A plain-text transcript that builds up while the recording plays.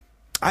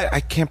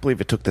I can't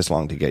believe it took this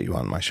long to get you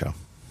on my show.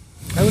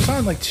 I was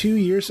on like 2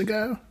 years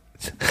ago.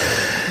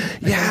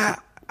 Yeah,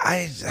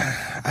 I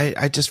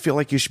just feel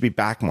like you should be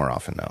back more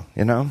often, though.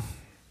 You know?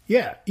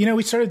 Yeah,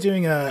 we started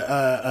doing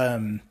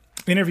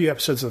interview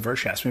episodes of the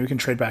Vergecast. Maybe we can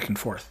trade back and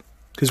forth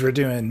because we're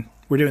doing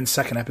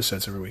second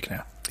episodes every week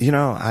now.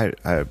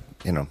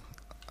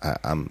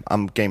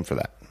 I'm game for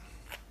that.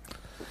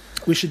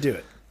 We should do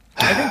it.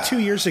 I think 2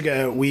 years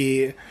ago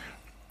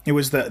it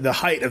was the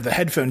height of the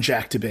headphone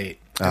jack debate.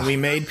 And we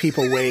made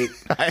people wait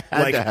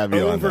like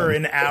over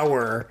an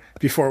hour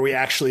before we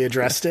actually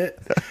addressed it,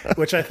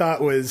 which I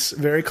thought was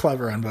very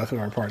clever on both of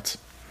our parts.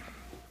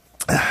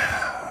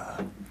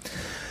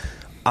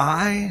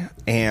 I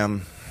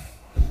am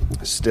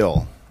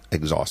still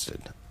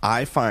exhausted.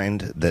 I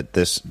find that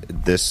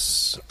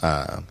this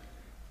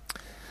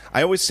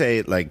I always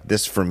say, like,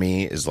 this for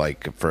me is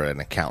like, for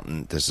an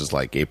accountant, this is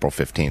like April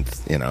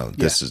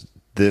 15th.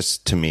 This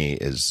to me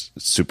is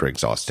super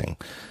exhausting.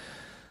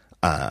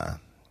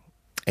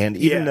 And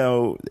even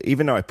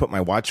though I put my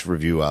watch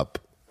review up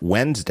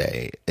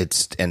Wednesday,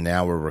 and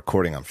now we're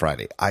recording on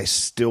Friday, I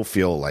still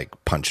feel like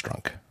punch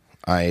drunk.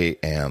 I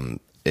am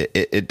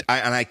and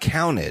I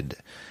counted,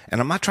 and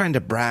I'm not trying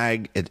to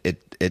brag.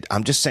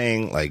 I'm just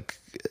saying, like,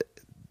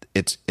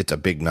 it's a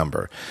big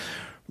number.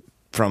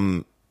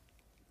 From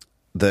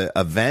the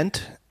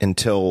event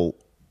until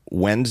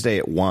Wednesday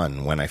at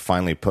 1, when I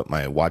finally put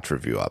my watch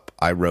review up,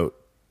 I wrote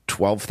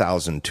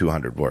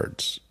 12,200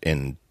 words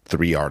in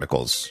 3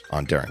 articles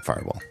on Daring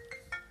Fireball.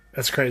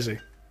 That's crazy.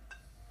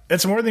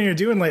 That's more than you're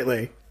doing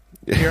lately.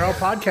 You're all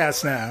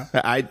podcasts now.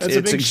 That's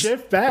a big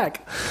shift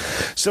back.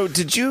 So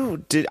this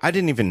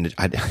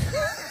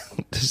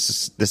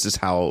is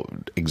how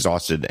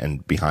exhausted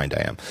and behind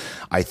I am.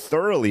 I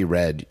thoroughly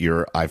read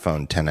your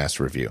iPhone XS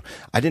review.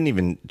 I didn't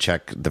even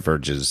check The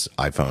Verge's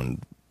iPhone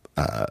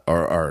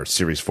or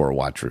Series 4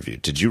 watch review.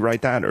 Did you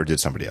write that, or did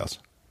somebody else?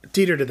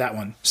 Dieter did that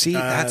one. See,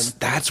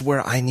 that's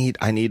where I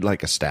need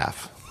like a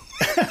staff.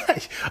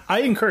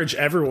 I encourage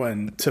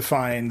everyone to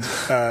find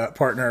a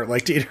partner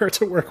like Dieter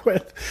to work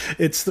with.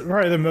 It's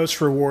probably the most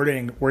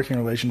rewarding working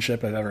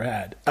relationship I've ever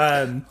had.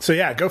 So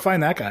yeah, go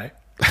find that guy.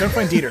 Don't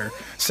find Dieter.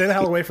 Stay the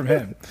hell away from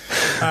him.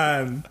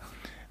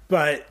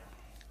 But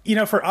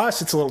for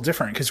us, it's a little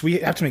different because we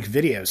have to make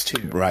videos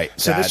too. Right.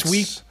 So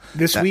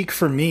this week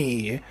for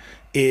me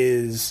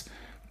is,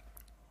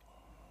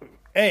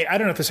 I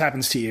don't know if this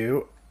happens to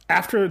you.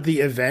 After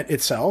the event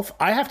itself,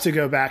 I have to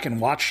go back and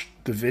watch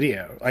the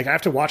video. Like, I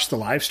have to watch the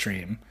live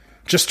stream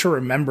just to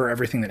remember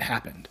everything that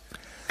happened.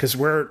 Because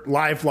we're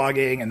live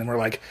vlogging, and then we're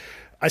like,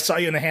 I saw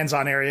you in the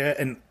hands-on area,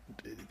 and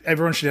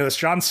everyone should know this.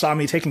 John saw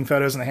me taking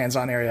photos in the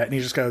hands-on area, and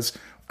he just goes,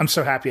 I'm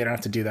so happy I don't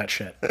have to do that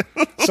shit.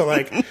 So,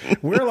 like,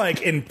 we're,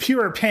 like, in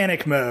pure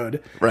panic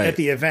mode at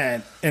the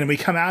event, and we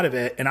come out of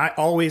it, and I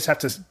always have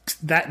to,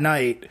 that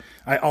night,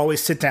 I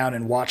always sit down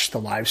and watch the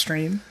live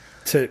stream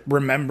to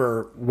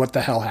remember what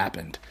the hell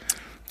happened.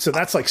 So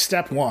that's like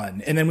step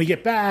one. And then we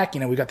get back,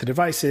 we got the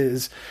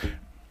devices.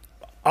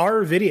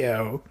 Our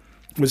video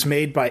was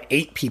made by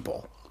 8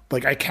 people.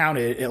 Like, I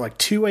counted at like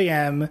 2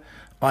 a.m.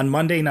 on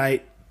Monday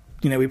night.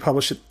 We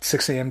published at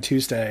 6 a.m.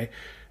 Tuesday.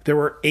 There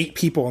were 8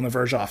 people in the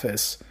Verge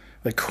office,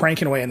 like,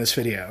 cranking away on this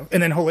video.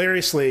 And then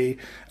hilariously,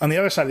 on the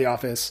other side of the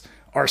office,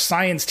 our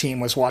science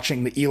team was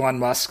watching the Elon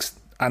Musk's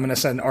I'm going to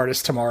send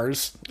artists to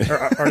Mars, or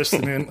artists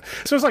to the moon.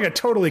 So it was like a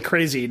totally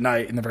crazy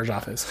night in the Verge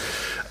office.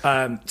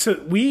 So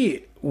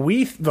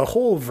the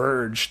whole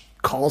Verge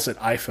calls it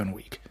iPhone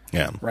Week.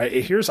 Yeah. Right?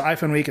 Here's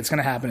iPhone Week. It's going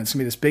to happen. It's going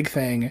to be this big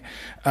thing.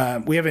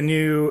 We have a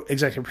new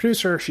executive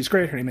producer. She's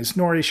great. Her name is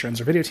Nori. She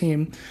runs our video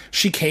team.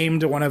 She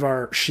came to one of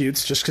our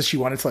shoots just because she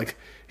wanted to, like,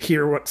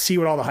 see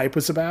what all the hype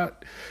was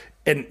about.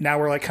 And now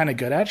we're, like, kind of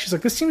good at it. She's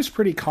like, this seems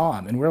pretty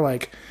calm. And we're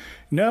like,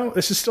 no,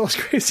 this is still as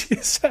crazy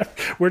as that.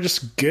 We're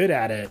just good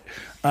at it.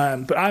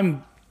 But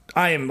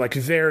I am like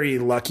very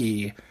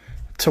lucky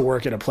to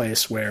work at a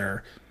place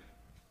where,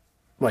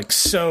 like,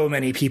 so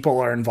many people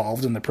are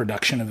involved in the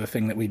production of the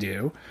thing that we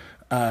do.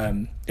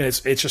 And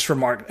it's just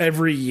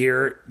every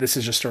year, this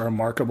is just a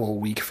remarkable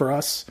week for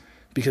us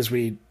because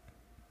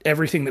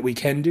everything that we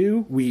can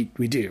do, we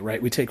do,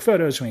 right? We take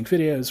photos, we make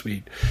videos,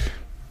 we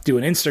do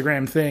an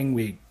Instagram thing,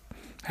 we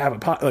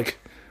have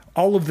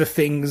all of the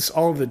things,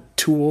 all of the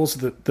tools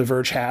that the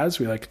Verge has,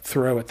 we like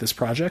throw at this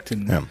project.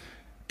 And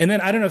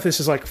then I don't know if this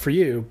is like for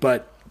you,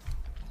 but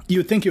you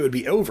would think it would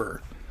be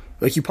over.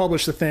 Like, you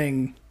publish the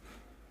thing,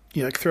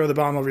 you like throw the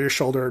bomb over your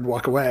shoulder and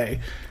walk away.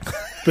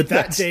 But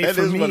that day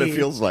for me... That is what it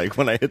feels like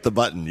when I hit the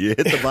button. You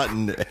hit the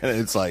button and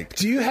it's like...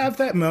 Do you have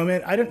that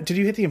moment? Did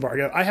you hit the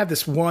embargo? I have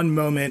this one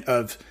moment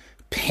of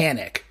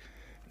panic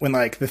when,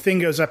 like, the thing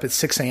goes up at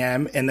 6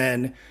 a.m. and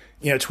then,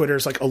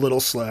 Twitter's like a little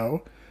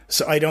slow.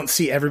 So I don't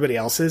see everybody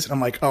else's. And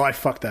I'm like, oh, I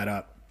fucked that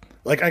up.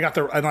 Like, I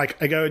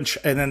go and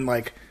then,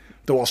 like,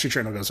 the Wall Street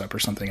Journal goes up or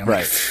something. I'm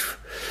right.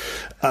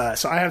 Like,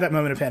 so I have that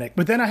moment of panic.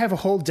 But then I have a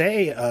whole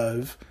day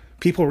of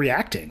people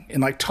reacting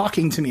and, like,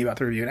 talking to me about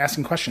the review and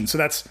asking questions. So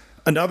that's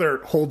another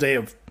whole day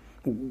of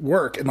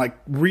work and like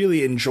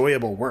really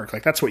enjoyable work.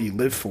 Like that's what you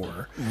live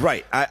for.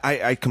 Right.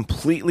 I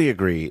completely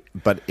agree,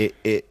 but it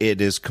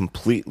is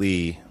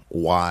completely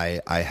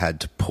why I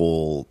had to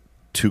pull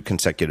 2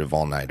 consecutive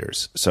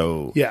all-nighters.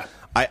 So yeah,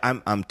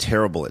 I'm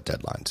terrible at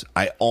deadlines.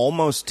 I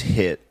almost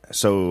hit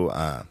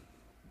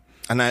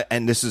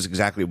and this is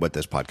exactly what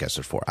this podcast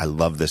is for. I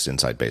love this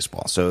Inside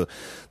Baseball. So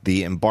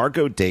the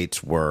embargo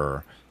dates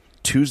were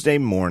Tuesday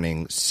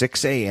morning,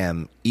 6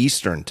 a.m.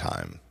 Eastern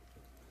time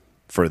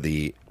for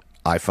the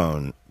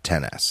iPhone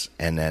XS,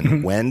 and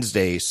then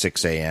Wednesday,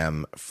 6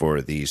 a.m.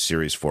 for the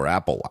Series 4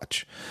 Apple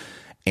Watch.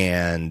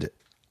 And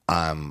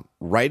I'm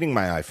writing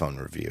my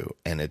iPhone review,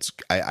 and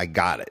I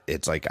got it.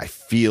 It's like I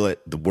feel it.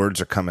 The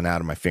words are coming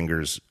out of my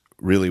fingers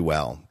really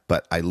well,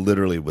 but I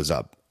literally was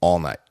up all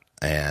night,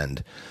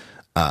 and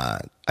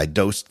I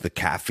dosed the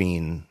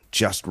caffeine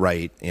just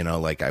right,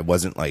 like I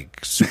wasn't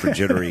like super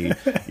jittery,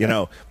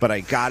 but I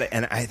got it.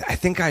 And I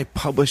think I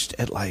published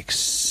at like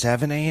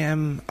 7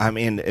 a.m. I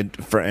mean,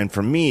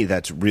 for me,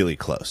 that's really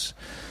close.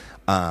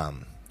 Oh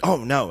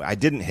no, I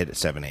didn't hit at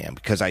 7 a.m.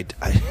 because I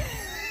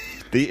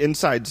the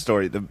inside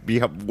story, the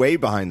way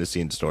behind the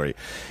scenes story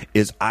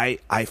is I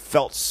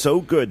felt so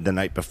good the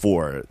night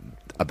before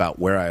about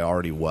where I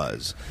already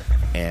was.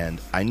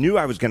 And I knew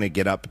I was going to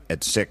get up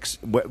at 6,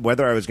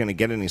 whether I was going to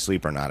get any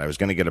sleep or not. I was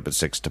going to get up at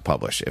 6 to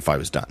publish if I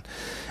was done.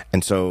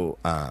 And so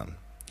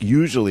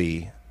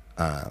usually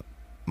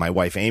my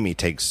wife Amy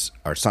takes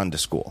our son to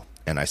school.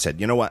 And I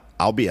said, you know what?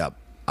 I'll be up.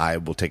 I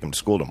will take him to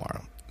school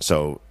tomorrow.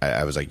 So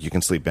I was like, you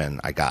can sleep in.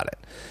 I got it.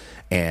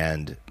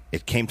 And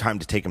it came time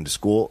to take him to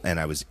school, and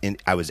I was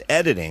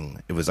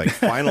editing. It was like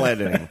final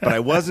editing, but I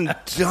wasn't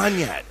done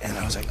yet. And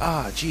I was like,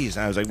 geez.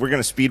 And I was like, we're going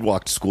to speed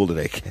walk to school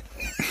today,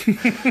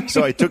 kid.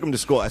 So I took him to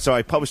school. So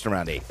I published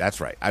around 8. That's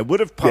right. I would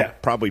have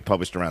probably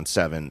published around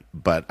 7,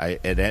 but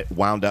it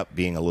wound up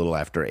being a little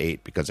after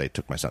 8 because I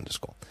took my son to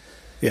school.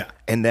 Yeah.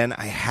 And then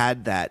I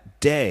had that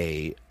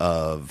day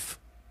of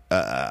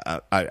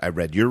I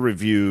read your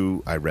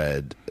review. I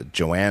read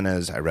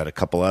Joanna's. I read a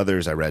couple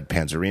others. I read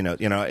Panzerino.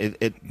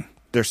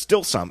 There's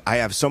still some. I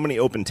have so many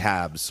open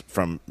tabs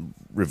from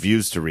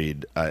reviews to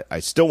read. I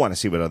still want to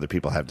see what other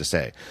people have to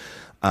say.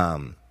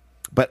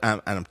 But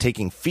I'm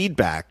taking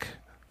feedback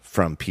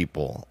from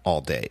people all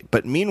day.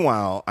 But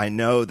meanwhile, I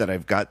know that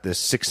I've got this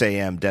 6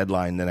 a.m.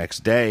 deadline the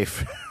next day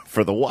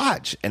for the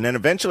watch. And then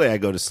eventually I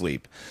go to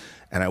sleep.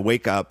 And I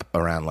wake up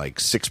around like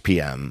 6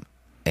 p.m.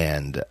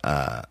 And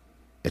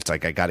it's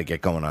like I got to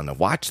get going on the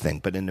watch thing.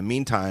 But in the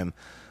meantime,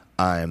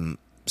 I'm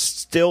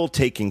still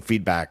taking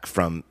feedback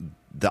from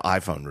the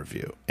iPhone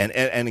review.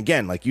 And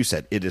again, like you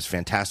said, it is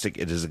fantastic.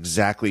 It is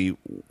exactly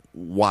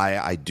why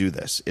I do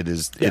this. It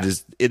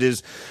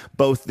is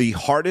both the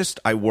hardest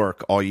I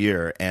work all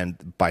year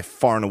and by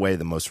far and away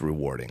the most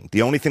rewarding.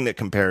 The only thing that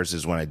compares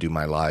is when I do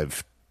my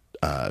live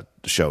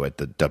show at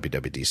the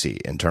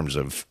WWDC in terms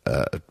of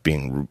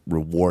being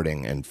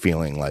rewarding and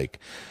feeling like,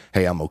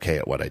 hey, I'm okay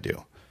at what I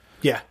do.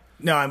 Yeah.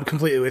 No, I'm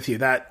completely with you.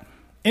 That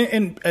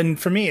and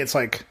for me, it's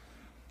like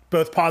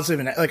both positive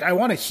and like I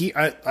want to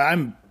hear.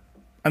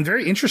 I'm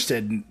very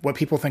interested in what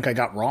people think I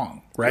got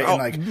wrong, right? Oh, and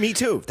like, me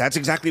too. That's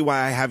exactly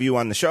why I have you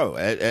on the show,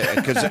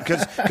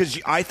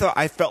 because I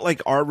felt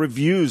like our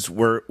reviews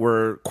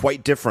were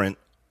quite different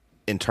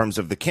in terms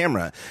of the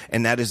camera,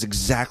 and that is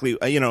exactly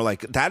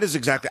that is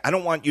exactly. I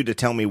don't want you to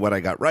tell me what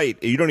I got right.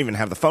 You don't even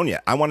have the phone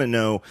yet. I want to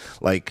know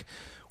like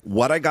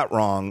what I got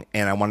wrong,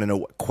 and I want to know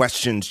what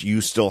questions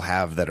you still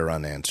have that are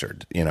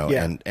unanswered,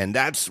 and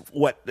that's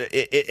what,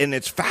 and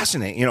it's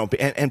fascinating,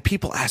 and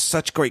people ask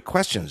such great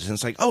questions, and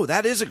it's like, oh,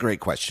 that is a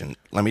great question,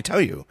 let me tell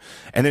you.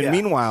 And then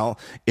meanwhile,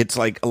 it's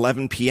like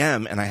 11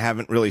 p.m. and I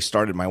haven't really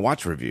started my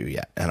watch review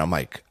yet. And I'm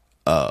like,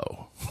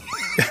 oh.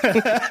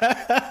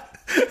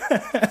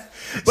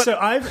 So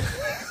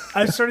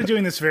I've started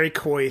doing this very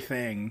coy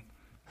thing,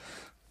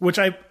 which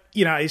I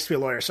used to be a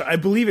lawyer, so I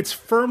believe it's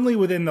firmly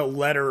within the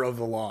letter of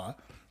the law.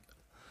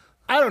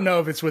 I don't know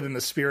if it's within the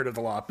spirit of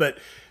the law, but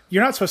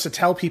you're not supposed to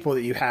tell people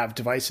that you have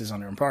devices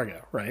under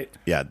embargo, right?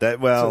 Yeah,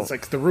 so it's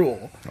like the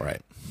rule. Right.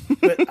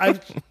 But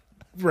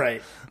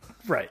right.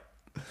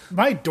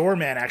 My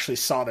doorman actually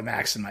saw the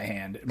Max in my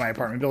hand in my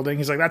apartment building.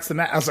 He's like, that's the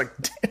Max. I was like,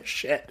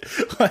 shit.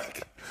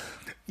 Like,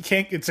 you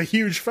can't, it's a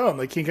huge phone.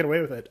 Like, can't get away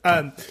with it.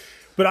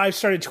 But I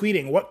started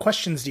tweeting, what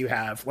questions do you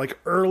have, like,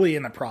 early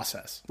in the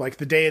process, like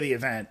the day of the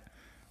event,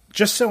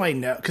 just so I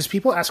know, because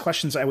people ask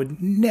questions I would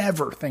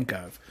never think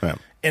of. Yeah.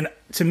 And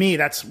to me,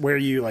 that's where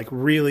you like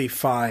really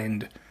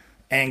find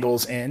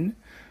angles in.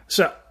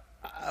 So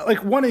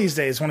like one of these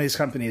days, one of these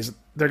companies,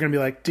 they're going to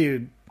be like,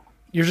 dude,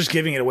 you're just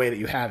giving it away that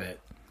you have it.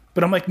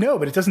 But I'm like, no,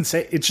 but it doesn't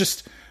say, it's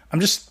just, I'm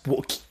just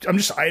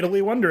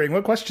idly wondering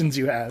what questions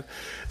you have.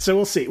 So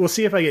we'll see. We'll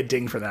see if I get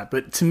dinged for that.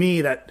 But to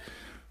me, that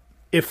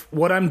if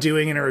what I'm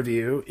doing in a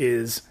review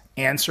is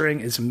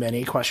answering as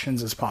many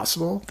questions as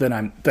possible, then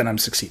I'm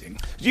succeeding.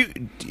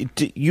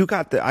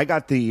 I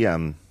got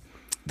the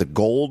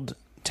gold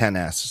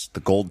 10s, the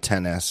gold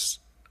 10s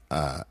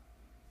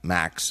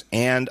Max,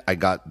 and I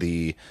got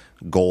the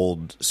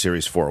gold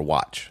Series 4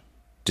 watch.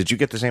 Did you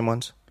get the same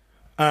ones?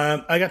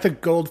 I got the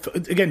gold.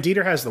 Again,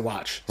 Dieter has the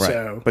watch. Right.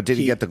 So but did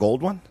he get the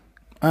gold one?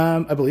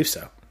 I believe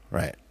so.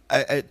 Right.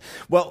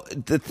 Well,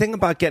 the thing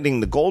about getting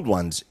the gold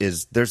ones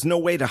is there's no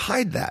way to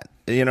hide that.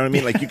 You know what I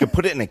mean? Like you could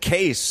put it in a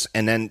case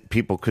and then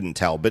people couldn't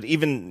tell. But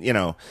even,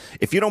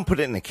 if you don't put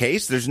it in a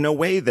case, there's no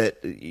way that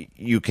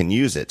you can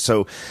use it.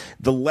 So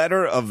the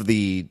letter of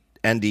the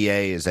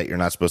NDA is that you're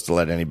not supposed to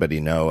let anybody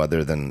know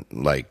other than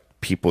like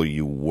people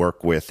you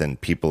work with and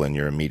people in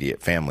your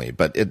immediate family.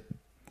 But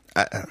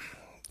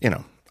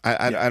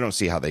I don't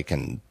see how they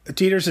can.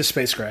 Dieter's is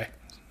space gray.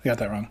 You got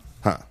that wrong.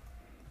 Huh.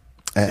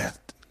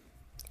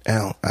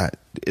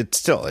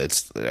 It's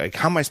like,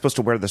 how am I supposed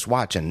to wear this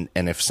watch? And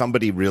if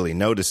somebody really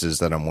notices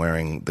that I'm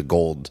wearing the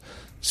gold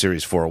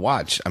Series 4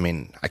 watch, I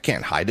mean, I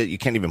can't hide it. You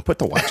can't even put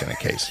the watch in a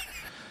case.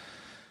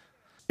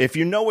 If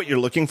you know what you're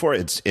looking for,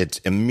 it's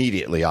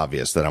immediately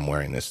obvious that I'm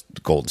wearing this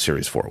gold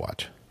Series 4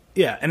 watch.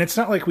 Yeah, and it's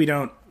not like we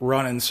don't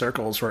run in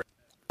circles where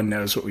everyone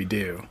knows what we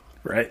do,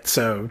 right?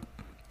 So,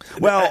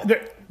 well,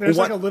 there's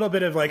like a little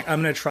bit of like,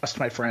 I'm going to trust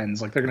my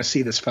friends. Like they're going to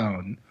see this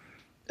phone,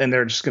 and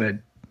they're just going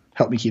to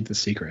help me keep the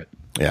secret.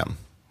 Yeah.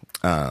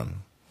 So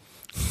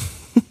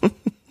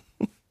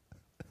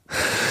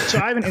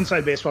I have an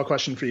inside baseball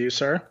question for you,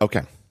 sir.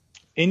 Okay.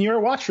 In your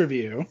watch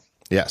review,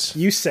 yes,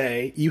 you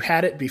say you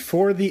had it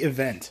before the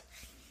event.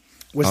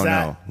 Was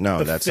that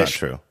no, that's not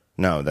true.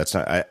 No, that's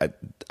not.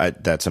 I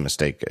that's a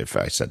mistake. If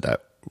I said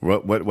that,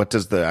 what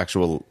does the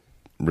actual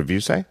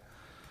review say?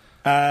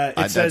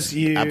 It says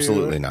you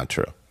absolutely not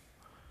true.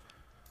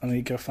 Let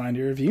me go find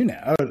your review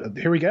now. Oh,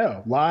 here we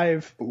go.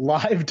 Live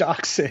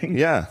doxing.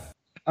 Yeah.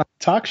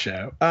 Talk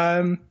show.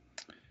 Oh,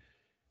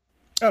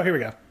 here we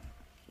go.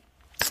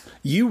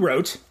 You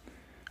wrote,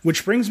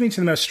 which brings me to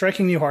the most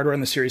striking new hardware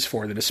in the Series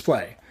 4, the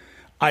display.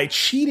 I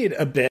cheated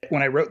a bit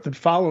when I wrote the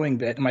following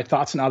bit in my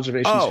thoughts and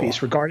observations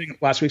piece regarding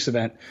last week's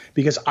event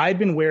because I'd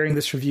been wearing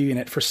this review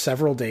unit for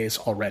several days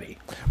already.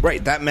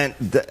 Right. That meant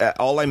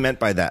all I meant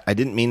by that. I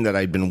didn't mean that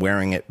I'd been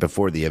wearing it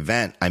before the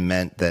event. I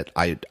meant that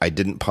I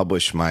didn't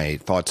publish my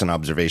thoughts and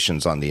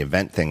observations on the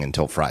event thing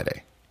until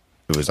Friday.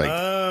 It was like,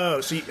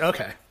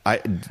 okay.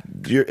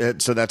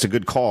 So that's a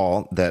good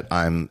call.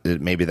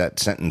 Maybe that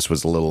sentence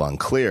was a little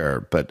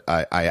unclear, but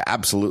I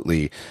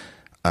absolutely.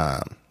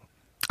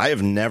 I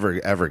have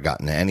never ever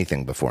gotten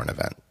anything before an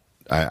event.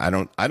 I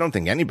don't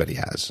think anybody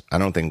has. I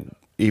don't think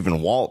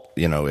even Walt.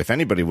 If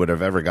anybody would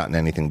have ever gotten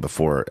anything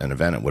before an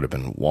event, it would have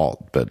been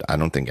Walt. But I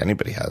don't think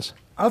anybody has.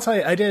 I'll tell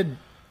you, I did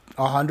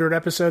 100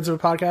 episodes of a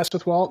podcast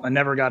with Walt. I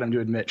never got him to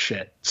admit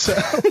shit. So,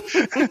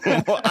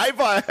 well,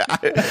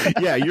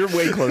 yeah, you're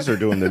way closer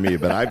to him than me.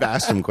 But I've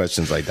asked him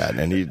questions like that,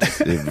 and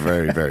he's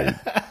very, very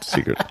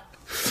secret.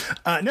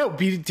 No,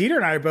 Dieter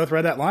and I both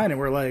read that line,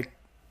 and we're like,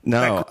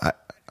 no.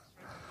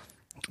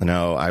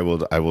 No, I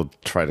will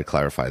try to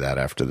clarify that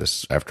after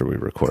we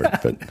record.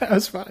 But that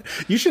was fine.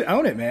 You should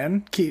own it,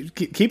 man.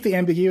 Keep the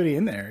ambiguity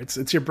in there.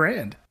 It's your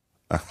brand.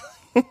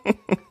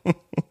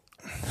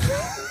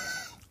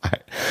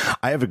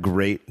 I have a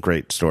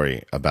great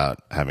story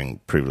about having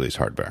pre-release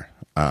hardware.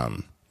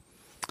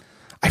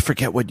 I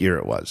forget what year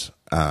it was,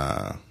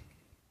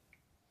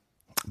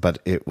 but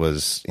it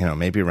was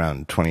maybe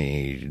around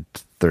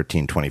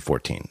 2013,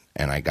 2014,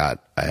 and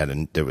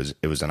it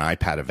was an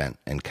iPad event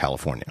in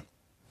California.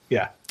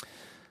 Yeah.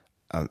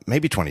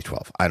 Maybe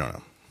 2012. I don't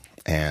know.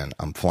 And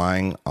I'm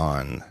flying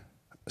on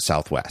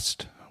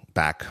Southwest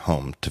back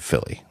home to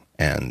Philly.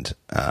 And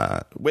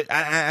I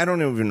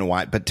don't even know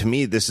why, but to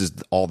me, this is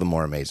all the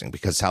more amazing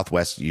because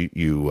Southwest,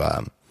 you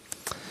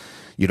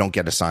don't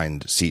get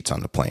assigned seats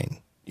on the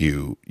plane.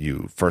 You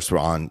first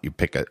on, you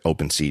pick an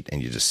open seat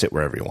and you just sit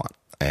wherever you want.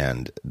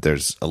 And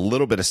there's a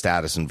little bit of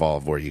status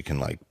involved where you can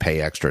like pay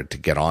extra to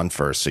get on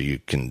first so you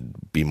can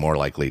be more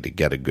likely to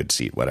get a good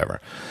seat, whatever.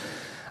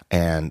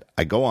 And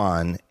I go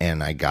on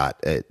and I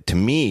got, to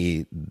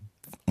me,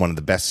 one of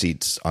the best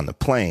seats on the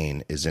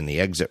plane is in the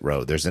exit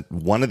row.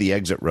 One of the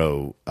exit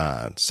row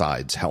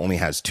sides only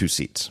has 2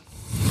 seats.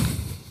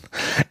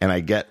 And I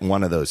get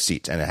one of those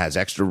seats and it has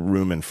extra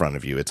room in front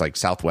of you. It's like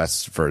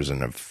Southwest's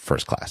version of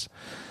first class.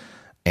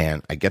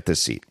 And I get this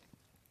seat.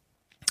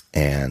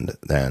 And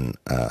then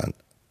a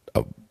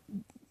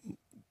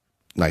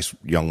nice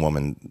young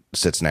woman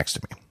sits next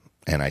to me.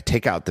 And I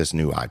take out this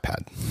new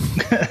iPad.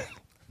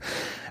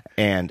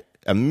 And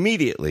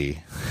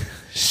immediately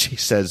she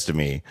says to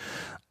me,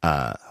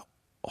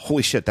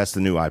 holy shit, that's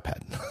the new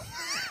iPad.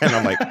 And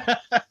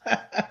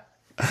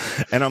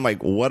I'm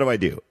like, what do I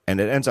do? And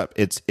it ends up,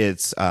 it's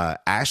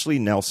Ashley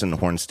Nelson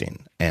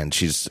Hornstein, and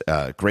she's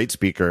a great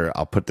speaker.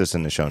 I'll put this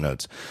in the show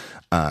notes.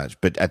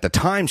 But at the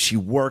time she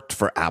worked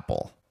for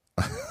Apple.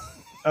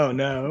 Oh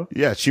no.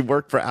 Yeah, she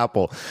worked for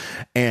Apple.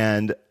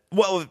 And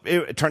well,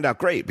 it turned out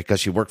great because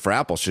she worked for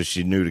Apple, so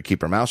she knew to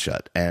keep her mouth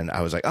shut. And I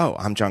was like, oh,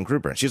 I'm John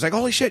Gruber. And she's like,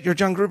 holy shit, you're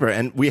John Gruber.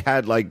 And we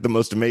had like the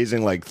most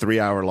amazing, like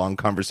 3-hour-long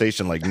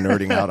conversation, like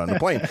nerding out on the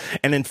plane.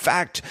 And in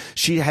fact,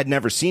 she had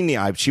never seen the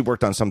iPad. She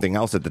worked on something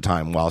else at the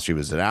time while she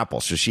was at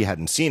Apple, so she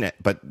hadn't seen it.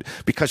 But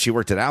because she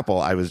worked at Apple,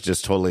 I was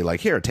just totally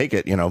like, here, take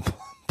it,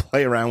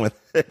 play around with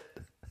it.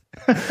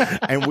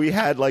 And we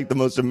had like the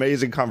most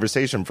amazing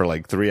conversation for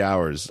like 3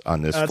 hours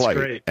on this flight.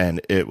 Great.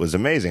 And it was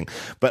amazing.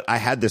 But I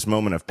had this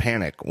moment of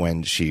panic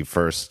when she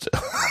first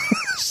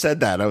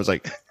said that. I was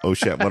like, oh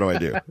shit, what do I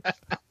do?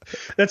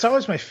 That's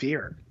always my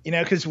fear,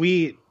 because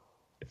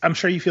I'm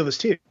sure you feel this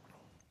too.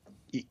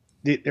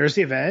 There's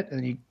the event,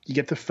 and you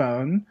get the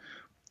phone,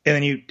 and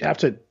then you have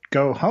to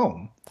go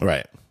home.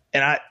 Right.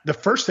 And the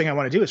first thing I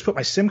want to do is put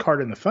my SIM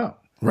card in the phone.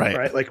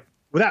 Right. Like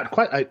without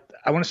quite,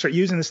 I want to start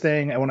using this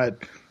thing. I want to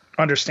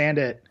understand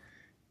it,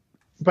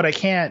 but I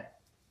can't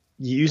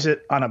use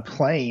it on a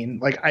plane.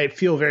 Like I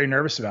feel very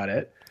nervous about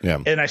it.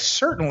 Yeah. And I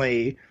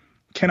certainly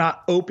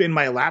cannot open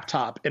my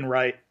laptop and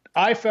write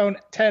iPhone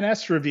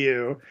XS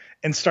review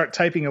and start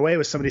typing away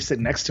with somebody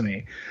sitting next to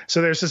me.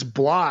 So there's this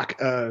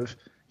block of,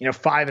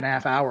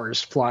 5.5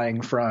 hours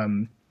flying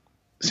from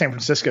San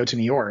Francisco to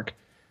New York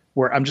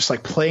where I'm just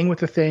like playing with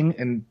the thing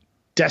and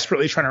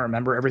desperately trying to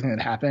remember everything that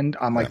happened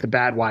on like the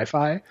bad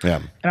Wi-Fi. Yeah.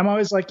 And I'm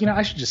always like,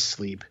 I should just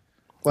sleep.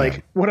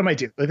 Like, what am I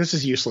doing? Like, this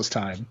is useless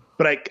time,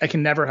 but I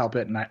can never help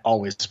it. And I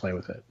always play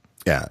with it.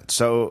 Yeah.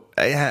 So,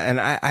 yeah.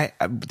 And I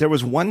there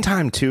was one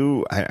time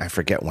too, I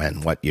forget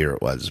what year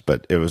it was,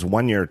 but it was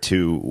 1 year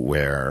too,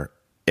 where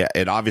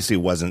it obviously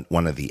wasn't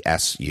one of the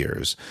S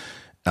years.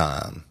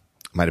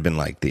 Might have been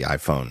like the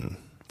iPhone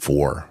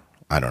 4.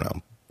 I don't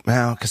know.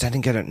 Well, because I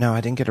didn't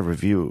get a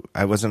review.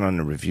 I wasn't on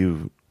the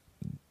review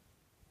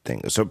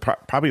thing. So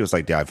probably it was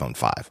like the iPhone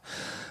 5.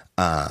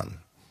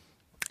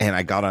 And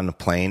I got on the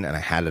plane and I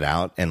had it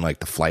out, and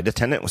like the flight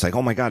attendant was like,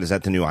 "Oh my God, is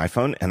that the new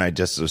iPhone?" And I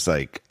just was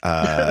like,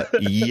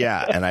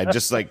 yeah. And I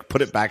just like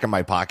put it back in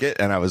my pocket,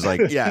 and I was like,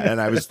 yeah. And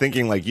I was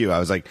thinking like you, I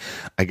was like,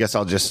 I guess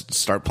I'll just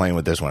start playing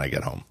with this when I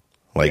get home.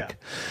 Like,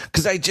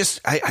 because I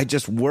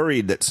just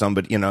worried that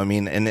somebody,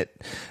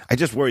 I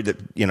just worried that,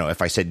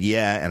 if I said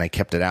yeah and I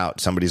kept it out,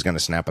 somebody's going to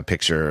snap a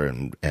picture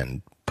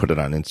and put it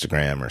on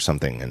Instagram or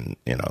something. And,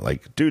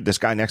 like, dude, this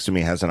guy next to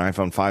me has an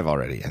iPhone 5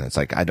 already. And it's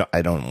like, I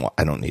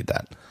don't need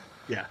that.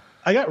 Yeah.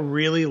 I got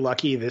really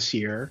lucky this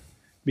year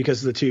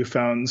because the two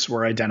phones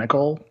were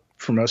identical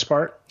for most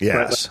part.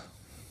 Yes. Right?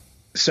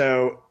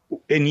 So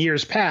in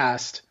years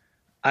past,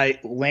 I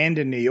land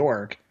in New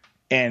York,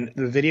 and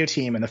the video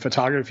team and the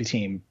photography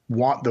team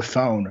want the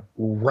phone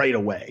right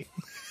away,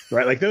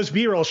 right? Like those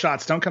B-roll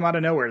shots don't come out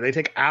of nowhere. They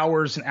take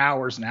hours and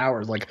hours and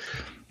hours. Like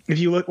if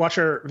you watch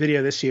our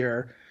video this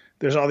year,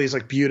 there's all these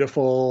like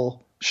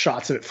beautiful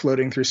shots of it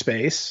floating through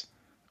space.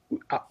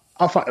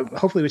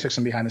 Hopefully we took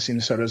some behind the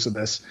scenes photos of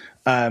this.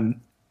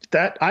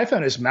 That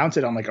iPhone is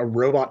mounted on like a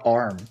robot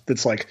arm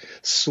that's like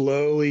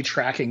slowly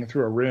tracking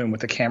through a room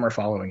with a camera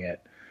following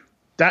it.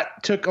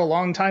 That took a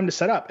long time to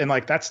set up. And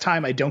like, that's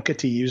time I don't get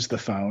to use the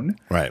phone.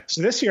 Right.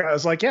 So this year I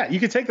was like, yeah, you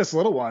could take this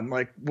little one,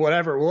 like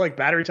whatever. We'll like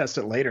battery test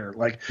it later.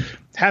 Like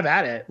have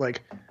at it.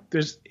 Like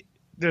there's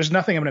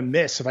nothing I'm going to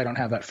miss if I don't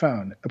have that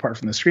phone apart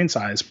from the screen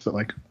size. But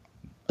like,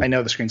 I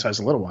know the screen size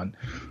is a little one.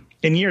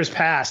 In years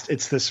past,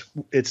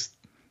 it's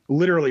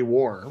literally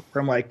war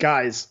where I'm like,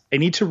 guys, I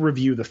need to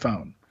review the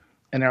phone.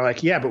 And they're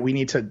like, yeah, but we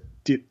need to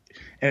do,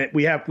 and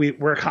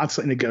we're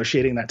constantly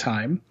negotiating that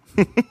time.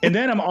 And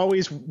then I'm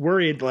always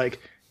worried, like,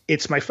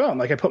 it's my phone.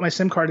 Like I put my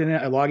SIM card in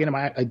it, I log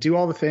into I do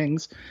all the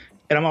things,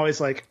 and I'm always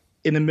like,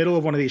 in the middle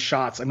of one of these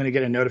shots, I'm going to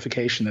get a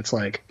notification that's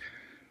like,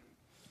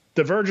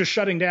 the Verge is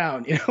shutting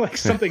down, like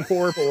something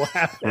horrible will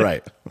happen.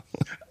 Right.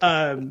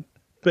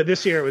 But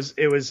this year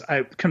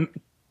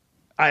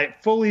I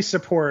fully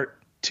support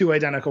two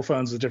identical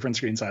phones with different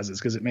screen sizes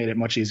because it made it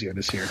much easier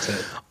this year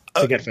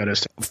to get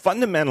photos.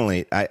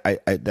 Fundamentally, I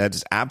that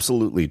is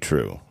absolutely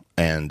true.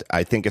 And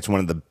I think it's one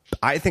of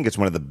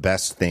the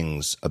best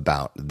things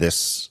about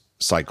this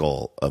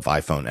cycle of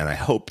iPhone, and I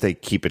hope they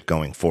keep it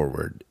going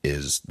forward,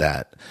 is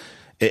that,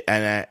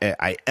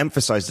 I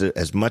emphasized it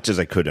as much as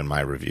I could in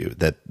my review,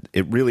 that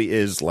it really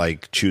is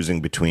like choosing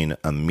between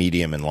a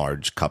medium and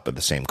large cup of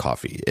the same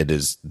coffee. It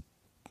is,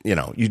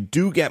 you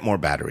do get more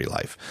battery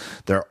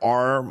life. There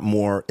are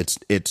more,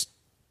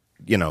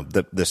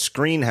 the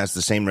screen has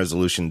the same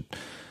resolution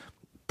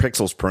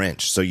pixels per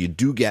inch. So you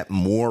do get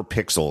more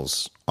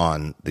pixels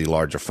on the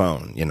larger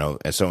phone,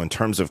 and so in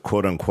terms of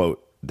quote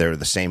unquote, they're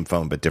the same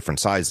phone, but different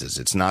sizes.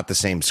 It's not the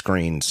same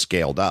screen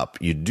scaled up.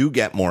 You do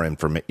get more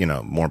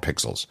more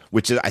pixels,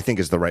 which I think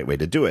is the right way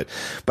to do it.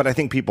 But I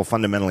think people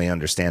fundamentally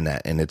understand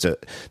that. And it's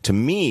to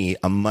me,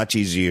 a much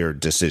easier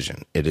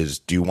decision. It is,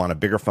 do you want a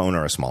bigger phone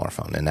or a smaller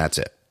phone? And that's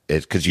it.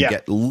 Because you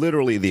get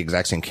literally the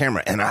exact same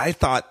camera. And I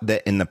thought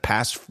that in the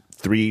past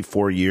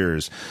 3-4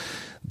 years,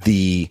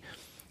 the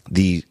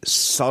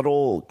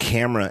subtle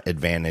camera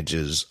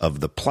advantages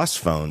of the Plus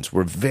phones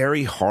were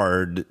very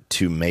hard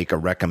to make a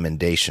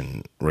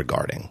recommendation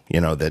regarding,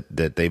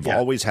 that they've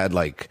always had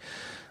like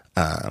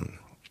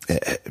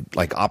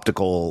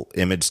optical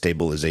image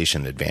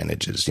stabilization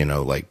advantages,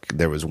 like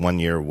there was 1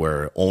 year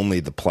where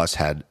only the Plus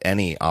had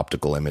any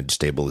optical image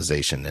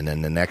stabilization. And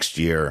then the next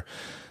year,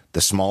 the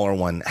smaller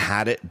one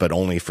had it, but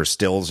only for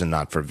stills and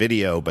not for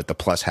video, but the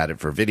Plus had it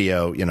for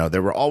video.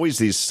 There were always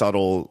these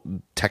subtle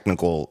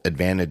technical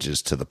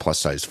advantages to the plus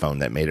size phone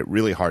that made it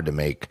really hard to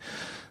make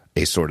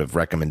a sort of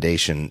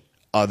recommendation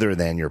other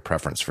than your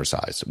preference for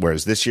size.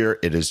 Whereas this year,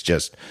 it is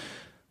just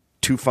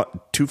two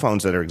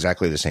phones that are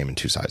exactly the same in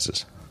two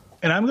sizes.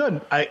 And I'm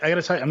good. I got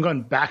to tell you, I'm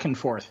going back and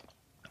forth,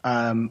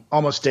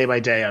 almost day by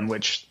day on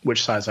which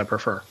size I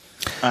prefer.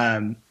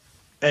 And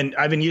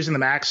I've been using the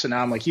Max, and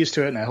now I'm like used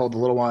to it, and I hold the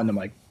little one. I'm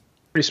like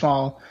pretty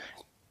small,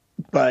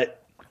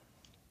 but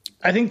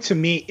I think to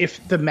me,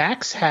 if the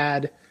Max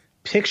had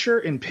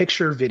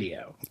picture-in-picture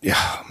video,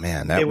 yeah,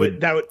 man, it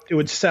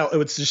would sell. It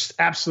would just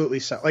absolutely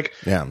sell. Like,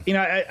 yeah, you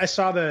know, I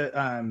saw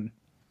the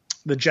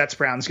Jets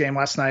Browns game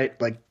last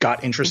night. Like,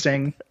 got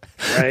interesting.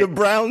 Right? The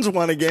Browns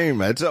won a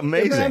game. It's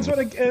amazing. The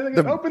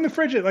Browns open the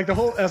fridge. Like the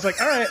whole. I was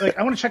like, all right, like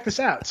I want to check this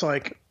out. So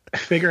like, I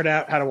figured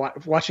out how to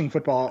watching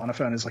football on a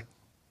phone is like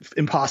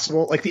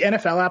impossible. Like the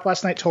NFL app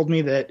last night told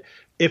me that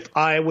if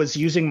I was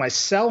using my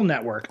cell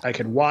network, I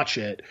could watch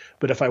it.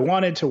 But if I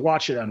wanted to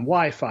watch it on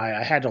Wi-Fi,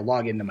 I had to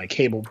log into my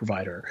cable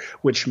provider,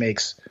 which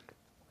makes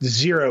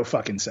zero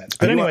fucking sense.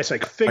 But anyways,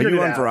 like figured it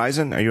out.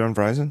 Verizon? Are you on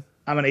Verizon?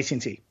 I'm on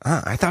AT&T.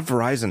 I thought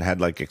Verizon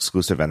had like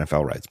exclusive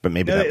NFL rights, but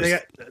maybe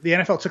the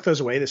NFL took those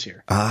away this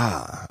year.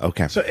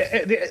 Okay. So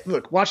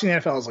look, watching the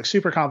NFL is like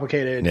super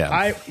complicated.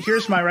 Yeah.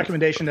 Here's my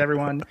recommendation to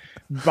everyone: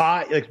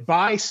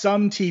 buy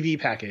some TV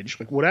package,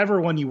 like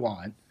whatever one you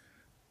want.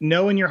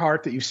 Know in your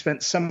heart that you've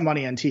spent some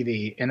money on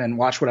TV, and then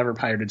watch whatever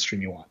pirated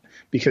stream you want,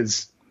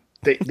 because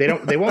they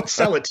won't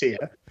sell it to you.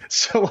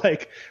 So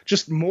like,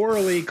 just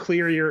morally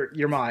clear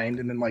your mind,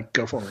 and then like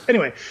go forward.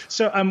 Anyway,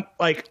 so I'm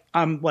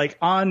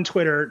on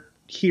Twitter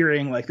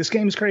hearing like this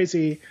game's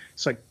crazy.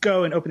 So I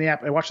go and open the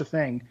app. I watch the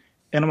thing,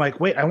 and I'm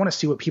like, wait, I want to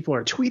see what people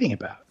are tweeting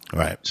about.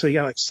 Right. So you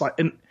got like slide,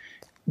 and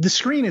the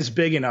screen is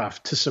big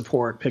enough to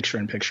support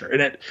picture-in-picture,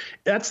 and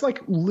that's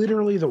like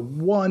literally the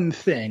one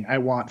thing I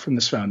want from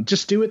this phone.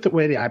 Just do it the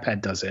way the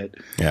iPad does it,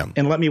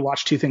 and let me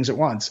watch two things at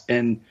once,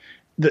 and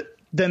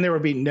then there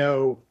would be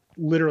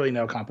literally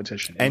no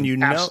competition. And you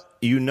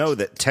know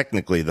that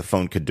technically the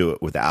phone could do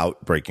it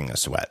without breaking a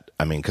sweat.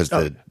 I mean, because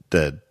if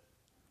the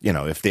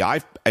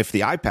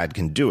iPad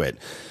can do it,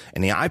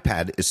 and the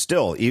iPad is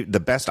still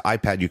the best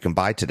iPad you can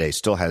buy today,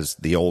 still has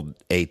the old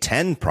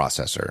A10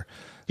 processor.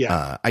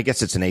 Yeah, I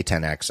guess it's an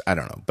A10X. I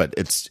don't know, but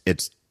it's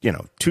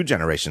two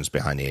generations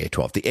behind the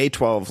A12. The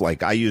A12,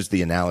 like I use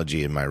the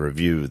analogy in my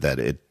review that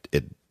it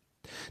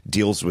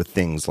deals with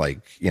things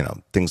like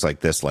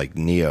this, like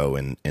Neo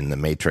in the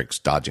Matrix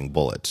dodging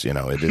bullets.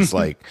 It is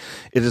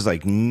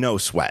like no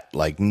sweat.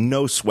 Like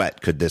no sweat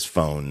could this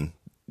phone.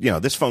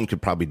 This phone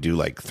could probably do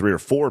like 3 or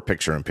 4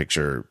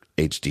 picture-in-picture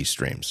HD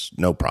streams,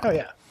 no problem. Oh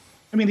yeah,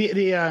 I mean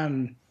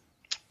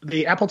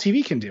the Apple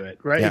TV can do it,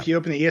 right? Yeah. If you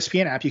open the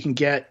ESPN app, you can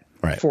get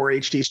 4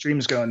 HD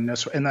streams going,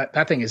 and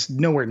that thing is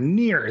nowhere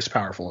near as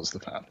powerful as the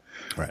phone.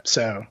 Right.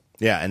 So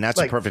yeah, and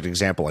that's a perfect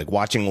example. Like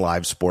watching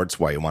live sports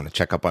while you want to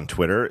check up on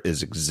Twitter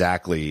is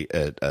exactly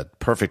a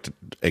perfect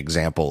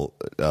example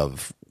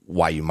of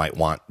why you might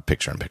want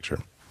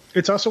picture-in-picture.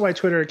 It's also why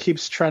Twitter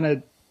keeps trying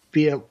to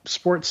be a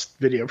sports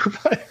video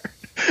provider.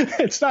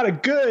 It's not a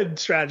good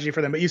strategy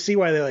for them, but you see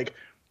why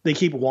they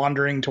keep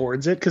wandering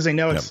towards it, because they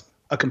know it's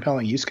a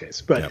compelling use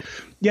case. But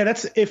yeah,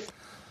 that's if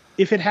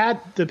it had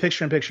the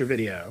picture-in-picture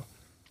video,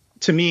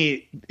 to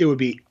me, it would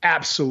be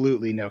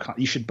absolutely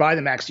you should buy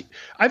the Max.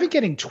 I've been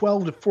getting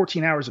 12 to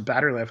 14 hours of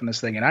battery life on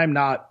this thing, and I'm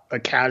not a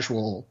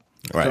casual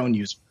phone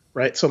user,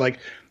 right? So like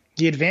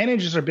the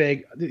advantages are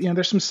big.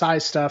 There's some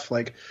size stuff.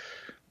 Like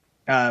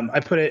I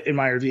put it in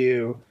my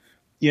review.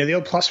 The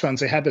old Plus phones,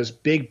 they had those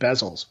big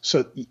bezels,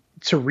 so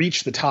to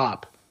reach the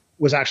top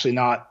was actually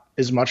not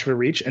as much of a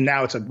reach, and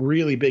now it's a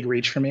really big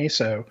reach for me.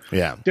 So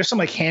yeah, there's some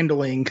like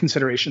handling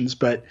considerations,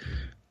 but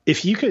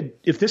if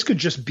this could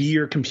just be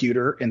your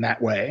computer in that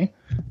way,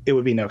 it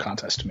would be no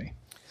contest to me.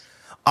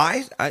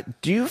 I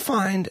do you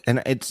find,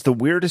 and it's the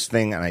weirdest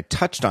thing, and I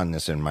touched on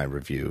this in my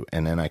review,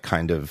 and then I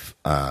kind of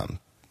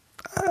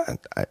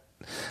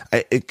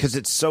because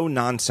it's so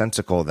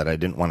nonsensical that I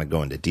didn't want to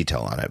go into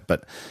detail on it,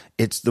 but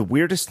it's the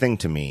weirdest thing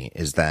to me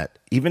is that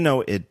even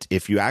though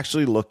if you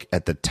actually look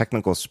at the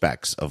technical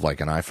specs of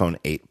like an iPhone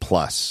 8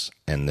 Plus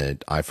and the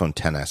iPhone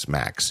XS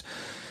Max,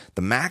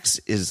 the Max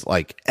is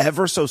like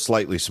ever so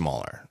slightly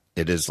smaller.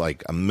 It is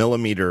like a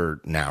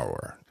millimeter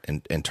narrower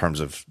in terms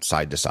of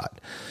side to side,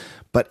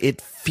 but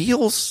it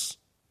feels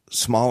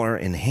smaller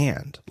in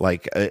hand,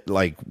 like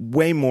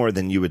way more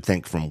than you would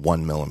think from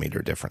 1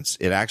 millimeter difference.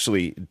 It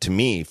actually, to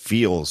me,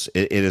 feels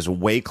it is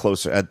way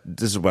closer.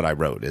 This is what I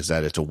wrote, is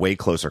that it's a way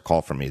closer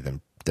call for me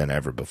than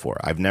ever before.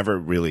 I've never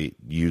really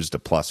used a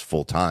Plus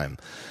full time,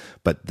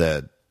 but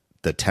the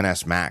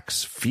XS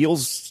Max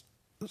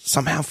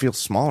somehow feels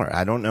smaller.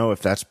 I don't know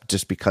if that's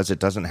just because it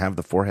doesn't have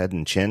the forehead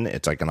and chin.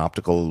 It's like an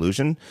optical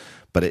illusion,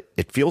 but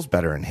it feels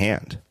better in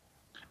hand.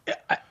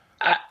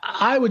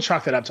 I would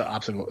chalk that up to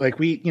optical. Like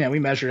we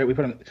measured it. We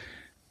put it.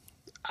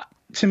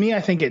 To me, I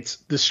think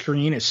the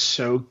screen is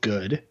so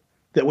good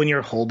that when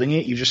you're holding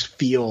it, you just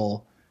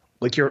feel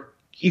like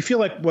you feel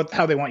like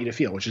how they want you to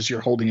feel, which is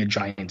you're holding a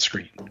giant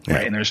screen,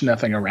 right? And there's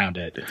nothing around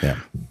it. Yeah.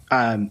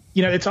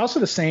 It's also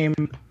the same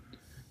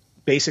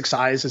basic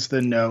size as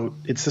the Note.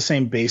 It's the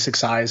same basic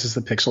size as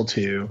the Pixel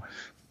 2.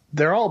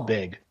 They're all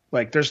big.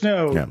 Like there's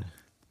no,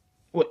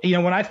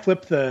 when I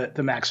flip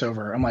the Max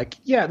over, I'm like,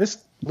 yeah, this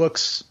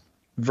looks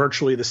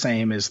virtually the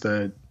same as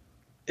the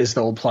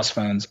old Plus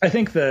phones. I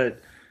think that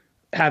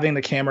having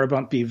the camera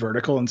bump be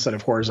vertical instead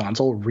of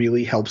horizontal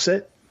really helps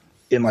it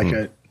in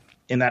like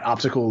in that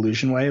optical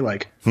illusion way.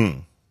 Like,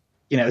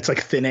 it's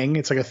like thinning.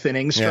 It's like a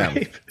thinning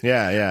stripe.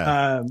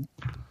 Yeah.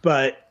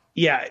 But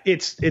yeah,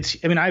 it's,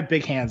 I mean, I have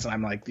big hands and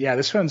I'm like, yeah,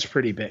 this phone's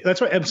pretty big.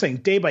 That's what I'm saying.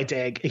 Day by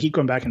day, I keep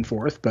going back and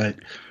forth, but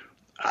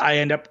I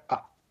end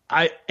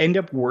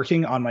up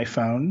working on my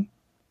phone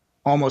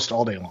almost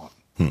all day long.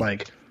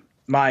 Like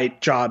my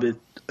job is,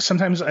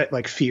 sometimes I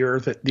like fear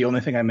that the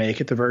only thing I make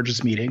at The Verge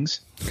is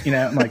meetings,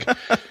 I'm like,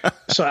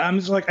 so I'm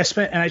just like,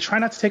 and I try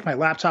not to take my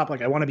laptop.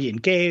 Like I want to be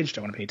engaged.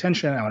 I want to pay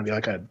attention. I want to be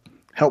like a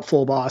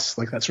helpful boss,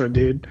 like that sort of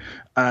dude.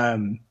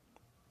 And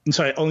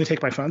so I only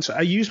take my phone. So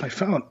I use my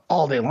phone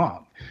all day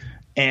long.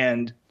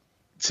 And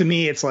to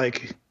me, it's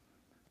like,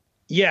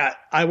 yeah,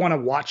 I want to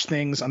watch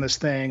things on this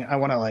thing. I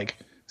want to like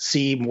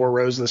see more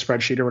rows of the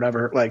spreadsheet or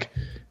whatever. Like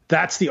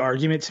that's the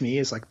argument to me,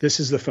 is like, this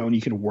is the phone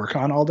you can work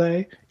on all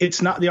day.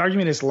 It's not, the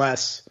argument is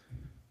less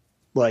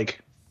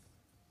like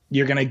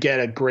you're going to get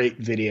a great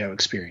video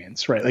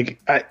experience, right? Like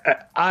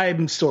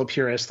I'm still a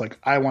purist. Like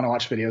I want to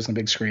watch videos on a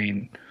big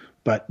screen,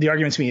 but the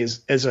argument to me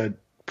is, as a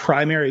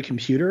primary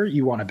computer,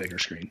 you want a bigger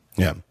screen.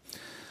 Yeah.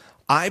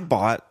 I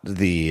bought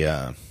the,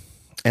 and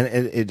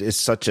it is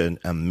such an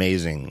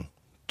amazing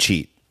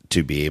cheat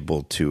to be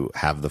able to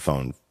have the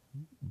phone,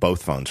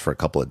 both phones, for a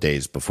couple of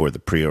days before the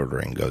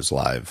pre-ordering goes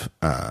live.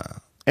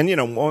 And we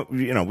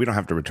don't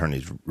have to return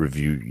these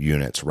review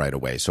units right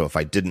away. So if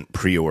I didn't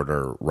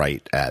pre-order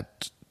right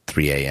at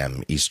 3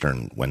 a.m.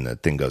 Eastern when the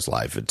thing goes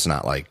live, it's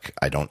not like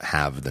I don't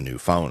have the new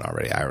phone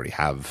already. I already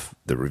have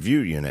the review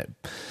unit.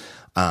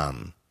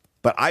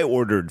 But I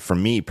ordered, for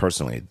me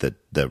personally,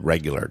 the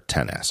regular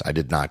 10S. I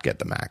did not get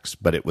the Max,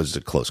 but it was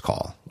a close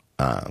call.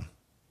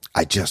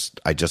 I just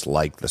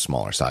like the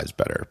smaller size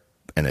better,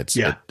 and it's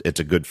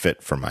a good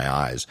fit for my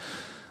eyes.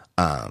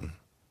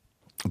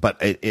 But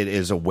it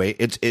is a way.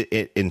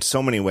 It in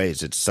so many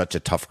ways, it's such a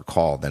tougher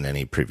call than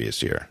any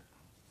previous year.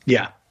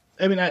 Yeah,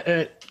 I mean,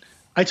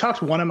 I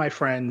talked one of my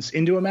friends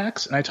into a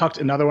Max, and I talked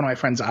another one of my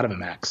friends out of a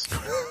Max.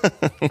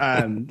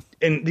 And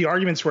the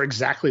arguments were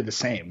exactly the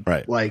same.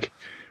 Right. Like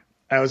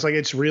I was like,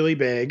 it's really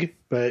big,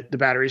 but the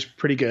battery's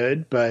pretty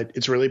good, but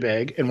it's really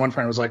big. And one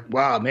friend was like,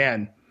 wow,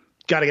 man,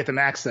 got to get the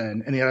Max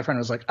then. And the other friend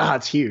was like,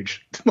 it's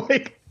huge.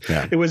 Like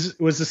it was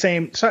the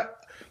same. So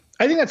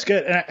I think that's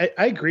good. And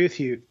I agree with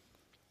you.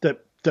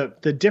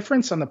 The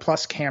difference on the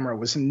Plus camera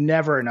was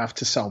never enough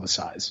to sell the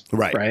size.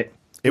 Right.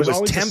 It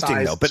was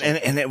tempting though, but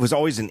and it was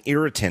always an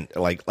irritant,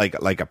 like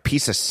a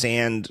piece of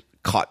sand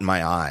caught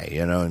my eye.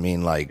 You know what I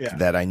mean?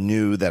 That I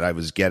knew that I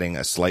was getting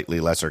a slightly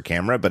lesser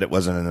camera, but it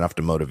wasn't enough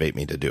to motivate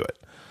me to do it.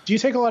 Do you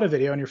take a lot of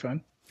video on your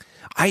phone?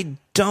 I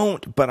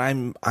don't, but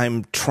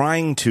I'm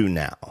trying to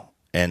now.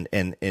 And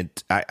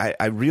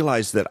I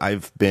realize that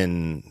I've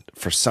been,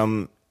 for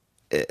some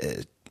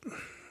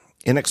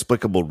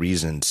inexplicable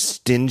reason,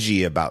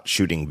 stingy about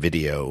shooting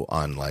video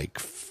on like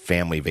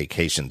family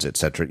vacations,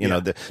 etc. You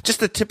know, just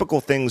the typical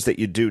things that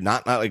you do,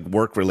 not like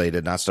work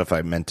related, not stuff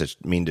I mean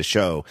to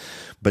show,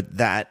 but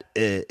that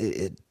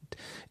and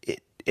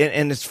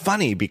it's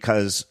funny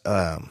because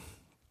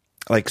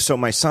so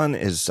my son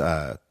is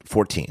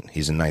 14,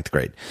 he's in 9th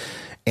grade,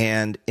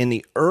 and in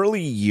the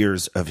early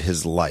years of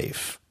his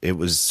life, it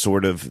was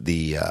sort of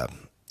the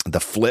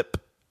flip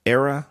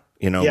era.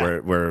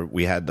 Where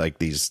we had like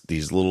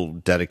these little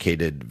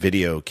dedicated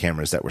video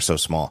cameras that were so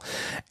small.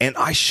 And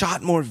I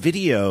shot more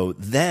video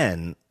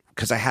then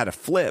because I had a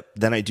flip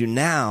than I do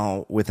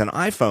now with an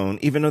iPhone,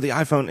 even though the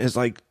iPhone is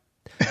like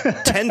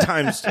 10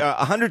 times,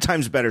 100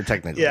 times better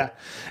technically. Yeah.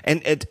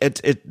 And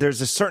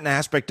there's a certain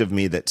aspect of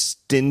me that's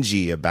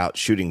stingy about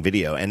shooting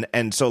video.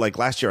 And so like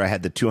last year I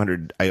had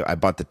I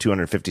bought the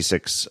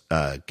 256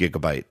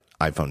 gigabyte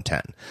iPhone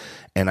 10.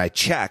 And I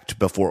checked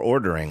before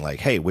ordering,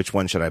 like, hey, which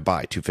one should I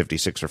buy,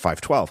 256 or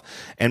 512?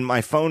 And my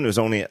phone was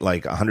only at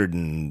like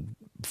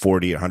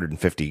 140,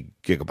 150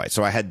 gigabytes.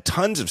 So I had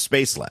tons of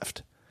space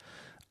left.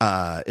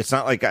 It's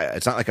not like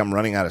I'm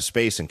running out of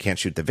space and can't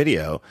shoot the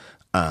video.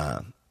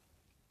 But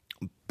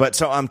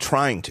so I'm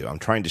trying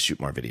to shoot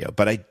more video,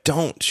 but I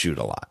don't shoot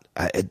a lot.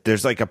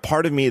 There's like a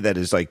part of me that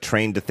is like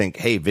trained to think,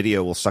 hey,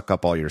 video will suck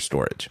up all your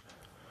storage.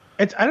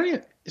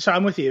 So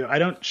I'm with you. I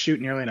don't shoot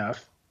nearly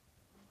enough.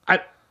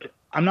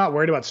 I'm not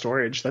worried about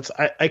storage.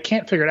 I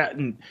can't figure it out.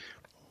 And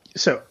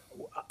so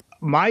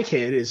my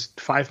kid is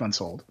 5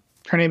 months old.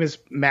 Her name is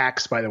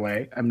Max, by the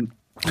way. I'm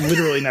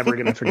literally never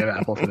going to forgive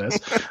Apple for this.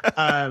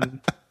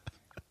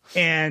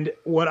 And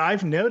what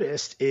I've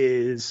noticed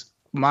is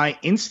my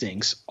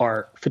instincts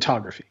are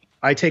photography.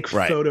 I take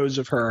photos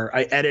of her.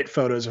 I edit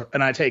photos,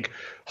 and I take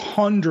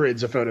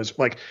hundreds of photos.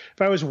 Like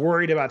if I was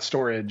worried about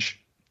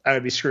storage, I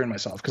would be screwing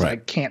myself because I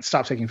can't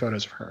stop taking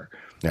photos of her.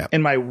 Yeah.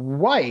 And my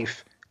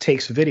wife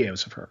takes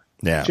videos of her.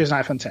 Yeah. She has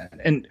an iPhone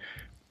 10. And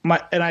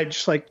I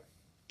just like,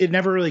 it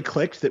never really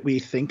clicked that we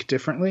think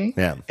differently.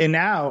 Yeah. And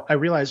now I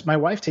realize my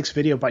wife takes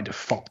video by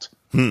default.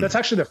 That's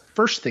actually the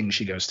first thing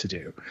she goes to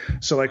do.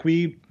 So like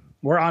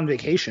we're on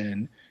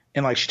vacation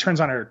and like she turns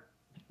on her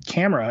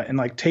camera and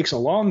like takes a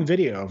long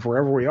video of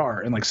wherever we are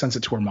and like sends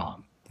it to her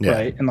mom. Yeah.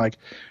 Right. And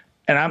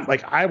I'm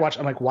like, I'm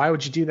like, why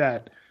would you do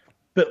that?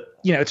 But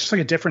it's just like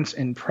a difference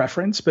in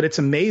preference, but it's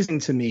amazing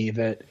to me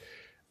that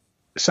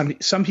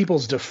some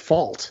people's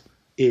default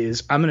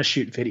is I'm going to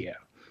shoot video.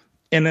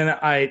 And then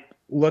I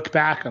look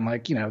back on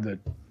like, the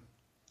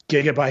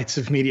gigabytes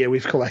of media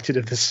we've collected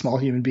of this small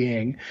human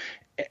being.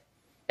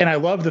 And I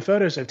love the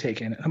photos I've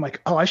taken. And I'm like,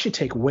 oh, I should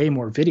take way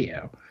more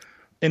video.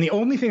 And the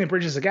only thing that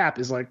bridges the gap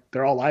is like,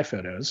 they're all live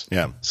photos.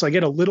 Yeah. So I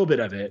get a little bit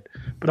of it,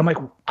 but I'm like,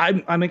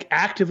 I'm like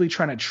actively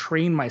trying to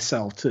train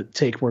myself to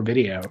take more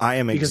video. I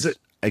am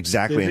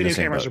exactly in the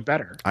same cameras boat. Are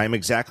better. I'm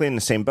exactly in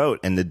the same boat.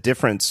 And the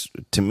difference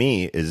to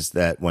me is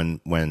that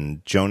when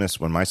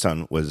my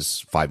son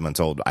was 5 months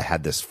old, I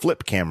had this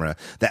flip camera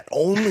that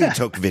only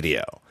took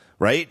video.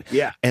 Right?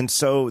 Yeah. And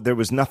so there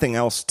was nothing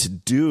else to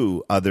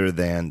do other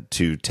than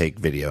to take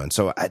video. And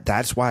so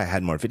that's why I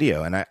had more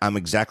video. And I'm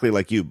exactly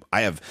like you.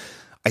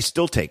 I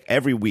still take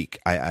every week.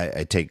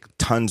 I take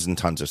tons and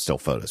tons of still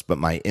photos, but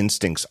my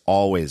instincts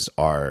always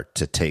are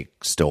to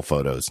take still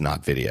photos,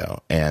 not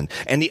video. And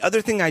the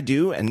other thing I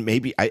do, and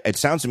maybe it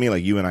sounds to me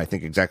like you and I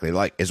think exactly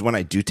alike, is when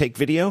I do take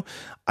video,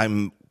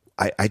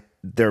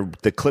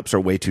 the clips are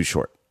way too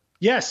short.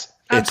 Yes,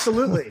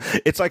 absolutely.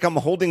 It's like I'm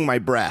holding my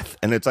breath,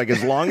 and it's like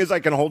as long as I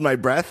can hold my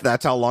breath,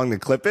 that's how long the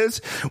clip is.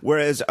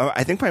 Whereas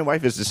I think my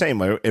wife is the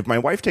same. If my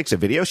wife takes a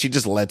video, she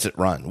just lets it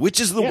run, which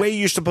is the way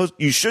you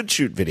should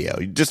shoot video.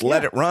 You just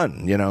let it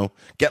run,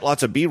 get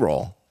lots of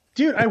B-roll.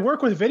 Dude, I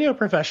work with video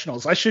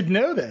professionals. I should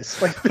know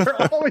this. Like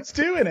they're always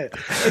doing it.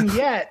 And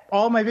yet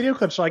all my video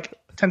clips are like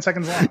 10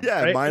 seconds long.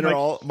 Yeah, right?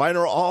 mine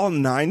are all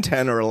 9,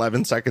 10, or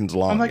 11 seconds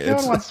long. I'm like, no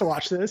one wants to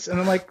watch this. And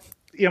I'm like,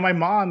 my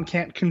mom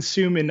can't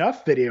consume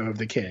enough video of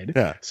the kid.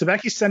 Yeah. So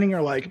Becky's sending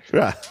her like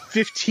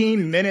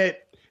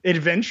 15-minute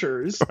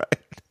adventures. Right.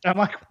 I'm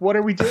like, what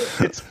are we doing?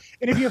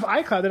 And if you have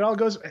iCloud, it all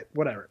goes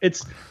whatever.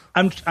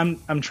 I'm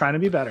trying to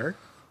be better,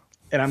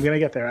 and I'm gonna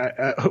get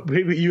there.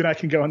 You and I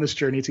can go on this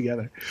journey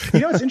together.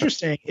 What's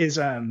interesting is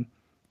I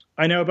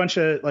know a bunch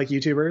of like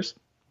YouTubers.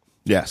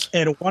 Yes.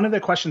 And one of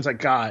the questions I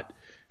got,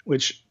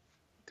 which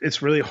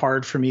it's really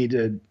hard for me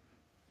to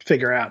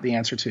figure out the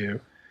answer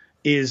to,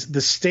 is the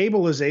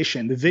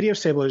video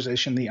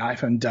stabilization the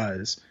iPhone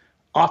does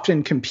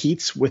often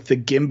competes with the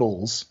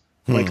gimbals,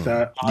 like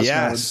the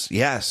Osmo.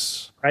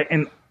 Yes. Right.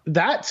 And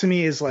that to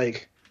me is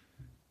like,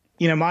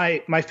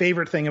 my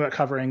favorite thing about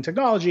covering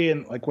technology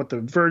and like what The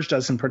Verge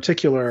does in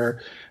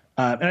particular.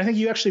 And I think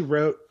you actually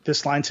wrote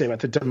this line today about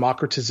the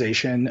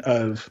democratization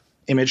of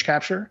image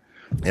capture.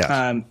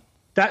 Yeah.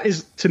 That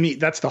is, to me,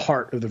 that's the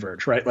heart of The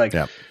Verge, right? Like,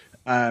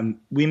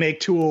 we make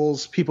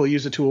tools, people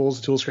use the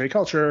tools create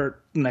culture,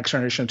 next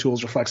generation of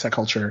tools reflects that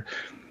culture.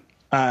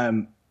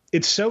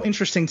 It's so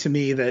interesting to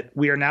me that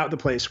we are now at the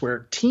place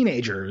where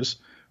teenagers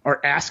are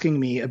asking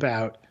me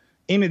about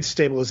image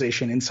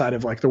stabilization inside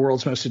of like the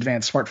world's most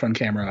advanced smartphone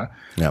camera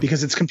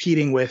because it's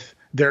competing with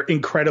their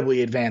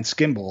incredibly advanced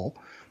gimbal.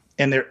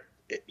 And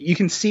you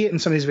can see it in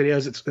some of these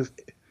videos. It's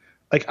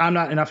like, I'm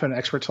not enough of an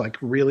expert to like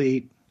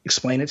really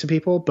explain it to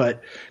people,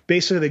 but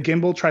basically the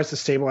gimbal tries to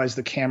stabilize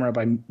the camera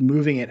by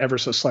moving it ever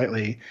so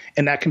slightly,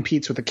 and that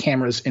competes with the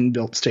camera's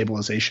inbuilt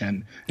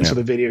stabilization, and so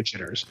the video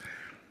jitters.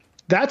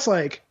 That's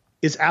like,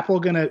 is Apple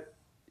gonna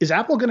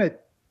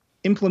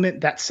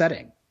implement that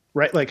setting,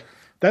 right? Like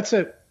that's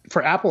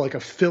for Apple like a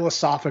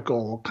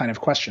philosophical kind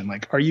of question.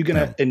 Like, are you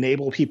gonna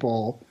enable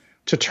people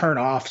to turn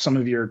off some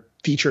of your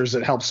features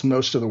that helps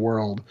most of the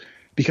world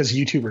because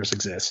YouTubers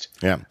exist?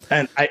 Yeah.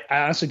 And I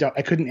honestly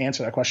I couldn't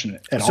answer that question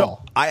at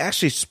all. I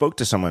actually spoke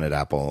to someone at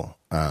Apple,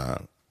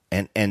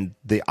 and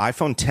the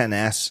iPhone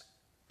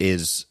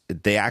XS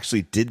they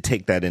actually did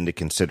take that into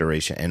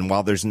consideration. And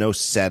while there's no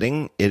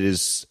setting,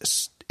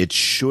 it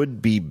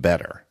should be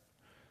better.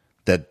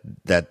 That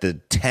the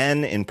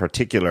 10 in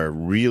particular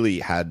really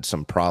had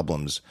some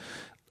problems.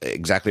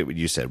 Exactly what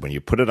you said. When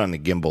you put it on the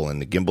gimbal,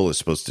 and the gimbal is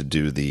supposed to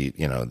do the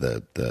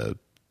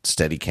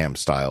Steadicam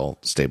style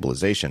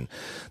stabilization,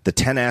 the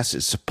XS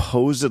is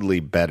supposedly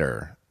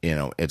better.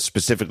 It's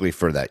specifically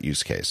for that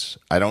use case.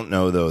 I don't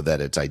know though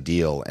that it's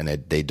ideal, and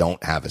they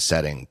don't have a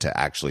setting to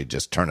actually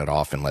just turn it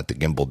off and let the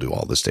gimbal do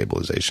all the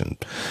stabilization.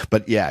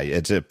 But yeah,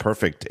 it's a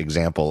perfect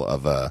example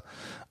of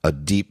a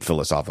deep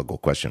philosophical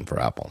question for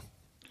Apple.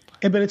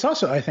 But it's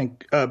also, I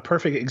think, a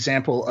perfect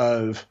example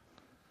of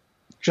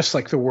just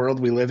like the world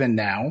we live in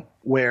now,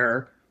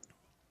 where,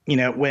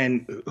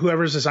 when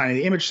whoever's designing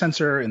the image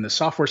sensor and the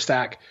software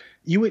stack,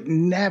 you would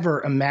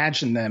never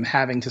imagine them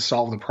having to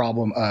solve the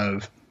problem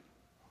of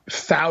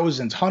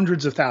thousands,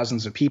 hundreds of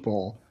thousands of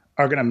people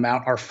are going to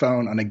mount our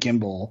phone on a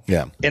gimbal.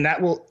 Yeah. And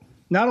that will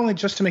not only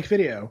just to make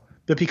video,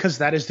 but because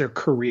that is their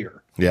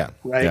career. Yeah.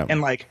 Right. Yeah. And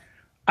like,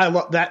 I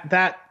love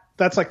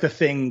that's like the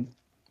thing.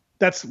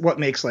 That's what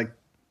makes like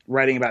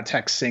writing about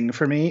tech sing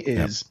for me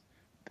is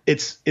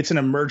it's an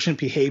emergent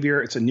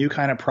behavior. It's a new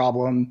kind of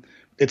problem.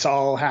 It's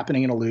all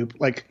happening in a loop.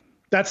 Like,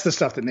 that's the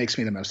stuff that makes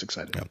me the most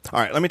excited. Yeah. All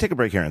right, let me take a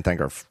break here and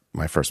thank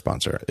my first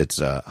sponsor. It's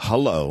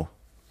Hello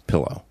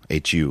Pillow,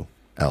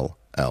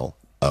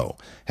 HULLO.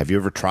 Have you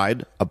ever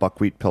tried a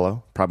buckwheat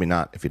pillow? Probably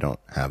not if you don't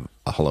have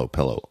a Hello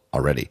pillow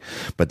already.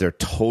 But they're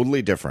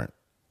totally different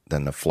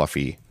than the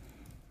fluffy,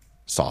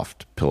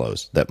 soft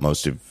pillows that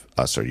most of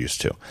us are used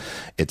to.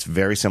 It's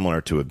very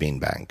similar to a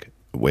beanbag,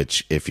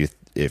 which if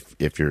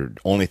you're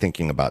only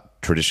thinking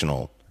about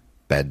traditional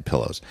bed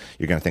pillows,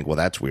 you're going to think, well,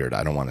 that's weird.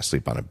 I don't want to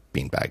sleep on a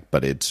beanbag.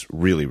 But it's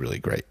really, really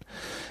great.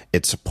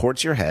 It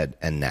supports your head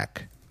and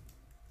neck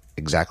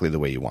exactly the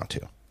way you want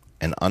to.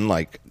 And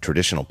unlike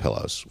traditional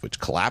pillows, which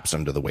collapse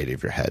under the weight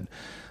of your head,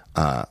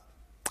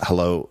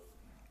 Hello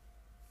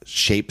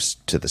shapes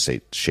to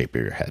the shape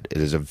of your head. It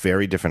is a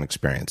very different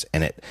experience.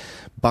 And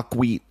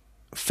buckwheat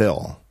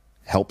fill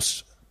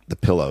helps the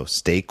pillow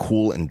stay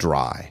cool and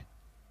dry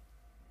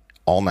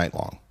all night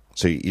long.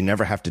 So you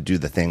never have to do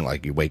the thing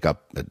like you wake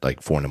up at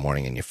like 4 a.m.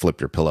 and you flip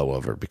your pillow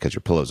over because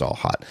your pillow's all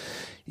hot.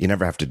 You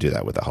never have to do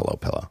that with a Hello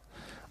pillow.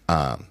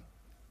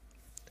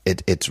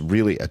 It's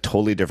really a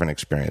totally different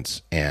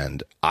experience,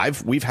 and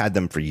we've had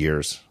them for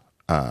years.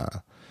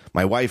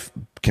 My wife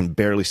can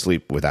barely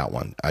sleep without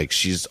one. Like,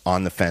 she's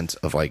on the fence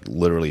of like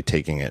literally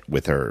taking it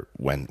with her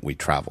when we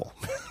travel.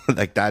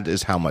 Like, that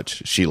is how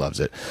much she loves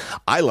it.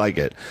 I like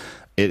it.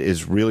 It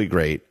is really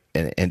great,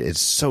 and it's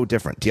so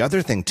different. The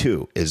other thing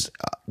too is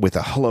with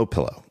a Hello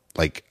pillow,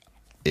 like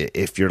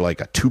if you're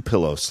like a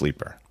 2-pillow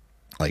sleeper,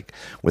 like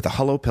with a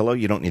Hello pillow,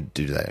 you don't need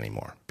to do that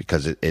anymore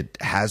because it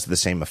has the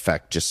same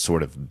effect just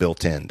sort of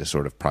built in to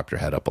sort of prop your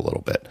head up a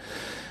little bit.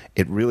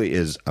 It really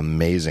is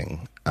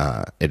amazing.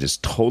 It is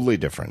totally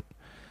different.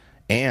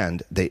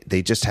 And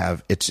they just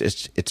have, it's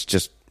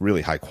just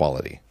really high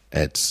quality.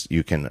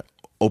 You can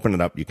open it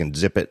up, you can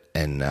zip it,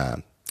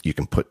 and you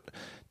can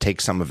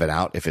take some of it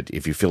out.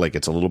 If you feel like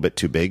it's a little bit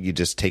too big, you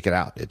just take it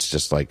out. It's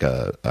just like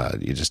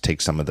you just take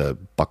some of the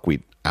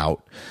buckwheat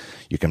out.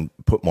 You can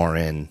put more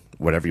in,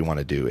 whatever you want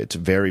to do. It's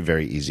very,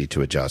 very easy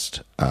to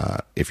adjust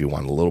if you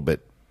want a little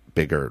bit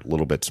bigger, a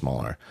little bit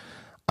smaller.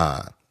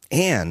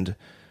 And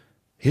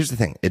here's the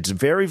thing. It's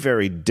very,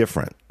 very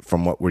different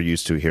from what we're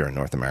used to here in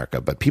North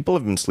America, but people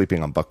have been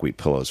sleeping on buckwheat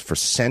pillows for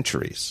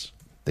centuries.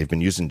 They've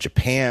been used in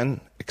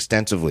Japan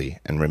extensively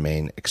and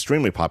remain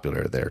extremely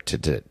popular there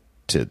to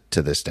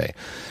this day.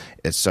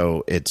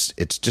 So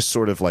it's just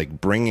sort of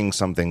like bringing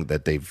something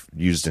that they've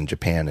used in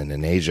Japan and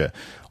in Asia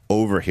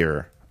over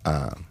here.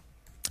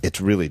 It's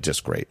really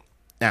just great.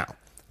 Now,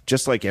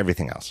 just like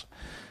everything else,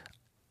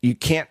 you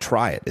can't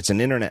try it. It's an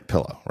internet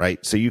pillow,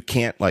 right? So you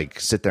can't like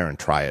sit there and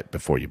try it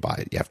before you buy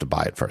it. You have to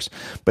buy it first.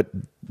 But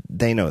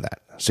they know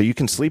that. So you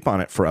can sleep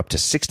on it for up to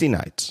 60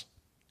 nights.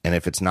 And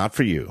if it's not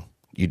for you,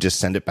 you just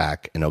send it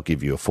back and they'll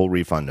give you a full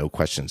refund, no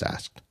questions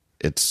asked.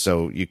 It's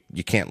so you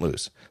can't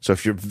lose. So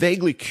if you're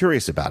vaguely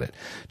curious about it,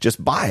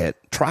 just buy it,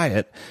 try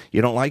it.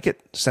 You don't like it,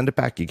 send it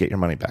back, you get your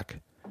money back.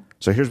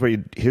 So here's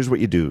what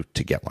you do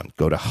to get one.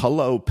 Go to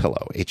Hello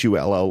Pillow,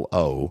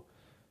 HULLO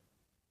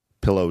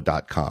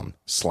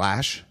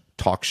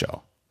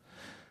pillow.com/talkshow.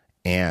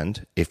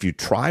 And if you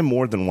try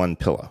more than one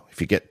pillow,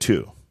 if you get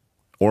 2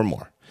 or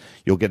more,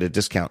 you'll get a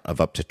discount of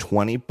up to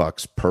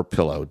 $20 per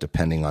pillow,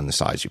 depending on the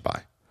size you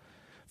buy.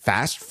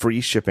 Fast,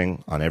 free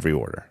shipping on every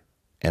order.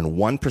 And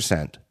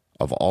 1%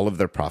 of all of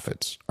their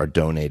profits are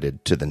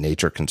donated to the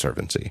Nature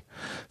Conservancy.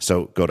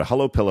 So go to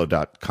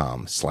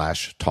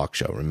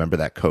hellopillow.com/talkshow. Remember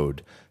that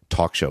code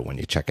talkshow when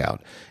you check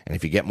out. And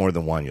if you get more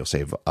than one, you'll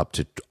save up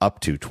to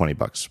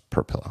 $20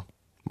 per pillow.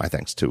 My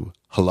thanks to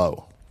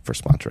Hello for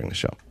sponsoring the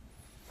show.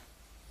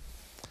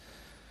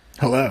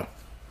 Hello.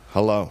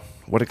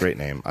 What a great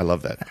name. I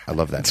love that.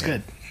 That's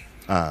name.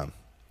 Good. All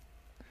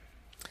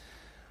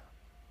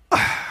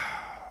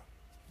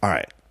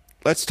right.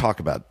 Let's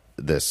talk about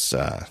this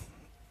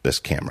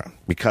camera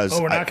because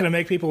we're not going to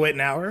make people wait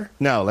an hour?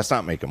 No, let's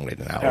not make them wait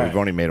an hour. All We've right.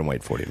 only made them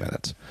wait 40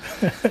 minutes.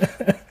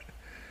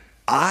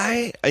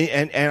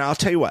 And I'll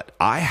tell you what,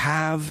 I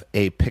have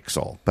a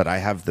Pixel, but I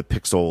have the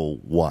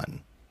Pixel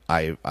 1.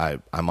 I'm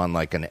on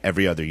like an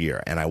every other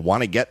year, and I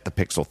want to get the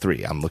Pixel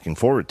 3. I'm looking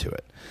forward to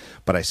it.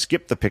 But I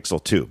skipped the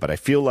Pixel 2, but I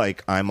feel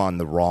like I'm on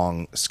the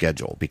wrong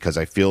schedule because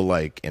I feel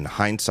like in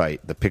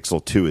hindsight, the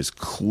Pixel 2 is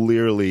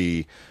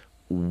clearly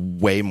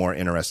way more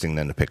interesting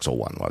than the Pixel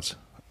 1 was.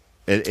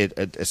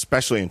 It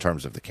especially in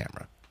terms of the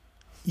camera.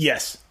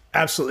 Yes,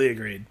 absolutely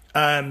agreed.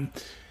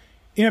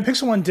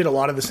 Pixel 1 did a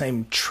lot of the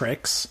same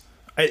tricks.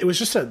 It was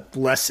just a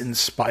less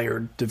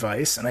inspired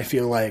device, and I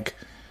feel like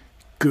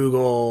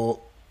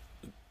Google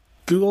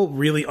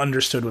really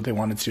understood what they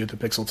wanted to do with the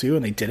Pixel 2,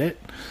 and they did it.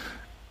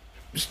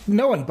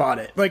 No one bought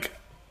it. Like,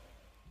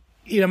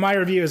 my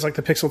review is like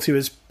the Pixel 2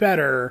 is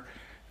better.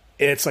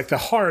 It's like the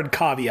hard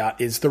caveat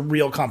is the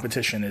real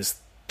competition is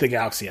the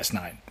Galaxy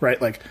S9,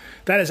 right? Like,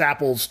 that is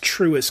Apple's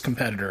truest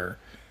competitor,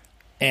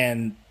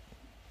 and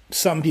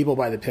some people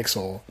buy the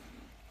Pixel.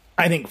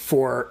 I think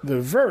for the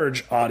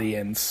Verge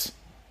audience,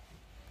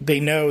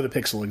 they know the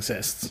Pixel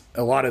exists.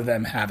 A lot of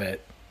them have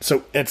it,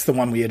 so it's the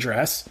one we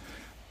address.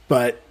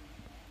 But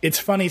it's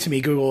funny to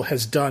me, Google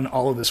has done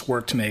all of this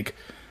work to make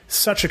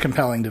such a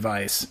compelling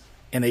device,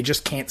 and they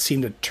just can't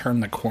seem to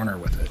turn the corner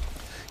with it.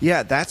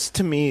 Yeah, that's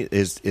to me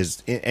is,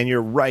 and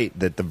you're right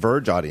that the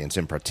Verge audience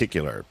in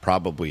particular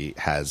probably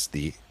has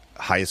the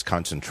highest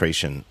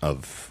concentration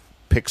of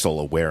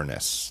pixel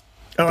awareness.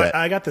 Oh,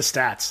 I got the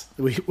stats.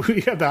 We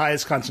have the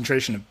highest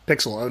concentration of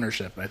pixel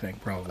ownership, I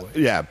think,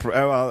 probably. Yeah,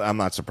 well, I'm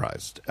not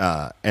surprised.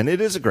 And it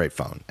is a great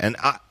phone. And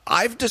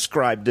I've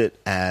described it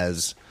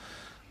as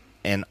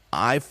an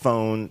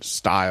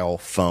iPhone-style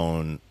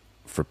phone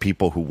for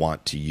people who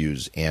want to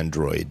use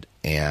Android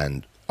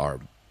and are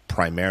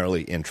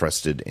primarily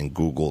interested in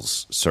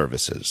Google's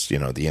services. You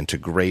know, the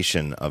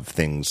integration of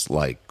things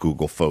like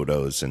Google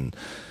Photos and,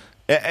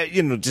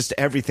 you know, just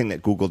everything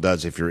that Google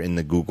does if you're in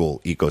the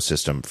Google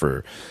ecosystem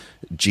for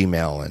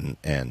Gmail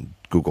and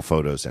Google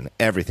Photos and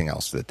everything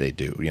else that they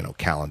do, you know,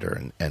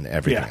 calendar and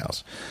everything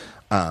else.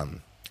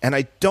 And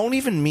I don't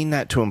even mean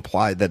that to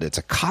imply that it's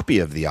a copy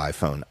of the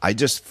iPhone. I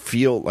just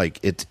feel like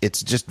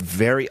it's just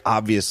very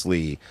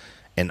obviously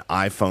an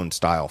iPhone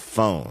style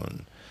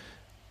phone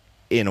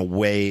in a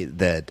way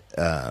that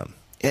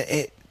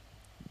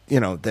you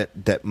know,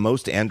 that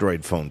most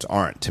Android phones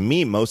aren't. To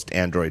me, most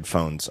Android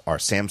phones are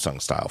Samsung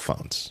style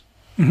phones.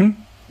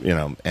 Mm-hmm. You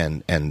know,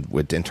 and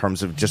in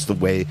terms of just the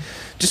way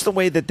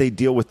that they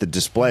deal with the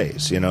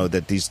displays, you know,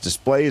 that these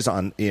displays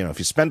on, you know, if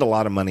you spend a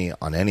lot of money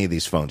on any of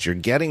these phones, you're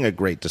getting a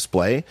great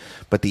display,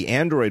 but the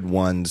Android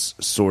ones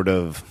sort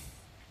of,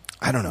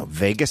 I don't know,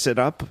 Vegas it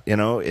up, you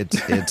know,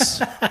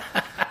 it's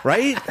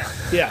right?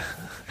 Yeah.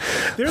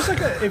 There's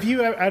like I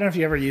don't know if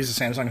you ever used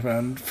a Samsung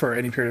phone for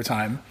any period of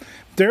time.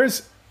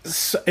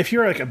 If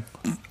you're like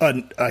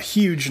a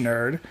huge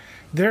nerd,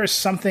 there is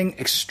something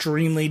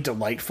extremely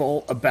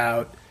delightful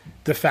about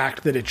the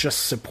fact that it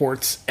just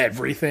supports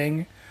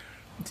everything.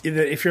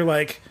 If you're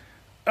like,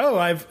 oh,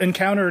 I've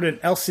encountered an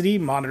LCD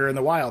monitor in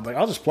the wild, like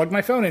I'll just plug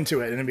my phone into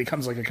it and it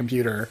becomes like a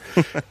computer.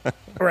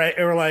 Right?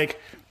 Or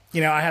like,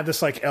 you know, I have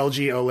this like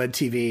LG OLED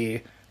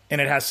TV and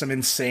it has some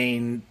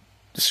insane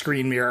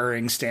screen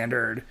mirroring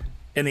standard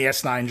and the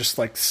S9 just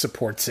like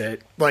supports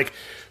it. Like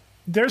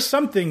there's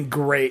something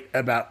great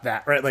about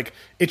that, right? Like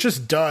it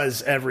just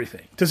does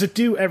everything. Does it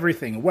do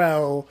everything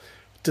well?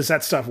 Does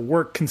that stuff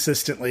work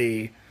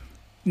consistently?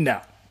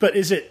 No. But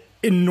is it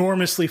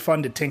enormously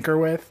fun to tinker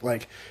with?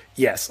 Like,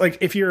 yes. Like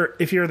if you're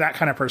that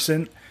kind of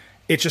person,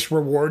 it just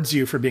rewards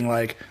you for being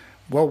like,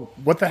 well,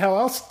 what the hell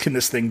else can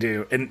this thing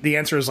do? And the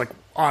answer is like,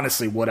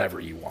 honestly,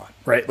 whatever you want,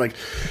 right? Like,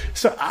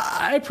 so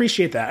I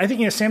appreciate that. I think,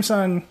 you know,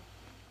 Samsung,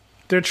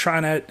 they're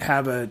trying to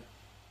have a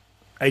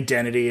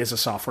identity as a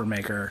software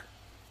maker.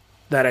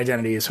 That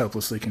identity is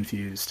hopelessly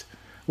confused.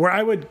 Where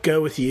I would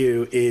go with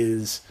you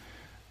is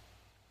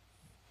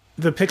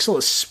the Pixel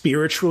is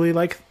spiritually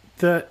like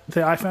the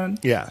iPhone.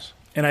 Yes.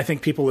 And I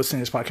think people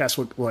listening to this podcast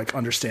will like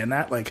understand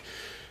that. Like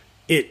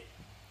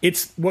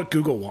it's what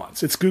Google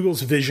wants. It's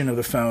Google's vision of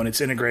the phone. It's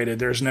integrated.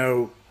 There's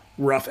no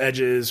rough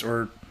edges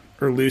or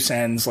loose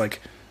ends.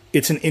 Like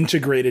it's an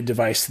integrated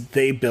device that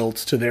they built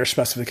to their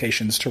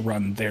specifications to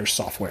run their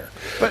software.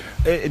 But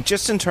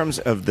just in terms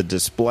of the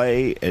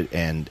display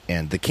and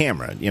the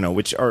camera, you know,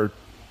 which are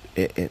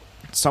in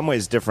some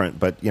ways different,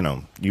 but, you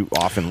know, you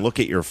often look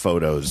at your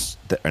photos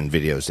and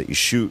videos that you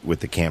shoot with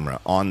the camera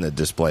on the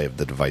display of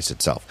the device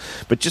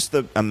itself. But just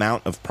the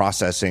amount of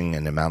processing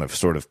and amount of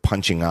sort of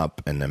punching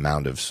up and the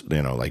amount of,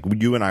 you know, like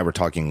you and I were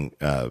talking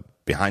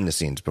behind the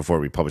scenes before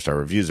we published our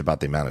reviews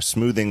about the amount of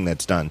smoothing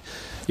that's done.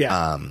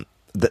 Yeah.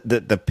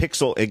 The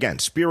Pixel, again,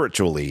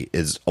 spiritually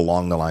is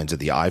along the lines of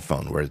the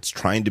iPhone, where it's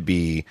trying to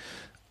be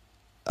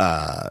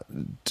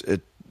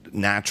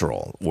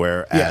natural,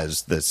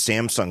 whereas the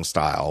Samsung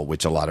style,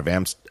 which a lot of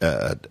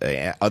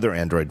other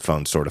Android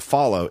phones sort of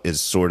follow,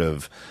 is sort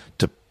of,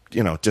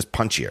 you know, just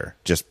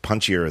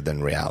punchier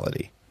than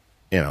reality.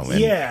 You know.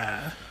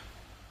 Yeah.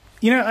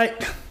 You know,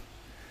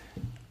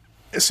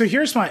 so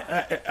here's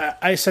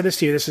I said this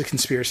to you. This is a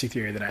conspiracy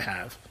theory that I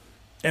have,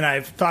 and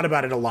I've thought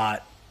about it a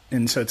lot.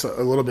 And so it's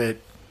a little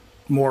bit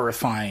more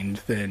refined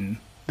than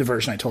the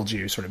version I told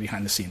you sort of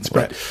behind the scenes.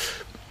 But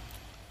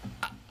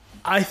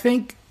I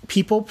think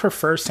people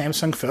prefer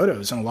Samsung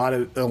photos in a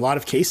lot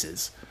of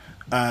cases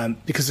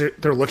because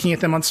they're looking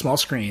at them on small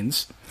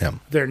screens. Yeah.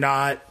 They're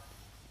not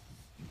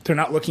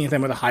looking at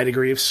them with a high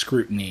degree of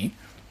scrutiny.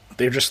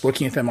 They're just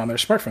looking at them on their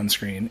smartphone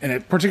screen.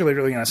 And particularly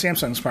really on a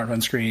Samsung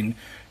smartphone screen,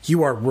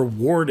 you are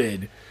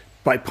rewarded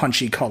by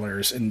punchy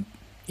colors. And,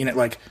 you know,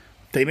 like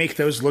they make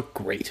those look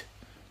great.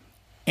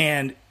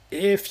 And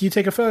if you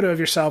take a photo of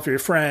yourself or your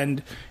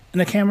friend and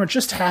the camera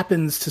just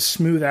happens to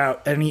smooth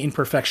out any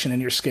imperfection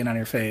in your skin on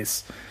your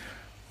face,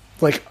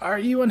 like, are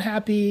you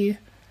unhappy?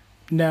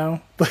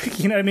 No. Like,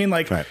 you know what I mean?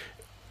 Like, right.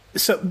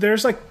 So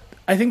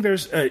I think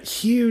there's a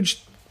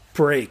huge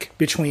break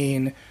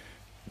between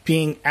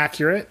being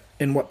accurate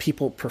and what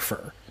people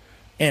prefer.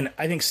 And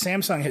I think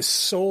Samsung has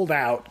sold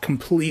out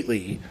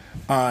completely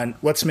on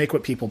let's make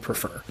what people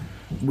prefer.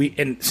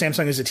 and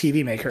Samsung is a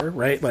TV maker,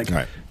 right? Like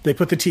Right. they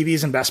put the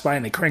TVs in Best Buy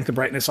and they crank the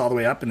brightness all the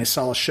way up and they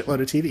sell a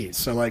shitload of TVs.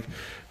 So like,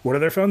 what do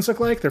their phones look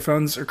like? Their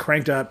phones are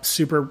cranked up,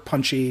 super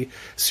punchy,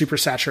 super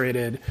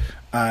saturated.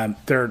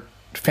 They're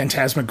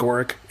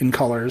phantasmagoric in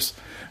colors.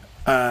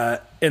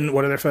 And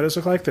what do their photos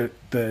look like?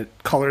 The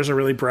colors are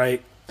really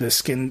bright. The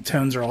skin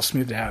tones are all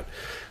smoothed out.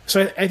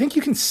 So I think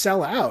you can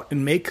sell out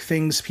and make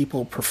things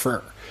people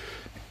prefer.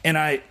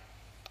 And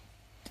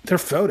they're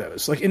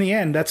photos. Like in the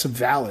end, that's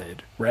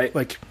valid, right?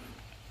 Like,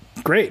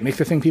 great, make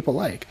the thing people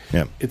like.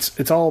 Yeah.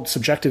 It's all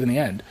subjective in the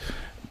end.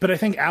 But I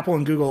think Apple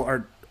and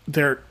Google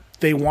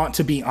they want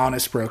to be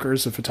honest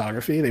brokers of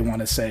photography. They want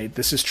to say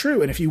this is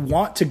true. And if you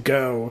want to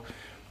go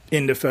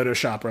into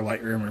Photoshop or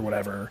Lightroom or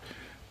whatever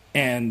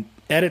and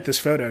edit this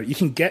photo, you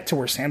can get to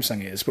where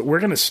Samsung is, but we're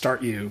going to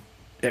start you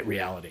at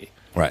reality.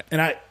 Right.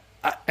 And I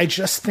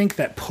just think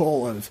that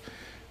pull of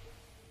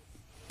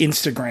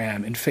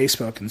Instagram and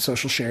Facebook and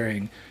social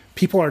sharing,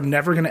 people are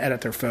never going to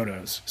edit their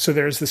photos. So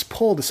there's this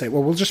pull to say,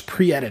 well, we'll just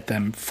pre-edit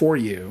them for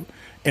you.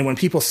 And when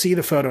people see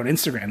the photo on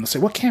Instagram, they'll say,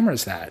 what camera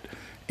is that?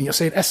 And you'll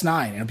say an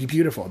S9, and it'll be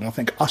beautiful. And they'll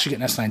think, I should get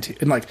an S9 too.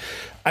 And like,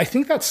 I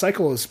think that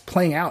cycle is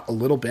playing out a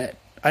little bit.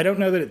 I don't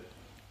know that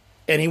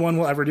anyone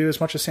will ever do as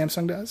much as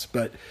Samsung does,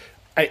 but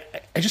I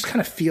just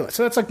kind of feel it.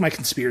 So that's like my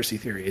conspiracy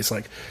theory is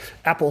like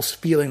Apple's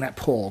feeling that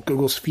pull,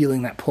 Google's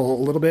feeling that pull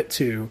a little bit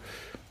to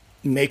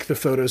make the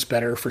photos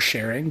better for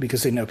sharing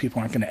because they know people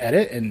aren't going to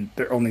edit and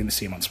they're only going to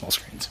see them on small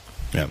screens.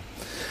 Yeah.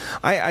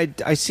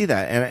 I see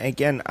that. And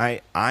again,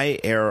 I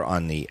err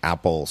on the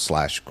Apple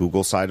 /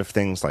 Google side of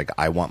things. Like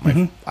I want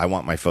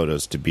my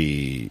photos to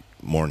be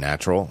more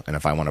natural. And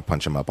if I want to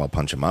punch them up, I'll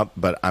punch them up.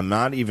 But I'm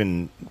not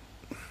even,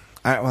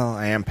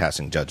 I am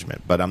passing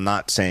judgment, but I'm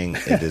not saying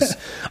it is,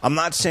 I'm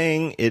not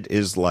saying it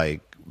is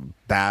like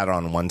bad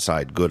on one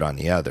side, good on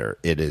the other.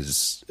 It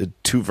is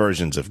two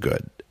versions of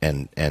good.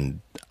 And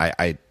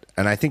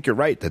I think you're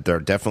right that there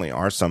definitely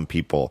are some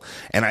people.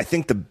 And I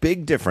think the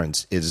big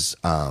difference is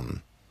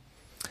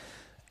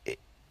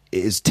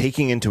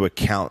taking into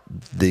account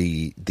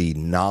the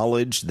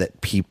knowledge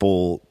that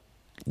people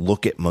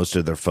look at most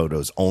of their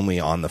photos only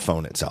on the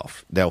phone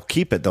itself. They'll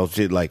keep it. They'll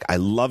be like, I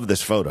love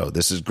this photo.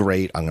 This is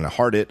great. I'm going to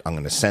heart it. I'm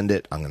going to send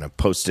it. I'm going to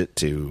post it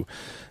to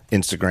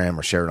Instagram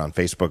or share it on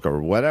Facebook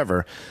or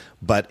whatever.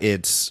 But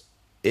it's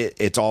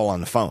all on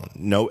the phone.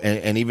 No,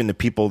 and even the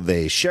people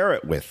they share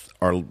it with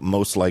are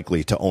most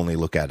likely to only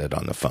look at it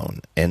on the phone.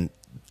 And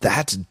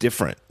that's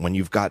different when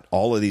you've got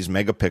all of these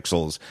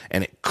megapixels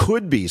and it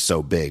could be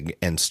so big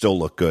and still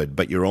look good,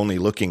 but you're only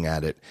looking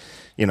at it,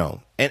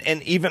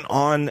 and even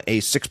on a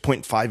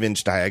 6.5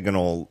 inch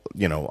diagonal,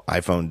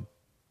 iPhone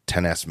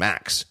XS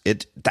Max,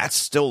 that's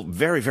still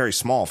very, very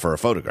small for a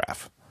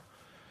photograph.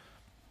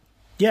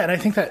 Yeah. And I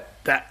think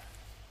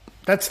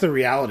that's the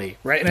reality,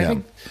 right? And I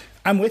think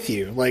I'm with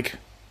you. Like,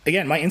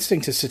 again, my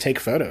instinct is to take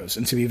photos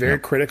and to be very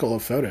critical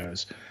of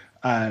photos.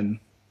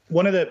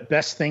 One of the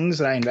best things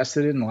that I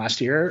invested in the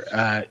last year,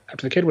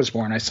 after the kid was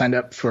born, I signed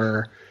up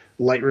for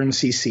Lightroom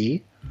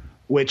CC,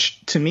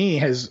 which to me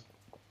has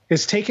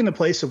taken the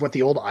place of what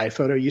the old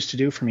iPhoto used to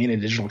do for me in a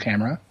digital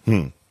camera.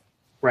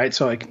 Right.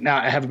 So like now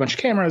I have a bunch of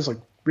cameras, like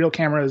real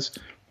cameras.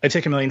 I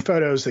take a million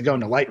photos that go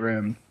into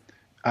Lightroom.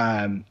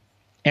 And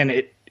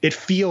it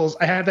feels,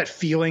 I have that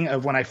feeling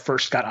of when I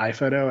first got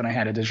iPhoto and I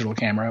had a digital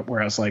camera where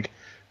I was like,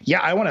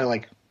 yeah, I want to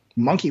like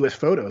monkey with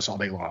photos all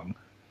day long.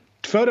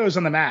 Photos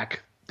on the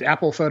Mac, the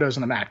Apple Photos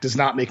on the Mac does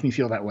not make me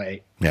feel that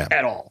way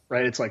at all,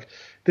 right? It's like,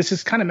 this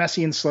is kind of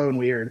messy and slow and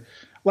weird.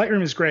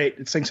 Lightroom is great.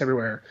 It syncs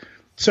everywhere.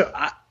 So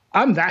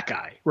I'm that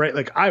guy, right?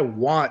 Like I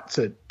want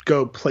to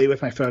go play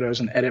with my photos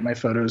and edit my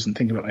photos and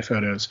think about my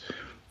photos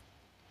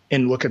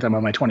and look at them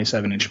on my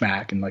 27-inch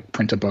Mac and like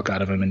print a book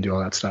out of them and do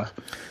all that stuff.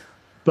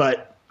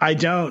 But I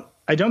don't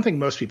think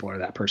most people are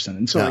that person.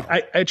 And so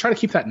like, I try to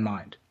keep that in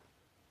mind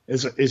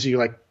as you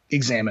like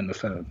examine the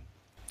phone.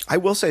 I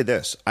will say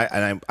this,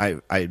 I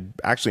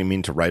actually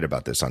mean to write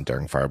about this on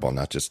Daring Fireball,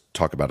 not just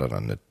talk about it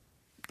on the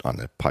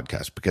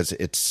podcast, because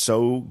it's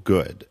so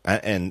good.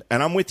 And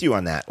I'm with you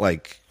on that.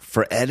 Like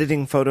for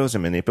editing photos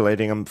and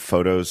manipulating them,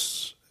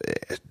 photos,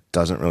 it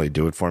doesn't really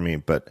do it for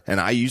me. And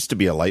I used to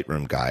be a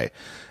Lightroom guy,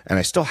 and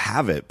I still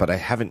have it, but I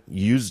haven't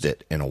used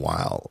it in a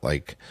while.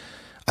 Like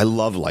I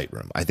love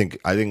Lightroom. I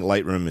think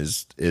Lightroom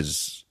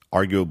is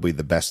arguably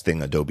the best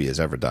thing Adobe has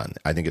ever done.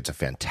 I think it's a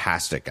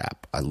fantastic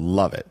app. I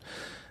love it.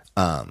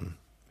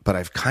 But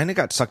I've kind of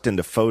got sucked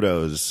into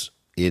photos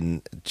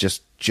in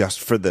just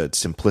for the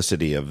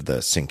simplicity of the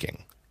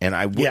syncing. And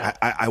I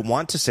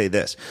want to say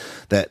this,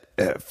 that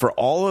for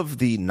all of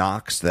the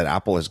knocks that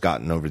Apple has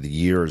gotten over the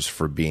years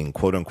for being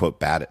quote unquote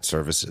bad at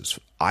services,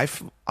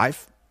 iCloud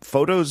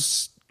photo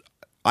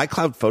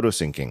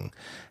syncing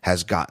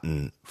has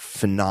gotten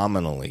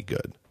phenomenally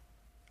good.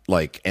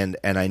 Like, and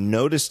I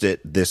noticed it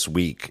this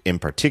week in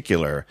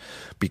particular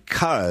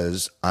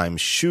because I'm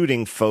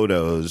shooting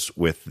photos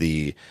with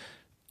the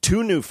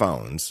two new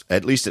phones,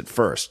 at least at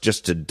first,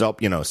 just to to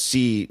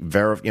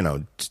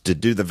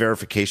do the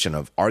verification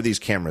of, are these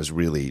cameras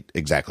really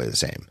exactly the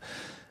same?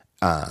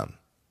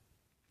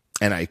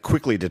 and I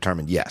quickly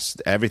determined, yes,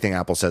 everything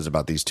Apple says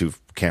about these two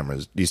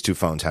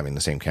phones having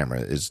the same camera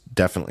is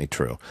definitely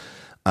true.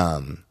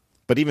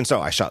 But even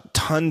so, I shot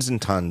tons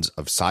and tons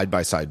of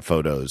side-by-side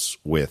photos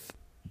with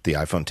the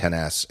iPhone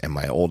XS and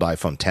my old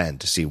iPhone X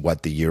to see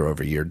what the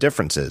year-over-year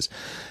difference is.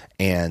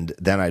 And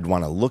then I'd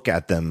want to look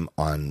at them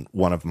on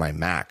one of my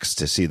Macs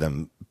to see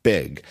them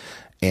big.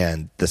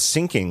 And the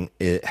syncing,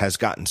 it has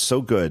gotten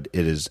so good,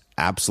 it is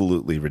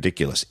absolutely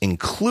ridiculous,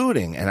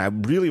 including, and I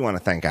really want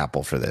to thank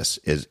Apple for this,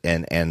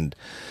 and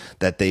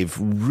that they've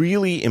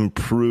really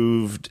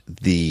improved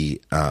the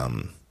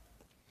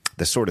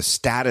sort of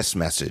status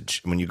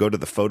message when you go to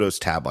the Photos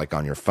tab, like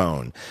on your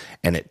phone,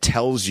 and it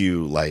tells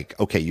you, like,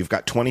 okay, you've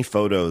got 20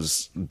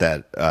 photos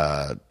that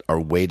are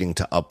waiting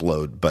to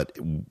upload, but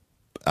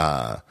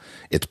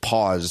it's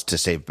paused to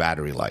save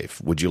battery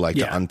life. Would you like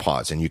to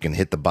unpause? And you can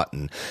hit the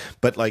button.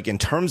 But like in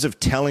terms of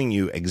telling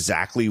you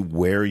exactly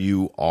where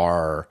you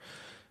are,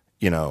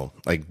 you know,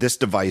 like this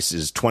device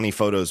is 20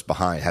 photos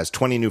behind, has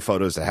 20 new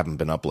photos that haven't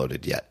been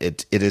uploaded yet.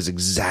 It is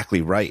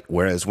exactly right.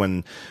 Whereas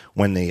when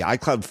the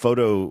iCloud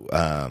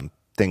photo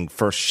thing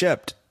first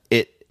shipped,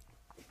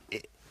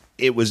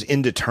 it was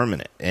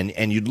indeterminate.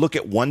 And you'd look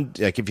at one,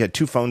 like if you had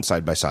two phones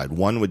side by side,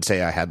 one would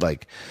say I had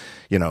like,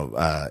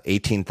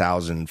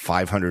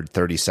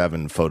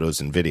 18,537 photos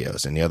and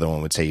videos. And the other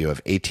one would say you have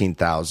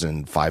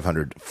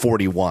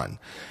 18,541.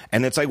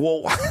 And it's like,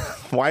 well,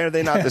 why are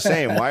they not the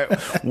same?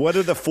 What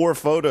are the four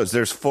photos?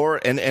 There's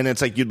four. And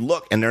it's like, you'd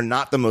look and they're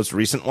not the most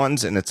recent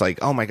ones. And it's like,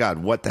 oh my God,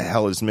 what the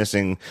hell is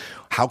missing?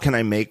 How can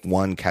I make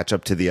one catch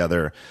up to the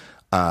other?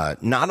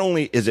 Not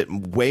only is it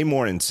way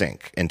more in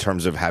sync in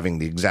terms of having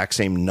the exact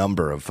same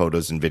number of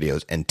photos and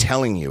videos and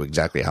telling you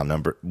exactly how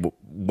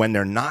when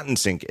they're not in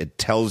sync, it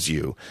tells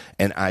you.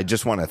 And I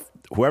just want to,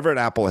 whoever at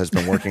Apple has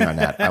been working on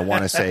that, I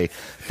want to say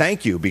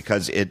thank you,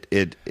 because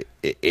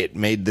it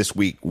made this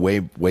week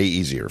way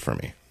easier for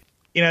me.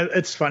 You know,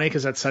 it's funny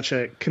because that's such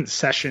a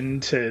concession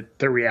to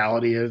the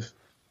reality of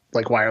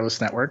like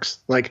wireless networks.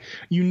 Like,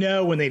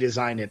 when they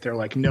design it, they're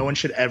like, no one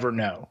should ever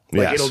know.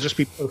 Like, yes. It'll just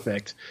be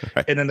perfect.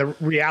 Right. And then the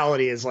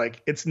reality is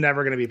like, it's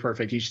never going to be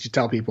perfect. You should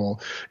tell people.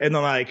 And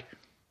then like,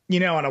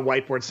 on a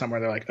whiteboard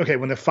somewhere, they're like, okay,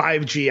 when the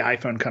 5G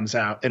iPhone comes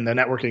out and the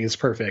networking is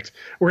perfect,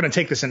 we're going to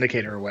take this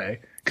indicator away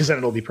because then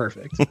it'll be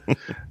perfect.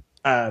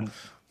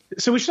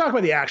 So we should talk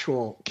about the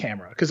actual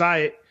camera, because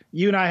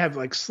you and I have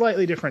like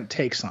slightly different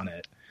takes on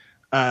it.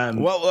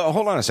 Well,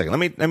 hold on a second.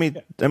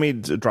 Let me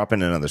drop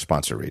in another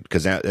sponsor read,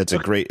 because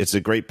it's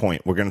a great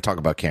point. We're going to talk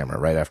about camera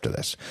right after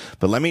this,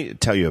 but let me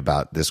tell you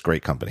about this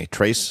great company,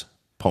 Tres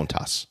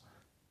Pontas.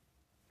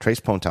 Tres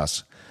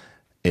Pontas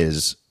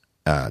is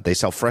they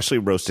sell freshly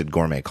roasted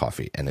gourmet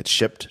coffee, and it's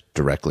shipped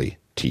directly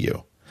to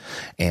you.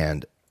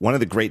 And one of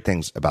the great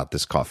things about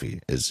this coffee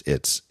is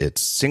it's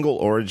single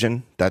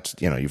origin. That's,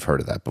 you've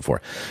heard of that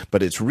before,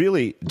 but it's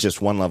really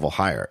just one level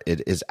higher.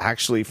 It is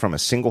actually from a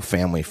single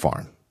family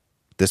farm.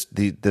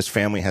 This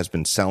family has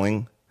been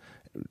selling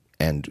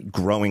and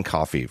growing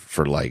coffee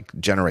for like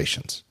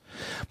generations.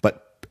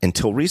 But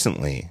until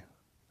recently,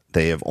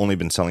 they have only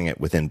been selling it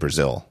within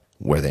Brazil,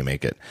 where they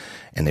make it.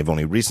 And they've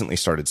only recently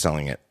started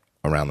selling it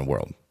around the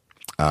world.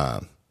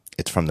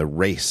 It's from the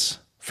Reis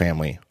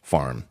family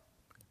farm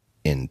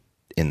in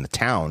the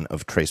town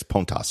of Tres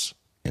Pontas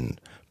in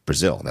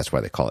Brazil. That's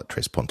why they call it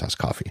Tres Pontas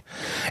coffee.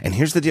 And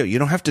here's the deal. You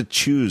don't have to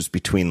choose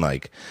between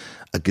like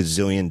a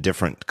gazillion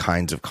different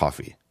kinds of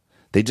coffee.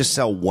 They just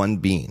sell one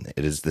bean.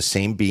 It is the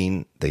same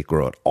bean. They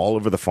grow it all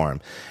over the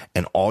farm.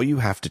 And all you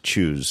have to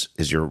choose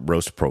is your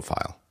roast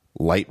profile: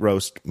 light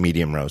roast,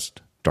 medium roast,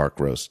 dark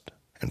roast,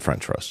 and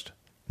French roast.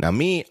 Now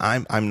me,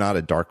 I'm not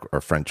a dark or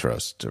French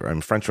roast.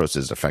 French roast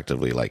is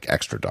effectively like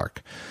extra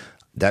dark.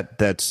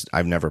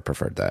 I've never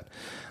preferred that.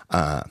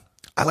 I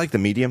like the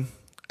medium,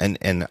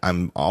 and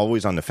I'm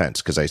always on the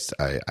fence because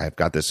I've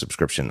got this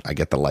subscription. I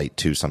get the light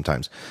too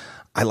sometimes.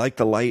 I like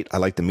the light. I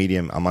like the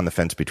medium. I'm on the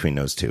fence between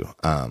those two.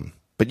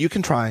 But you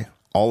can try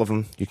all of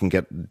them. You can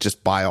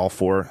just buy all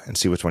four and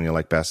see which one you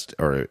like best.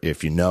 Or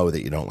if you know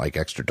that you don't like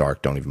extra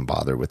dark, don't even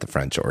bother with the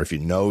French. Or if you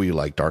know you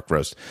like dark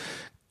roast,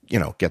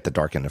 get the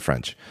dark and the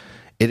French.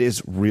 It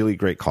is really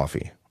great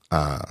coffee.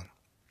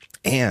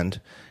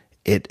 And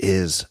it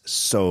is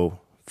so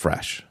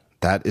fresh.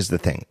 That is the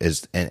thing.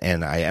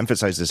 And I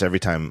emphasize this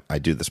every time I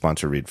do the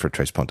sponsor read for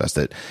Tres Pontas,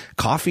 that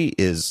coffee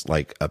is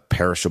like a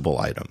perishable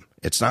item.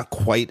 It's not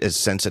quite as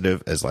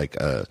sensitive as like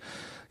a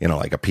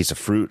piece of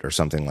fruit or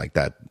something like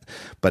that,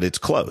 but it's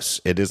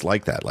close. It is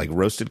like that. Like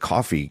roasted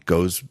coffee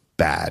goes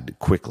bad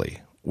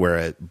quickly,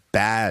 where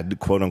bad,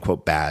 quote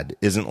unquote bad,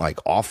 isn't like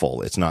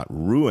awful. It's not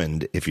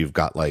ruined if you've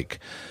got like,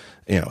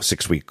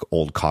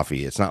 6-week-old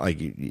coffee. It's not like,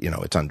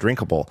 it's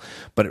undrinkable,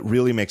 but it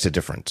really makes a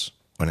difference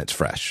when it's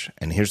fresh.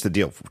 And here's the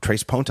deal.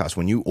 Tres Pontas,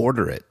 when you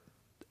order it,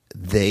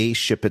 they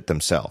ship it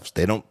themselves.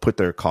 They don't put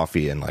their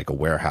coffee in like a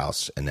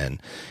warehouse and then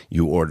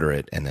you order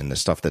it and then the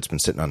stuff that's been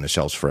sitting on the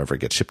shelves forever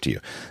gets shipped to you.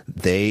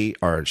 They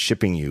are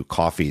shipping you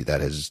coffee that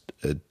has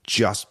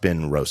just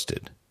been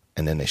roasted,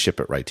 and then they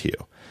ship it right to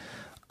you.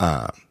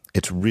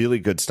 It's really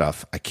good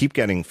stuff. I keep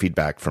getting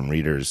feedback from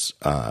readers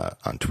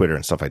on Twitter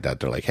and stuff like that.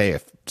 They're like, hey, I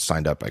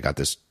signed up. I got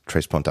this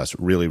Tres Pontas.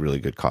 Really, really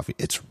good coffee.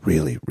 It's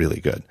really,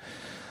 really good.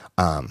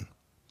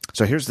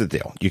 So here's the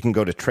deal. You can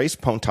go to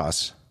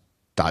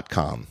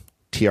trespontas.com,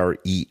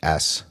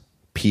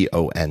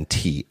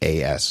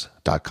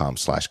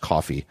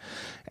 TRESPONTAS.com/coffee,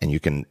 and you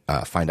can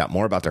find out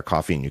more about their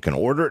coffee, and you can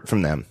order it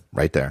from them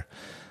right there.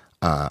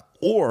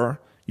 Or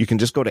you can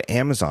just go to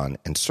Amazon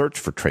and search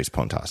for Tres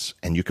Pontas,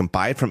 and you can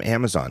buy it from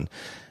Amazon.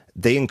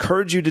 They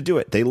encourage you to do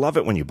it. They love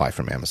it when you buy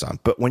from Amazon.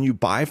 But when you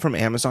buy from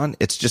Amazon,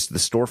 it's just the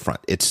storefront.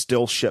 It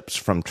still ships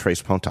from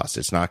Tres Pontas.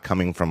 It's not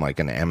coming from like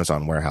an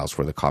Amazon warehouse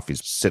where the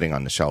coffee's sitting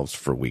on the shelves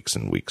for weeks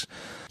and weeks.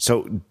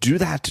 So do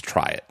that to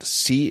try it.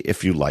 See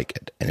if you like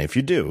it. And if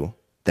you do,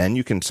 then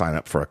you can sign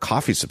up for a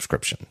coffee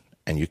subscription,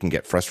 and you can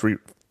get fresh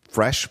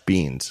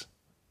beans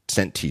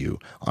sent to you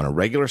on a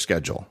regular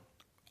schedule.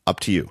 Up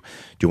to you.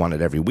 Do you want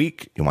it every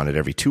week? You want it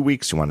every 2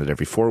 weeks? You want it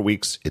every 4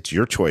 weeks? It's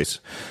your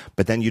choice.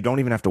 But then you don't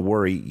even have to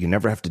worry. You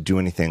never have to do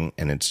anything.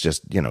 And it's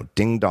just,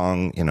 ding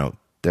dong,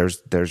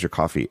 there's your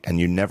coffee. And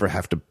you never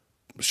have to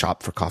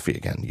shop for coffee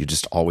again. You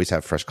just always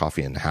have fresh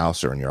coffee in the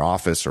house or in your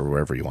office or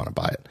wherever you want to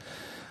buy it.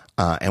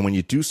 And when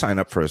you do sign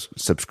up for a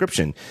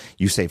subscription,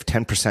 you save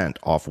 10%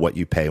 off what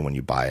you pay when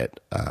you buy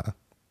it.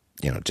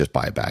 Just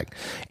buy a bag.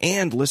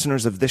 And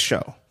listeners of this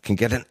show can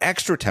get an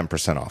extra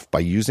 10% off by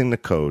using the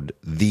code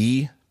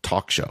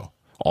TheTalkShow,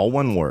 all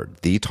one word,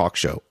 The Talk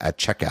Show, at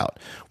checkout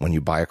when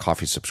you buy a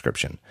coffee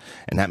subscription.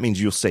 And that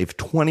means you'll save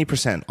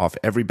 20% off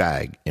every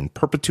bag in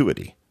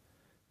perpetuity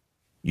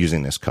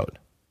using this code.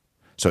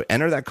 So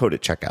enter that code at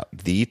checkout,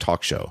 The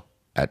Talk Show,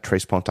 at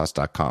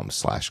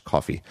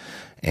trespontas.com/coffee,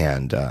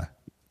 and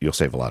you'll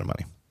save a lot of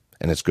money.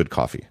 And it's good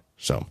coffee.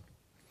 So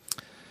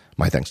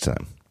my thanks to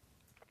them.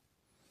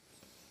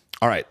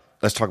 All right,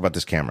 let's talk about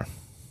this camera.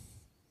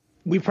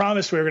 We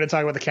promised we were going to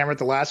talk about the camera at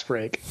the last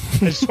break.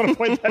 I just want to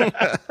point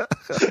that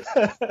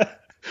out.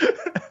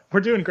 We're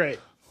doing great.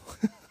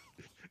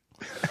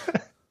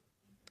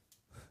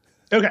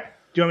 Okay. Do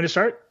you want me to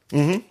start?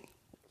 Mm-hmm.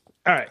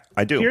 All right.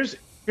 I do. Here's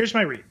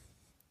my read.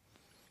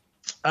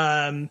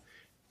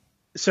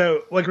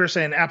 So like we were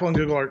saying, Apple and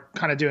Google are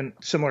kind of doing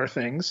similar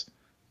things.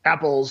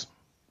 Apple's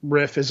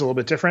riff is a little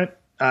bit different.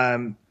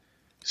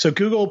 So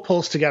Google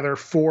pulls together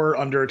 4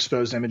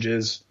 underexposed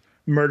images,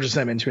 merges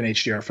them into an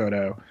HDR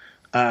photo.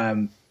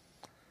 I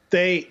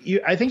think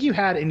you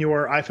had in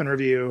your iPhone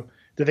review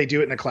that they do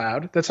it in the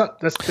cloud. They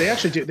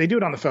do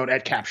it on the phone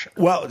at capture.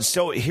 Well,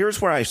 so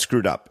here's where I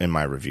screwed up in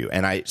my review,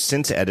 and I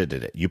since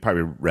edited it. You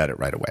probably read it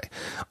right away.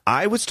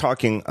 I was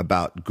talking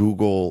about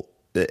Google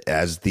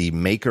as the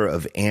maker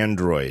of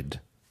Android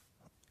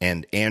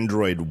and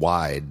Android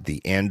wide,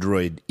 the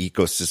Android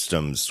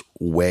ecosystem's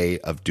way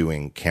of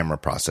doing camera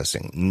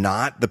processing,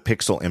 not the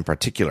Pixel in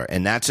particular.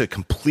 And that's a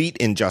complete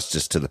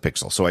injustice to the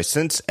Pixel. So I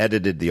since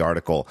edited the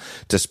article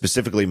to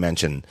specifically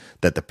mention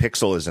that the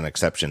Pixel is an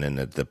exception and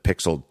that the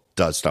Pixel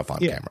does stuff on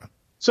camera.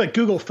 So like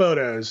Google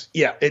Photos,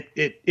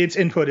 its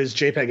input is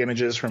JPEG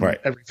images from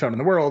every phone in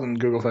the world, and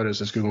Google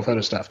Photos is Google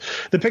Photo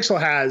stuff. The Pixel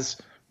has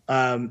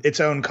its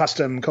own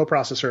custom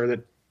coprocessor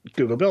that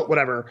Google built,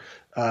 whatever,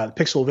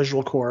 Pixel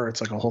Visual Core.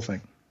 It's like a whole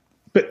thing.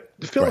 But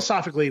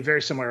philosophically,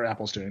 very similar to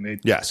Apple's doing. They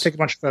take a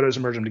bunch of photos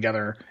and merge them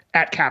together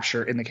at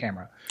capture in the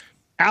camera.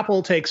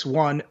 Apple takes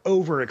one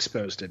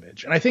overexposed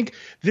image. And I think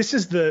this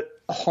is the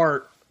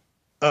heart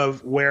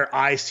of where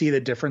I see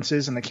the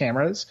differences in the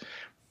cameras.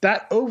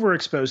 That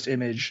overexposed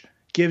image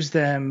gives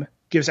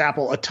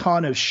Apple a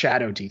ton of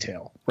shadow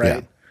detail, right?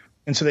 Yeah.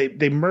 And so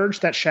they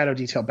merge that shadow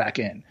detail back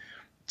in.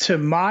 To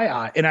my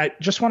eye, and I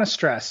just want to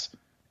stress,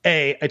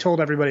 A, I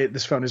told everybody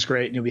this phone is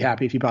great and you'll be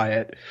happy if you buy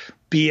it.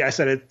 B, I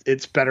said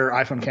it's better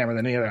iPhone camera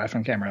than any other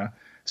iPhone camera.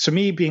 So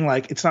me being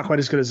like, it's not quite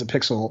as good as the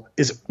Pixel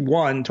is,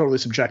 one, totally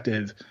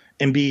subjective,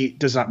 and B,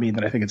 does not mean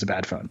that I think it's a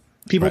bad phone.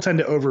 People tend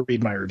to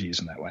overread my reviews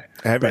in that way.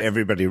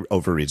 Everybody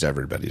overreads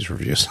everybody's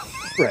reviews.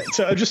 Right.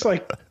 So I'm just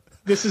like,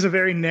 this is a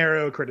very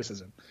narrow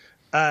criticism.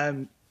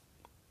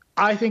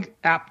 I think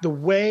the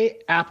way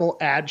Apple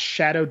adds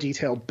shadow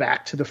detail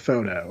back to the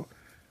photo,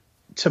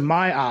 to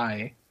my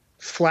eye,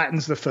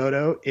 flattens the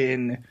photo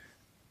in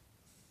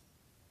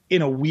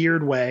a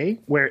weird way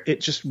where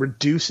it just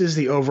reduces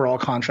the overall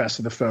contrast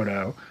of the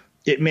photo.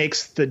 It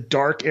makes the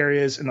dark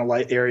areas and the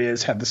light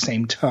areas have the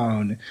same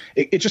tone.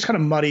 It just kind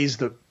of muddies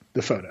the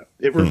photo.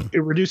 It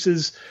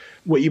reduces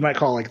what you might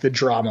call like the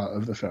drama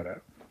of the photo.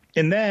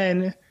 And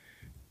then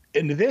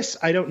in this,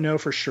 I don't know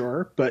for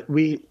sure, but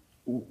we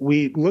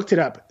looked it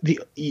up.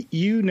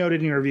 You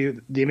noted in your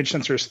review the image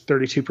sensor is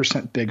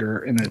 32%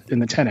 bigger in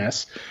the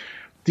XS.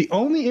 The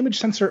only image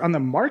sensor on the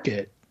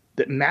market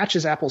that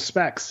matches Apple's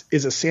specs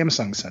is a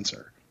Samsung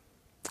sensor.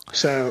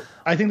 So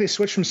I think they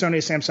switched from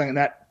Sony to Samsung,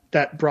 and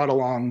that brought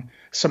along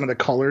some of the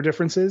color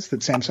differences that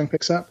Samsung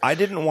picks up. I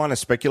didn't want to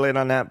speculate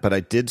on that, but I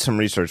did some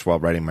research while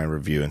writing my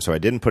review, and so I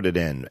didn't put it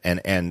in.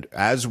 And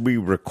as we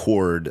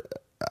record,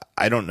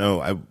 I don't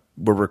know,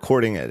 we're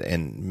recording it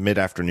in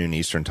mid-afternoon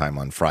Eastern time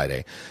on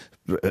Friday.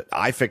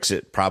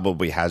 iFixit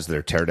probably has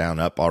their teardown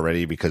up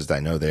already, because I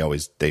know they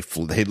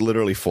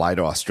literally fly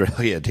to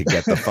Australia to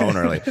get the phone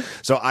early.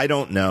 So I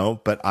don't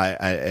know, but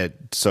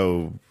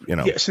so the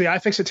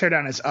iFixit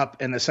teardown is up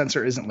and the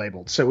sensor isn't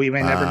labeled, so we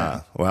may never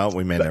know. Well,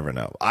 we may never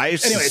know. I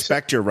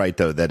suspect you're right,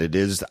 though, that it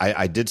is.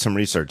 I did some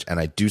research, and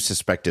I do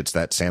suspect it's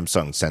that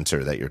Samsung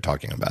sensor that you're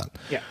talking about.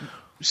 Yeah.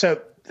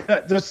 So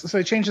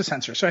they changed the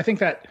sensor. So I think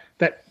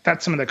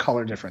that's some of the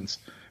color difference.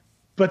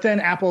 But then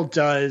Apple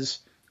does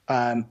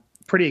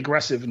pretty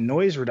aggressive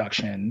noise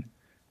reduction.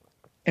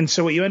 And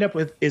so what you end up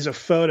with is a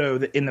photo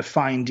that in the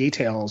fine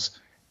details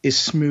is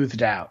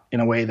smoothed out in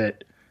a way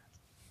that,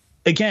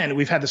 again,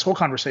 we've had this whole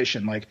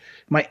conversation. Like,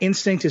 my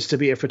instinct is to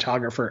be a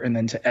photographer and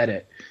then to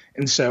edit.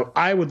 And so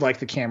I would like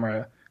the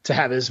camera to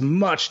have as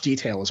much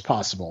detail as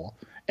possible.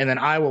 And then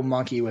I will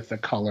monkey with the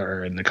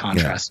color and the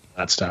contrast and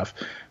that stuff.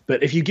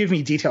 But if you give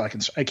me detail,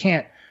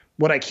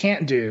 what I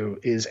can't do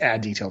is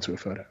add detail to a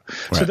photo.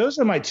 Right. So those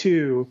are my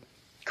two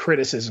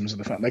criticisms of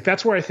the phone. Like,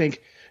 that's where I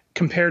think,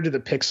 compared to the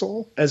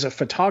Pixel, as a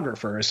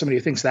photographer, as somebody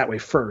who thinks that way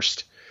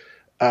first,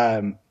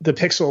 the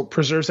Pixel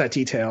preserves that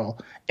detail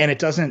and it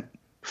doesn't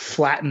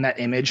flatten that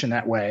image in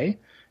that way.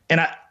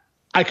 And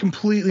I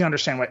completely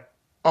understand why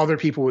other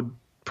people would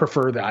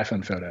prefer the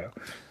iPhone photo.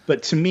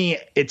 But to me,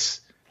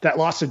 it's that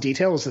loss of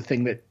detail is the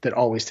thing that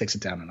always takes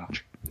it down a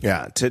notch.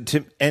 Yeah,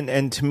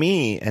 and to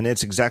me, and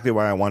it's exactly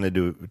why I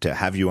wanted to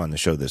have you on the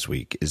show this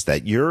week, is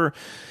that you're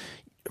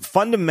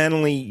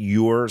fundamentally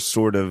your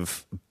sort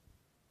of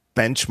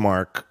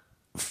benchmark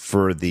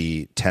for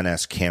the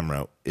XS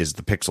camera is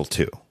the Pixel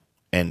 2.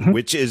 And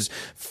which is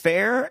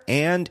fair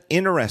and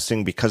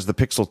interesting, because the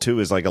Pixel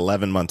 2 is like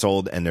 11 months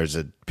old, and there's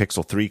a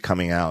Pixel 3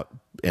 coming out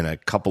in a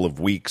couple of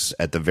weeks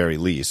at the very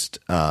least,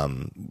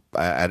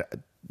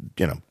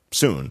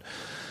 soon.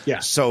 Yeah.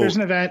 So there's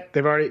an event.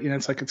 They've already,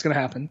 it's like, it's going to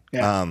happen.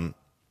 Yeah.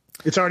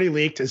 It's already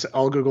leaked, as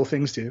all Google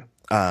things do.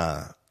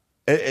 And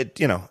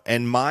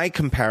my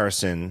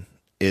comparison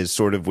is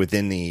sort of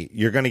within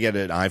you're going to get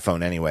an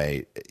iPhone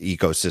anyway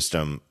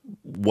ecosystem.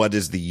 What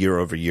is the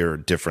year-over-year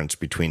difference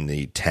between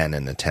the 10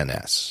 and the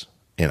XS?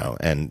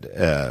 And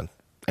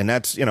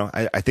that's,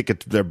 I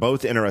think they're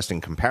both interesting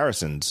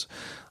comparisons.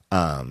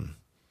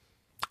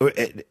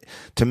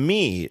 To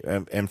me,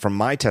 and from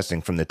my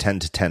testing from the 10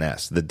 to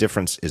XS, the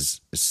difference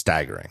is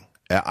staggering.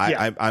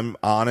 I'm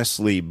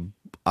honestly,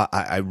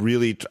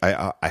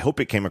 I hope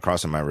it came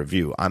across in my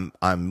review.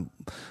 I'm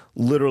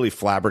literally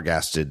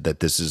flabbergasted that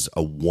this is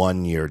a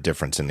 1 year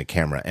difference in the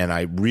camera, and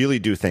I really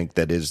do think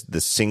that is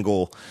the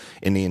single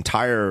in the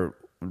entire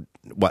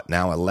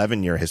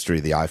 11-year history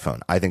of the iPhone.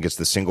 I think it's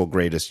the single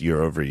greatest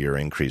year-over-year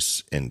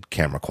increase in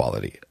camera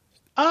quality.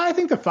 I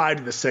think the 5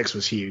 to the 6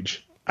 was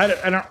huge. I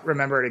don't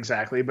remember it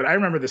exactly, but I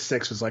remember the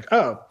 6 was like,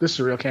 oh, this is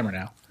a real camera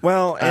now.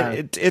 Well,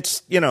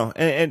 it's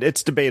and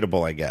it's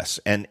debatable, I guess.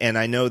 And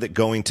I know that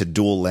going to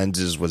dual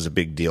lenses was a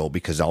big deal,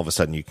 because all of a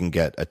sudden you can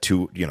get a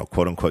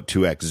quote unquote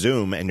 2x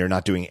zoom, and you're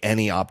not doing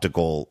any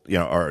optical,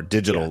 or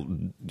digital,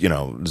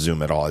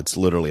 zoom at all. It's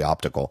literally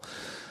optical.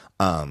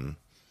 I'm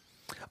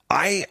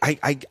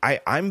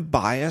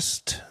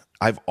biased.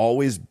 I've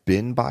always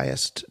been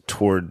biased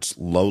towards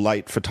low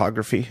light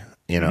photography.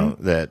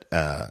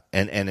 That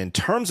and in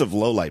terms of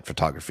low light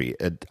photography,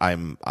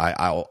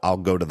 I'll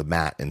go to the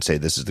mat and say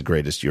this is the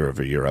greatest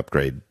year-over-year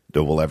upgrade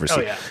that we'll ever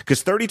see.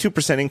 Because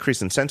 32%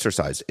 increase in sensor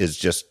size is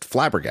just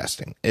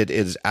flabbergasting. It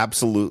is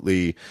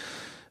absolutely,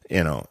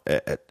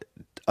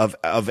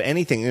 of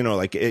anything,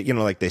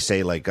 like they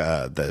say, like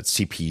the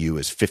CPU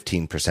is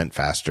 15%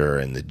 faster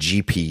and the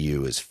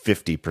GPU is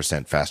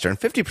 50% faster, and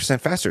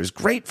 50% faster is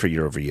great for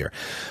year-over-year,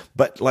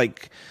 but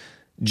like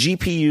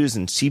GPUs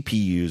and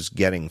CPUs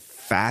getting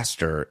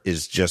faster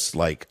is just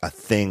like a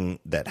thing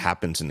that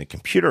happens in the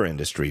computer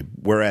industry,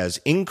 whereas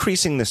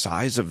increasing the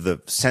size of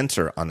the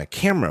sensor on a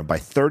camera by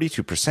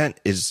 32%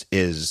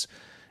 is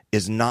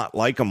not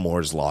like a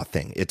Moore's Law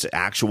thing. It's an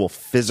actual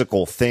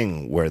physical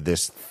thing, where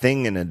this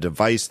thing in a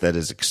device that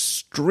is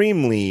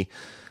extremely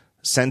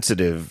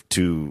sensitive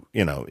to,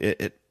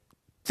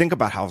 think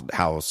about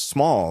how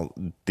small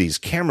these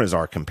cameras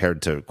are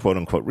compared to quote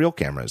unquote real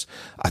cameras.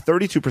 A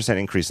 32%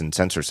 increase in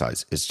sensor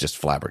size is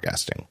just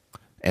flabbergasting.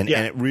 And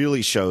it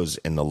really shows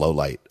in the low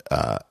light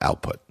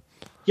output.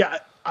 Yeah.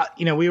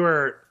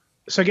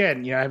 So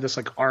again, I have this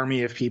like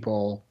army of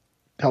people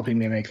helping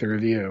me make the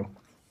review.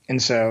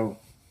 And so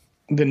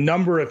the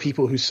number of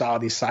people who saw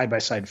these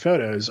side-by-side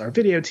photos, our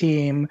video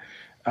team,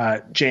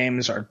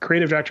 James, our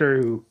creative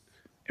director,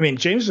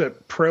 James is a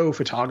pro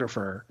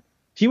photographer.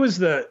 He was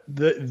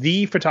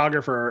the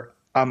photographer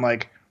on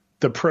like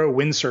the pro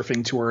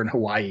windsurfing tour in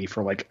Hawaii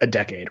for like a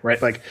decade,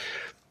 right? Like,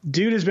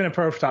 dude has been a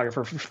pro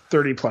photographer for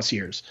 30 plus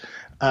years.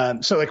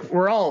 So like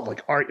we're all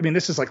like,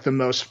 this is like the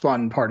most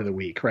fun part of the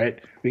week, right?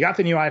 We got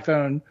the new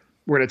iPhone.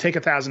 We're going to take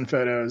 1,000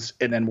 photos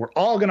and then we're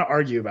all going to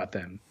argue about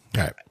them.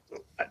 Right.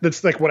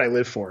 That's like what I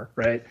live for.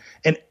 Right.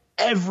 And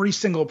every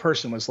single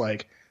person was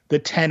like, the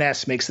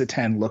 10S makes the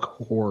 10 look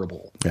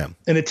horrible. Yeah.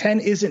 And the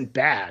 10 isn't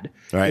bad.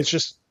 Right. It's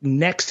just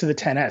next to the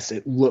 10S,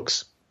 it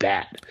looks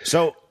bad.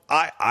 So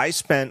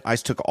I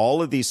took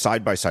all of these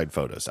side-by-side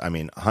photos. I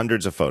mean,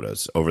 hundreds of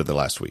photos over the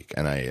last week.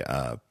 And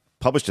I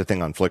published a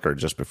thing on Flickr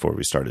just before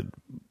we started.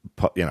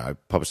 I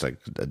published like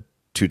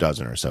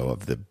 24 or so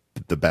of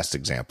the best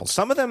examples.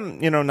 Some of them,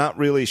 not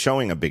really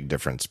showing a big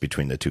difference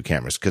between the two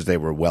cameras because they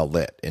were well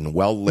lit. In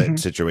well lit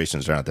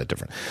situations, they're not that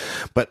different.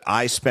 But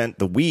I spent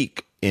the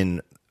week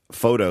in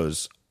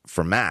photos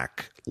for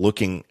Mac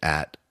looking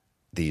at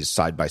these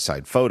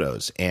side-by-side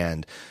photos,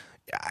 and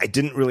I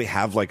didn't really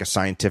have like a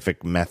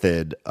scientific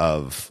method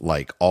of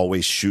like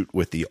always shoot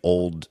with the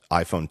old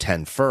iPhone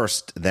 10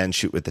 first, then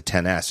shoot with the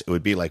 10s. It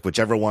would be like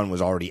whichever one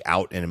was already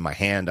out and in my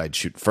hand, I'd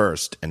shoot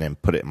first and then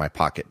put it in my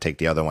pocket, take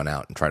the other one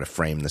out and try to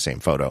frame the same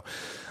photo.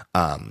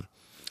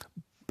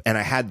 And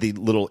I had the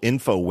little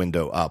info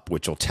window up,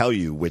 which will tell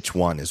you which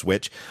one is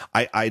which.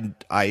 I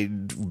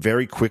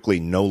very quickly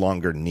no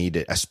longer need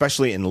it,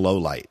 especially in low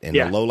light. In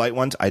the low light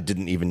ones, I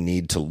didn't even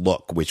need to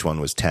look which one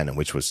was 10 and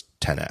which was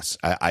 10s.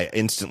 I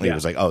instantly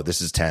was like, oh,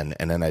 this is 10.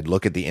 And then I'd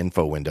look at the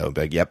info window and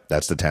be like, yep,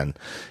 that's the 10.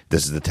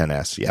 This is the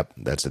 10s. Yep,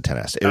 that's the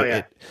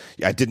 10s.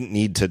 I didn't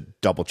need to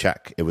double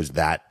check. It was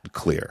that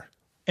clear.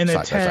 And the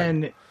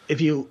 10,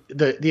 if you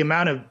the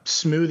amount of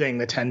smoothing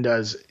the 10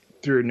 does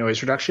through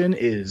noise reduction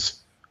is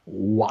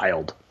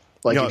wild.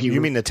 Like if you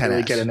mean the 10s?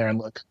 Really get in there and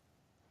look.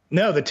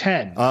 No, the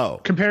 10.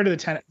 Oh, compared to the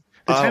 10,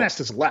 the 10s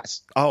does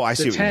less. Oh, I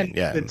see. What you mean.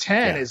 Yeah, the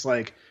 10 is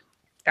like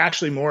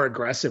actually more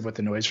aggressive with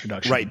the noise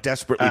reduction. Right,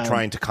 desperately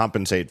trying to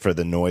compensate for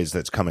the noise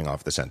that's coming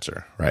off the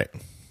sensor. Right.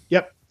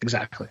 Yep,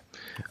 exactly.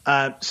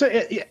 Again,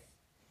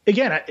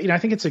 I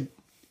think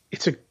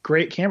it's a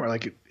great camera.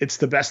 Like it's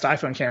the best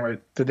iPhone camera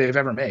that they've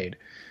ever made.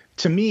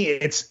 To me,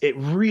 it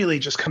really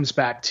just comes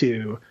back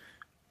to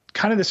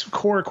kind of this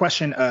core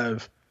question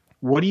of,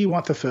 what do you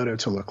want the photo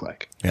to look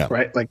like? Yeah.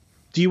 Right? Like,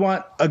 do you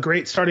want a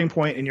great starting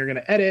point and you're going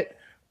to edit,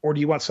 or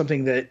do you want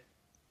something that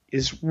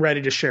is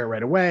ready to share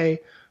right away,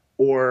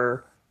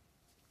 or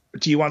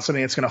do you want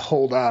something that's going to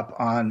hold up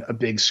on a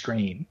big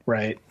screen,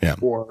 right? Yeah.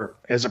 Or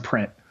as a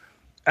print?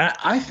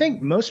 I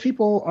think most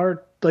people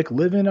are like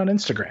living on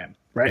Instagram,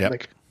 right? Yep.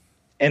 Like,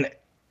 and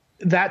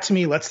that to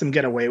me lets them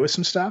get away with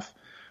some stuff.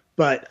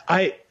 But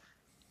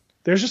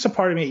there's just a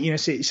part of me, you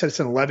said it's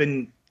an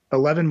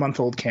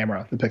 11-month-old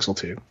camera, the Pixel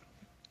 2.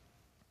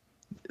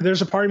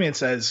 There's a part of me that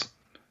says,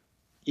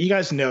 you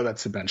guys know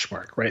that's the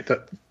benchmark, right?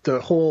 The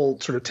whole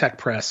sort of tech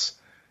press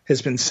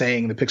has been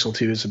saying the Pixel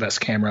 2 is the best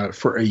camera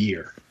for a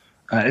year.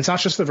 It's not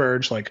just The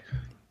Verge. Like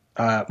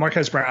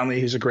Marquez Brownlee,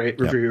 who's a great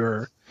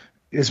reviewer,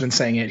 has been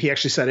saying it. He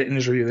actually said it in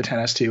his review of the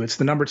 10s too. It's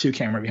the number 2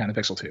 camera behind the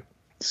Pixel 2.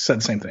 Said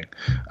the same thing.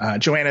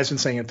 Joanna has been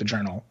saying it at the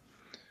Journal.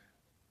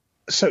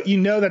 So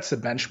that's the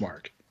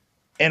benchmark.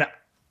 And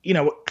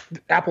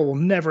Apple will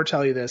never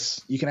tell you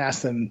this. You can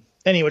ask them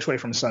any which way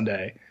from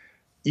Sunday.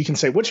 You can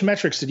say, which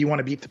metrics did you want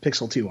to beat the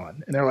Pixel 2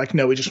 on? And they're like,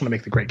 no, we just want to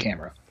make the great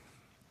camera.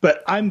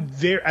 But I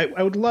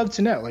would love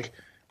to know, like,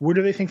 where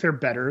do they think they're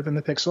better than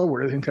the Pixel?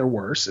 Where do they think they're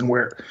worse? And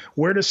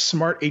where does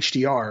Smart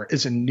HDR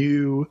as a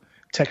new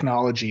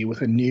technology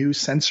with a new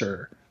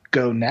sensor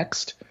go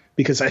next?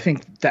 Because I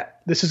think that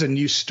this is a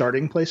new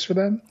starting place for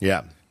them.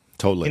 Yeah,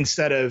 totally.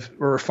 Instead of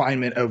a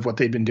refinement of what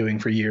they've been doing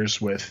for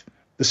years with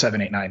the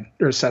 789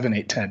 or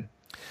 7810.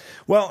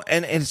 Well,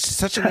 and it's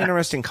such an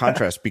interesting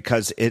contrast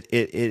because it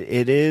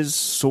is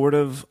sort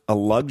of a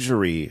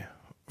luxury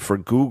for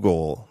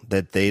Google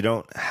that they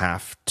don't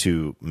have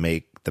to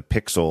make the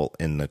Pixel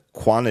in the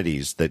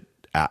quantities that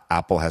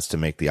Apple has to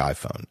make the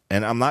iPhone.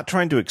 And I'm not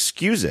trying to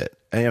excuse it,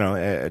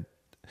 but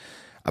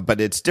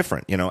it's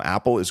different.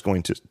 Apple is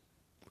going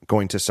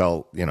to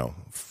sell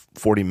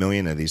 40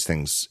 million of these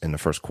things in the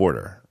first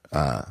quarter.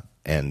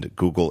 And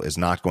Google is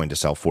not going to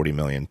sell 40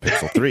 million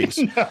Pixel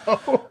 3s.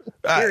 No,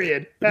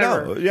 period.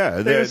 No, yeah.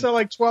 They're going to sell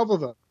like 12 of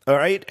them. All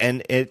right.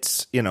 And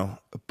it's,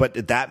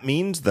 but that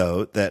means,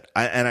 though, that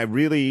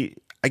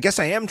I guess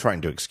I am trying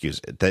to excuse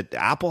it, that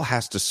Apple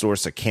has to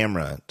source a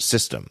camera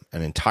system,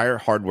 an entire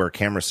hardware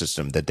camera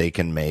system that they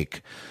can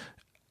make,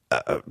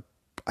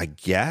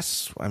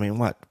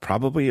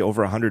 probably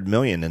over 100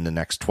 million in the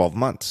next 12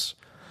 months.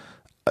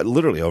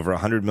 Literally over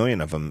 100 million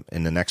of them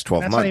in the next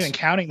 12 months. That's not even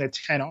counting the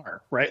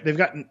 10R, right? They've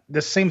got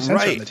the same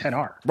sensor in the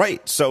 10R.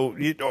 Right. So,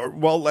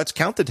 let's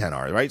count the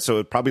 10R, right?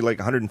 So probably like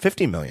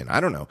 150 million.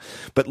 I don't know.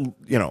 But,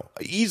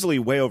 easily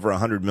way over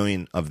 100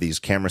 million of these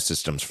camera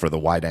systems for the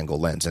wide angle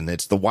lens. And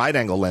it's the wide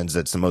angle lens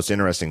that's the most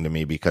interesting to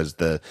me because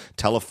the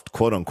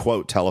quote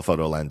unquote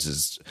telephoto lens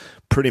is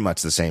pretty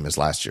much the same as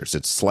last year's.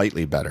 It's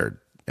slightly better.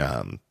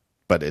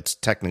 But it's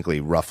technically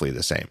roughly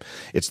the same.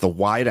 It's the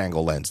wide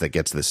angle lens that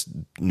gets this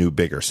new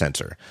bigger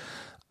sensor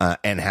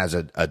and has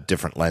a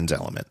different lens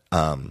element.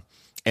 And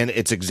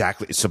it's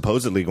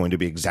supposedly going to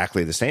be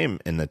exactly the same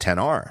in the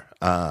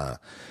 10R.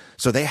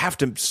 So they have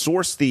to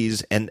source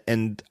these,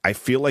 and I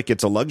feel like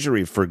it's a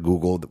luxury for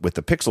Google with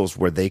the Pixels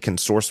where they can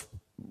source,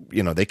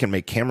 they can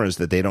make cameras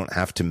that they don't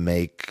have to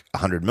make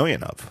 100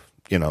 million of,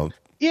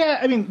 Yeah,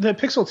 I mean, the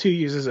Pixel 2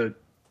 uses a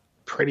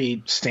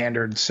pretty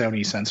standard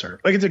Sony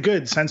sensor. Like, it's a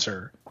good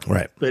sensor.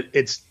 Right. But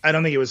I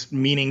don't think it was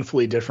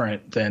meaningfully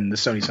different than the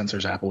Sony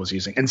sensors Apple was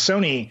using. And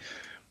Sony,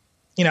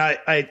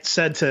 I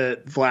said to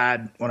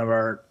Vlad, one of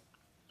our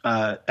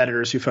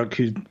editors who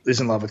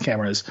is in love with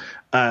cameras,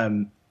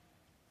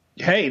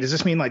 hey, does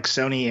this mean like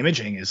Sony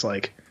imaging is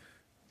like,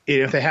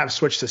 if they have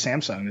switched to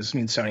Samsung, does this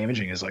mean Sony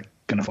imaging is like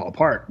going to fall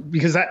apart?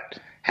 Because that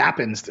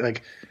happens.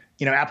 Like,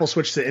 Apple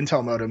switched to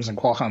Intel modems and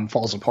Qualcomm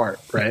falls apart,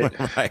 right?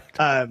 Right.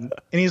 And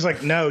he's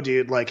like, no,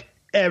 dude, like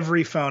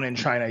every phone in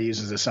China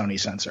uses a Sony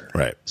sensor.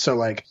 Right. So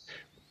like,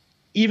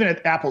 even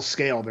at Apple's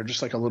scale, they're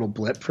just like a little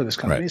blip for this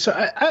company. Right. So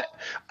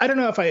I don't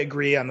know if I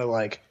agree on the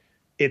like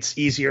it's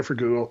easier for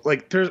Google.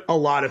 Like there's a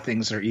lot of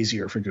things that are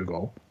easier for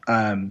Google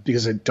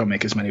because they don't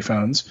make as many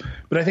phones.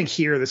 But I think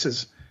here this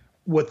is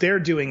what they're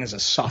doing is a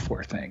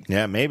software thing.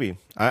 Yeah, maybe.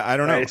 I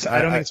don't know.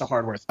 I don't think it's a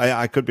hardware thing.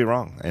 I could be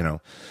wrong,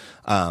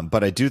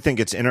 but I do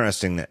think it's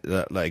interesting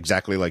that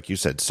exactly like you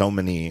said, so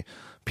many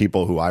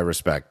people who I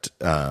respect,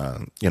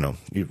 off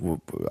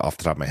the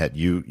top of my head,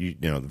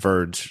 The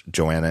Verge,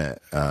 Joanna,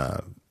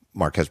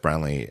 Marquez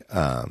Brownlee,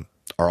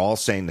 are all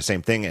saying the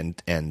same thing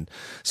and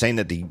saying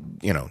that the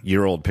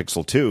year-old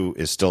Pixel 2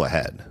 is still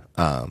ahead.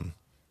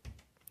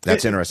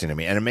 That's interesting to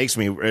me, and it makes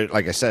me,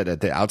 like I said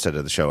at the outset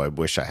of the show, I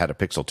wish I had a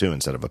Pixel 2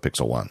 instead of a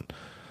Pixel 1.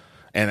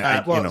 And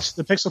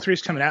the Pixel 3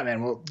 is coming out,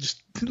 man.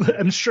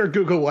 I'm sure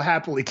Google will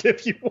happily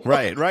give you one.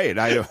 Right.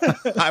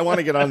 I want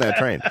to get on that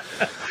train.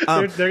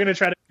 They're going to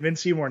try to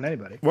convince you more than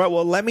anybody.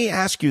 Well, let me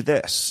ask you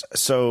this.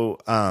 So,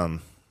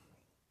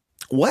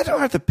 what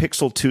are the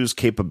Pixel 2's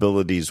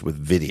capabilities with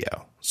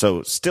video?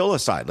 So still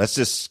aside, let's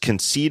just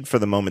concede for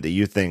the moment that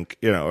you think,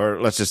 or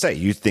let's just say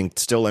you think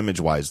still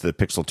image-wise the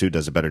Pixel 2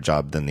 does a better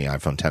job than the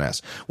iPhone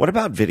XS. What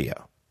about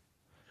video?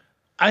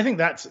 I think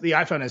the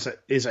iPhone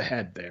is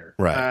ahead there.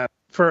 Right.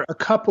 For a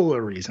couple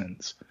of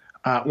reasons.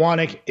 One,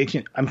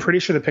 I'm pretty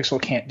sure the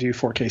Pixel can't do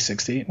 4K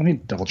 60. Let me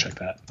double check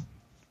that.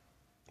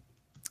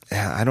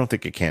 Yeah, I don't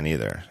think it can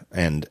either.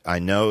 And I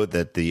know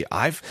that the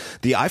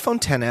iPhone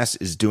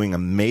XS is doing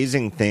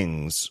amazing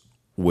things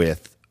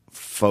with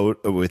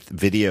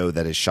video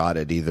that is shot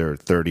at either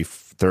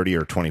 30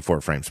 or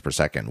 24 frames per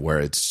second, where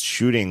it's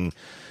shooting.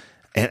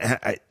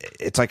 And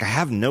it's like I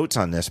have notes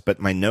on this, but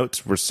my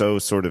notes were so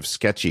sort of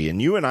sketchy.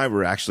 And you and I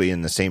were actually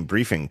in the same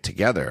briefing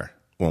together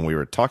when we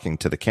were talking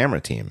to the camera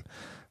team.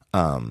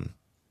 But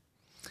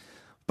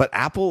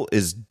Apple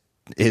is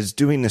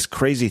doing this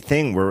crazy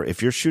thing where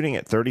if you're shooting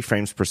at 30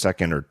 frames per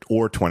second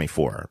or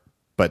 24,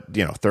 but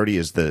 30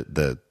 is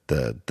the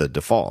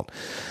default,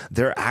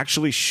 they're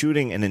actually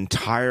shooting an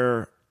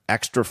entire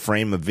extra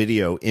frame of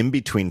video in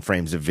between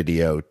frames of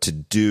video to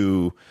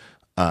do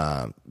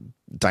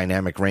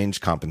dynamic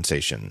range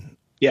compensation.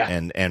 Yeah.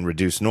 And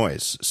reduce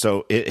noise.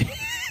 So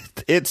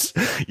it's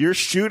you're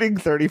shooting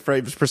 30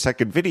 frames per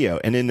second video,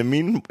 and in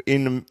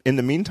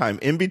the meantime,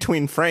 in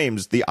between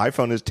frames, the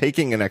iPhone is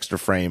taking an extra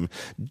frame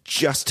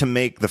just to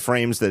make the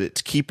frames that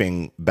it's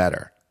keeping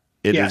better.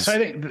 So I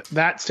think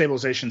that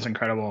stabilization is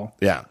incredible.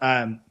 Yeah.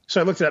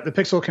 So I looked it up. The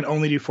Pixel can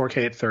only do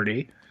 4K at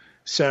 30.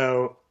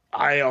 So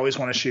I always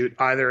want to shoot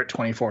either at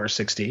 24 or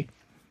 60.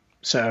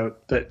 So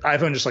the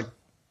iPhone just like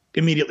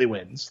immediately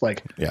wins.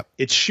 Like,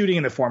 It's shooting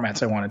in the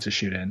formats I want it to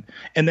shoot in.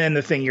 And then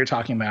the thing you're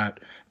talking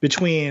about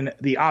between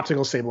the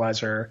optical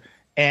stabilizer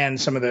and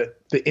some of the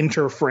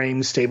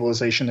interframe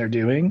stabilization they're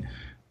doing,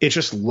 it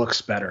just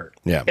looks better.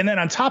 Yeah. And then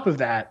on top of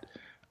that,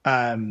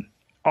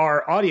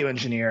 our audio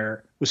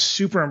engineer was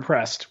super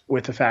impressed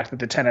with the fact that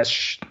the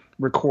XS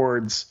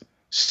records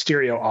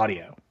stereo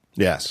audio.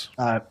 Yes.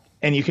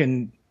 And you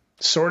can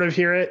sort of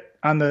hear it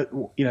on the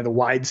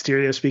wide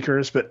stereo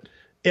speakers, but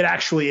it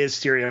actually is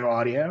stereo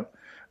audio.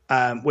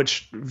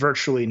 Which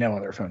virtually no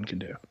other phone can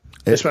do,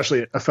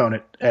 especially a phone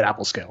at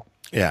Apple scale.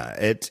 Yeah,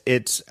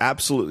 it's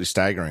absolutely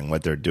staggering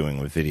what they're doing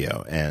with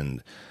video,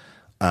 and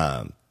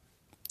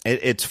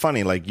it's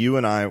funny. Like you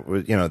and I,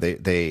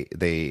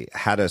 they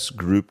had us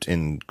grouped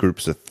in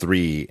groups of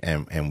 3,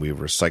 and we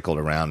were cycled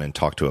around and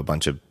talked to a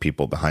bunch of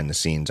people behind the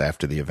scenes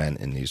after the event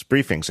in these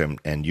briefings,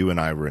 and you and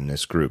I were in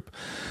this group,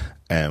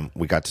 and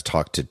we got to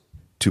talk to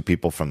 2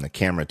 people from the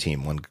camera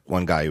team,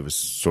 one guy who was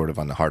sort of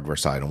on the hardware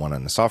side and one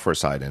on the software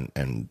side.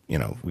 And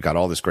we got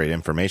all this great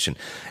information,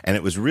 and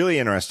it was really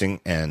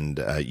interesting.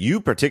 And you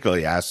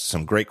particularly asked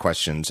some great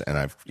questions, and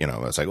I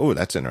was like, oh,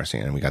 that's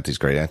interesting. And we got these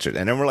great answers.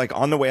 And then we're like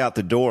on the way out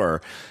the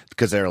door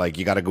because they're like,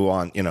 you got to go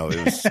on, you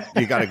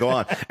got to go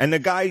on. And the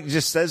guy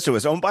just says to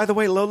us, oh, by the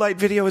way, low light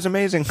video is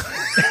amazing.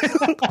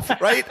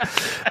 Right.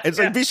 It's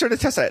like, be sure to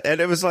test that.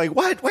 And it was like,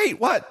 what? Wait,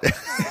 what?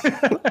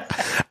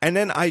 And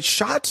then I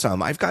shot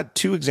some. I've got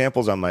 2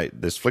 examples on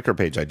this Flickr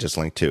page I just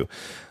linked to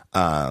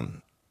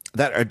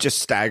that are just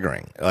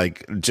staggering.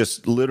 Like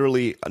just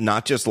literally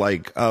not just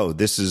like, oh,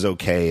 this is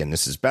okay and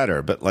this is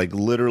better, but like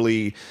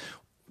literally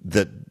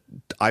the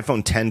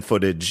iPhone X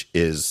footage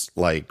is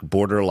like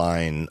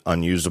borderline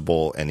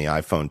unusable, and the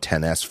iPhone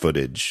XS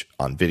footage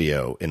on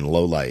video in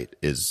low light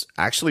is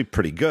actually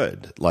pretty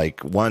good. Like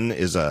one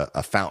is a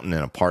fountain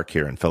in a park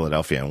here in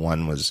Philadelphia, and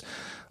one was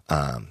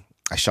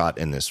I shot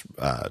in this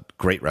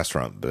great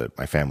restaurant that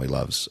my family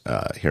loves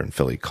here in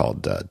Philly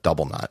called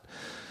Double Knot.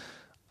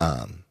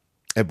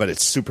 but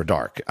it's super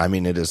dark. I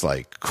mean, it is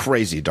like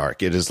crazy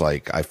dark. It is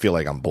like, I feel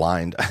like I'm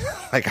blind.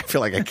 Like, I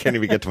feel like I can't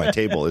even get to my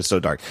table. It's so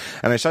dark.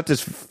 And I shot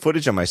this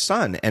footage of my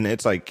son, and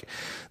it's like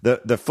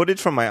the footage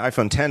from my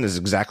iPhone 10 is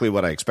exactly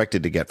what I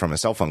expected to get from a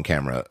cell phone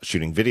camera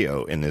shooting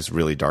video in this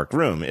really dark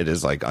room. It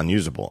is like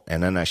unusable.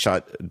 And then I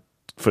shot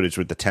footage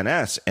with the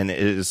 10S, and it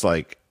is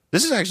like,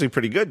 this is actually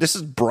pretty good. This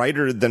is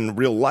brighter than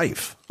real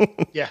life.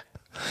 Yeah.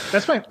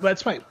 That's my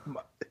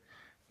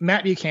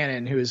Matt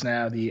Buchanan, who is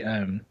now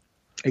the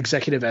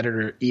executive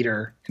editor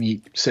Eater, and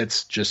he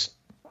sits just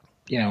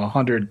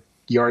 100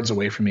 yards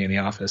away from me in the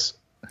office.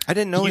 I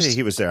didn't know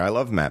he was there. I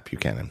love Matt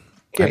Buchanan.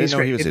 Yeah, I didn't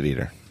know he was at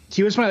Eater.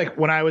 He was my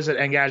when I was at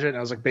Engadget and I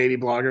was like baby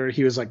blogger,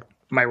 he was like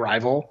my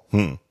rival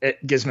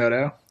at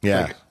Gizmodo.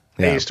 Yeah.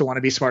 I used to want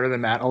to be smarter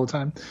than Matt all the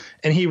time.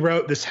 And he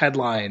wrote this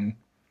headline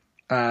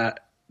that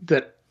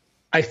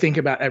I think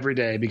about every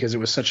day because it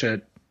was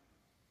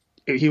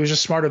he was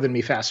just smarter than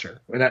me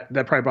faster. That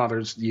probably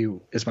bothers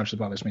you as much as it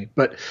bothers me.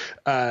 But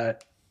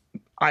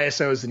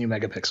ISO is the new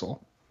megapixel,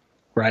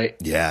 right?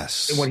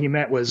 Yes. And what he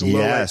meant was low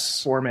light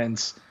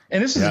performance.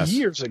 And this is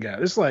years ago.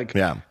 This is like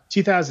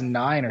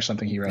 2009 or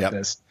something he wrote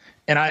this.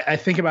 And I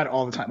think about it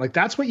all the time. Like,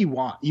 that's what you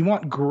want. You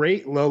want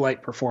great low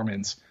light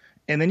performance.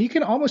 And then you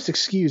can almost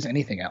excuse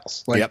anything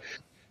else. Like,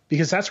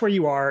 because that's where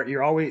you are.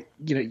 You're always,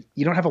 you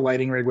don't have a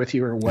lighting rig with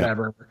you or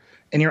whatever.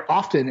 And you're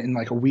often in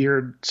like a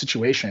weird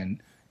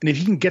situation. And if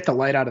you can get the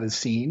light out of the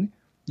scene,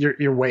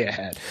 you're way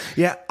ahead.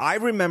 Yeah. I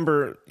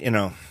remember,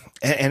 and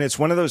it's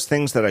one of those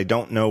things that I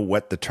don't know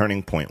what the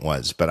turning point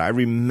was, but I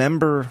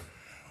remember,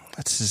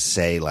 let's just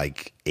say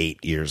like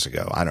 8 years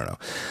ago. I don't know.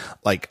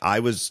 Like, I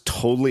was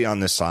totally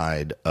on the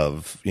side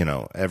of,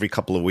 every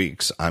couple of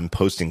weeks I'm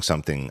posting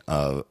something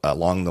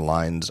along the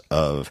lines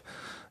of,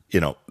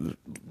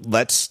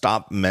 let's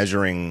stop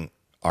measuring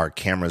our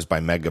cameras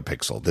by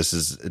megapixel. This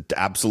is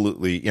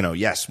absolutely,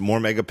 yes, more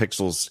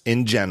megapixels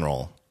in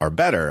general are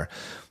better,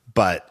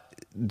 but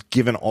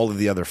given all of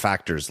the other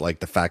factors, like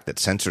the fact that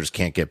sensors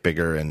can't get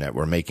bigger and that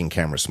we're making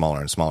cameras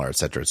smaller and smaller, et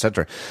cetera,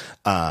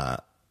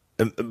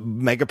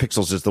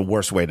 megapixels is the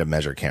worst way to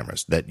measure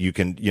cameras. That you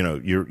can,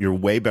 you're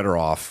way better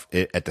off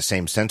at the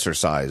same sensor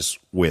size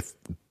with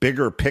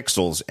bigger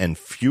pixels and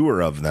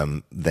fewer of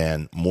them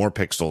than more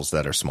pixels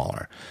that are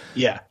smaller.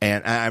 Yeah.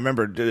 And I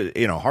remember,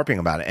 harping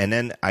about it. And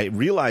then I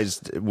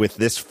realized with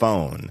this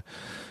phone,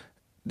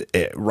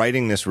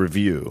 writing this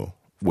review,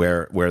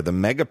 where the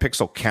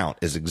megapixel count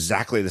is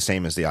exactly the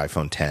same as the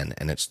iPhone 10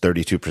 and it's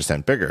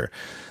 32% bigger,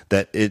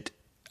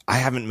 I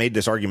haven't made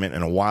this argument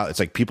in a while. It's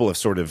like people have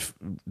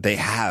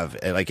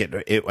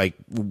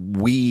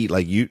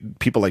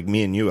people like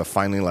me and you have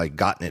finally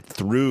gotten it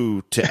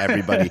through to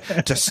everybody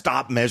to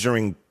stop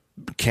measuring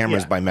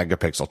cameras by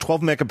megapixel.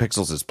 12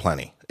 megapixels is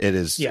plenty. It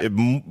is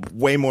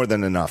way more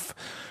than enough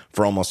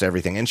for almost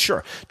everything. And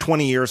sure,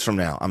 20 years from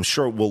now, I'm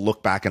sure we'll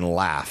look back and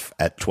laugh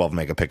at 12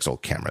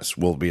 megapixel cameras.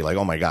 We'll be like,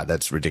 oh my God,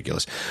 that's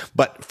ridiculous.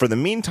 But for the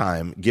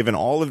meantime, given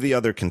all of the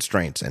other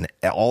constraints and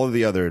all of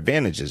the other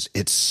advantages,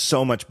 it's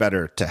so much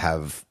better to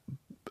have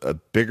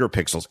bigger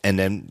pixels. And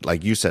then,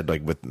 like you said,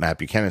 like with Matt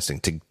Buchanan's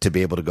thing, to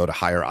be able to go to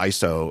higher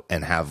ISO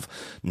and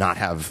not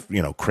have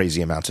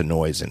crazy amounts of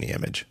noise in the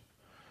image.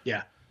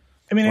 Yeah.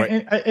 I mean,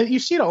 right. You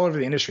see it all over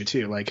the industry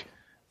too. Like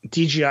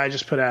DJI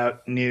just put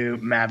out new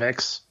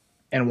Mavics,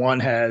 and one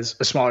has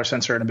a smaller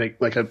sensor and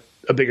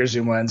a bigger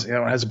zoom lens. The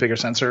other one has a bigger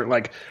sensor.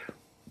 Like,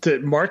 the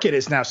market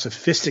is now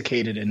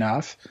sophisticated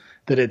enough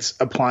that it's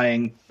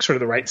applying sort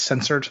of the right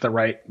sensor to the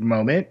right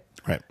moment.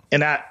 Right.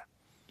 And that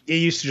it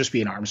used to just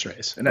be an arms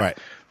race. And right.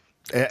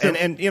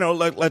 And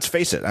let's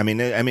face it. I mean,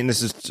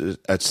 this is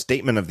a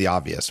statement of the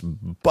obvious,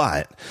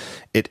 but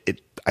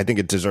I think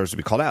it deserves to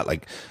be called out.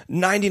 Like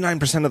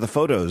 99% of the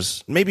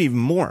photos, maybe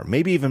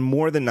even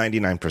more than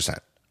 99%.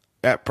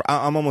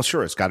 I'm almost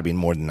sure it's got to be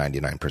more than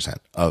 99%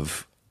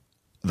 of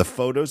the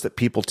photos that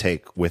people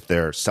take with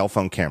their cell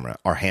phone camera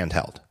are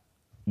handheld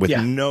with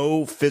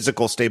no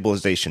physical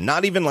stabilization,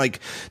 not even like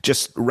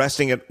just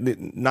resting it,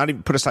 not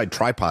even put aside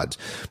tripods,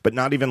 but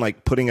not even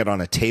like putting it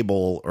on a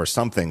table or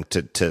something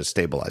to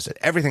stabilize it.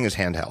 Everything is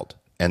handheld.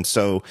 And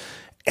so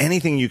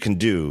anything you can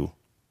do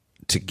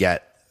to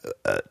get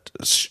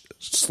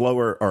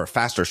slower or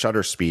faster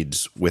shutter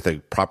speeds with a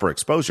proper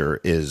exposure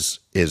is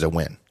a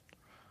win.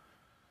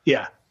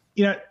 Yeah.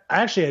 I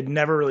actually had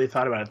never really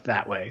thought about it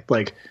that way.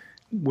 Like,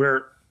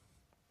 where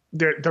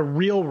the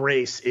real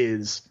race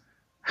is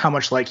how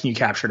much light can you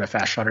capture at a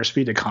fast shutter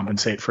speed to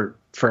compensate for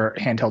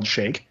handheld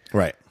shake.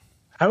 Right.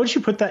 How would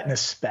you put that in a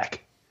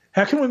spec?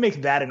 How can we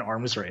make that an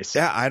arms race?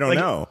 Yeah, I don't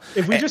know.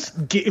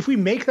 If we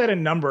make that a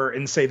number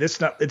and say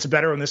it's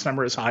better when this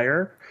number is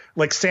higher,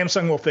 like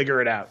Samsung will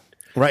figure it out.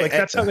 Right. Like,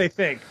 that's how they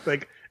think.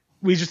 Like,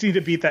 we just need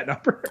to beat that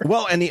number.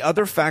 Well, and the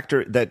other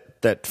factor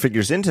that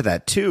figures into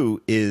that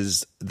too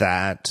is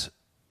that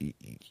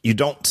you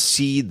don't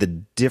see the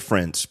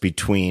difference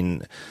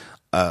between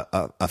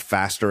a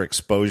faster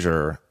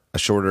exposure, a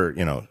shorter,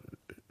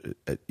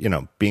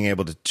 being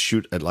able to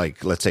shoot at,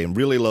 like, let's say in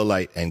really low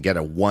light and get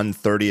a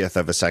 1/30th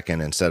of a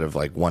second instead of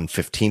like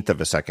 1/15th of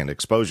a second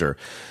exposure.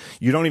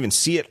 You don't even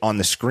see it on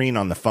the screen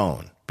on the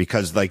phone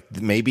because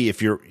like maybe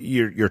if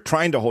you're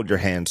trying to hold your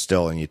hand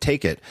still and you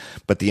take it,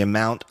 but the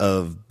amount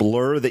of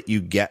blur that you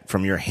get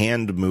from your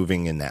hand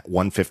moving in that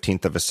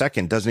 1/15 of a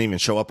second doesn't even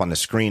show up on the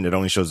screen. It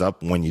only shows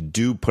up when you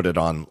do put it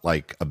on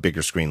like a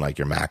bigger screen like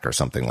your Mac or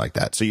something like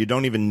that. So you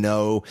don't even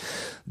know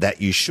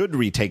that you should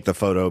retake the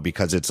photo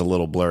because it's a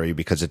little blurry,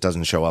 because it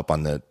doesn't show up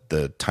on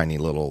the tiny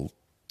little,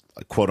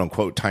 quote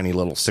unquote, tiny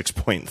little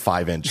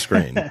 6.5-inch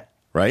screen.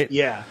 Right?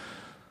 Yeah.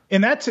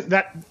 And that's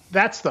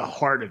the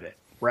heart of it,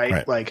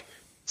 right? Like,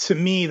 to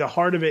me, the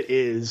heart of it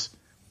is,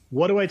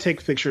 what do I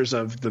take pictures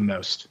of the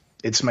most?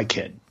 It's my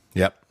kid.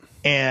 Yep.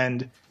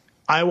 And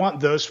I want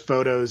those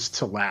photos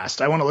to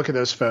last. I want to look at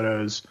those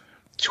photos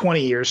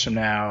 20 years from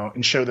now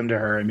and show them to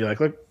her and be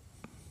like,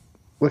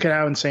 look at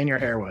how insane your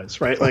hair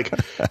was, right? Like,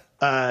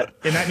 and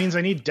that means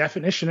I need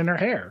definition in her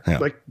hair. Yeah.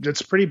 Like,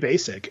 that's pretty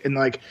basic. And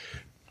like,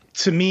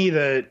 to me,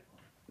 the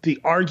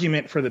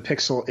argument for the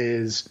Pixel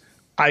is,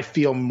 I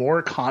feel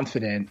more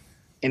confident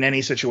in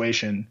any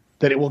situation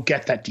that it will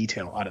get that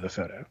detail out of the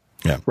photo.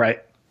 Yeah.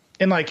 Right.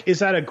 And like, is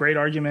that a great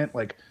argument?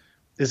 Like,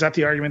 is that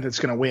the argument that's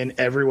going to win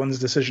everyone's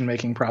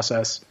decision-making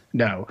process?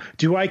 No.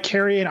 Do I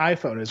carry an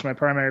iPhone as my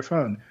primary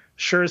phone?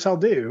 Sure as hell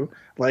do.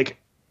 Like,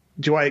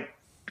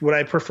 would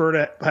I prefer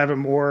to have a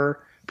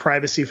more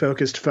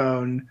privacy-focused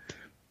phone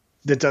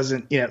that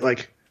doesn't,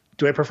 like,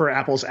 do I prefer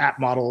Apple's app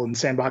model and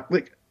sandbox?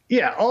 Like,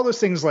 yeah, all those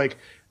things, like,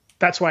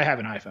 that's why I have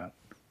an iPhone.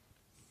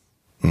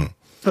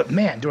 But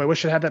man, do I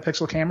wish it had that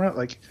Pixel camera?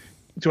 Like,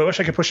 do I wish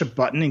I could push a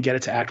button and get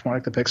it to act more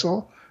like the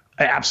Pixel?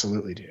 I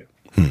absolutely do.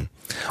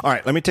 All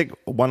right, let me take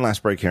one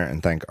last break here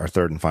and thank our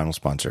third and final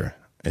sponsor.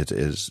 It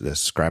is this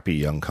scrappy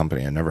young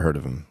company. I never heard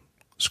of them.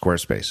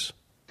 Squarespace.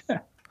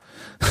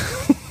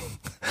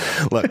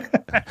 Look,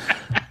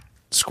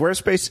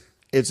 Squarespace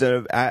is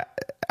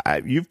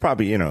you've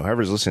probably,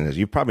 whoever's listening to this,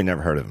 you've probably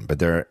never heard of them, but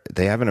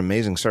they have an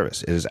amazing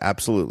service. It is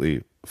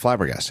absolutely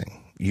flabbergasting.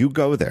 You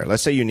go there.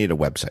 Let's say you need a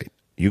website.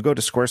 You go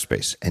to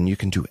Squarespace and you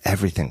can do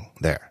everything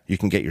there. You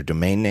can get your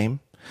domain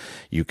name.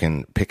 You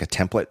can pick a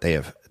template. They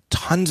have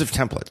tons of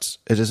templates.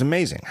 It is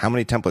amazing how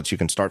many templates you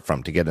can start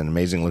from to get an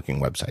amazing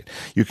looking website.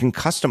 You can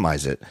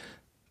customize it.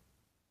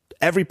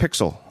 Every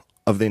pixel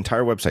of the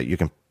entire website you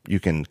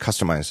can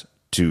customize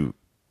to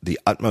the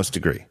utmost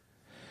degree.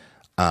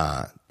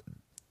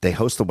 They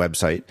host the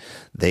website.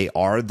 They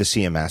are the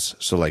CMS.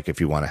 So like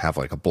if you want to have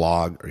like a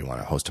blog or you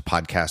want to host a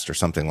podcast or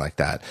something like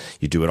that,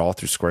 you do it all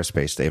through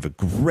Squarespace. They have a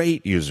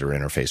great user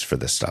interface for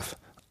this stuff.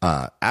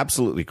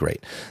 Absolutely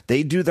great.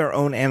 They do their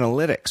own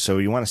analytics. So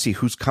you want to see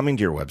who's coming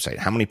to your website,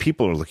 how many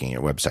people are looking at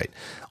your website.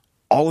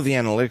 All of the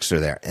analytics are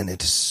there, and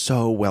it is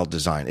so well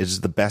designed. It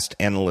is the best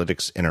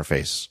analytics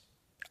interface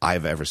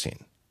I've ever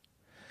seen.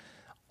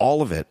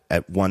 All of it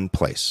at one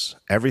place.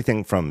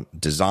 Everything from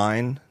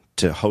design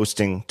to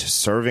hosting, to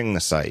serving the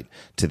site,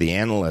 to the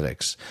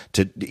analytics,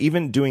 to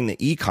even doing the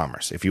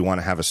e-commerce. If you want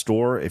to have a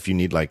store, if you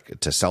need like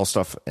to sell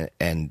stuff,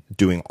 and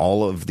doing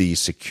all of the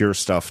secure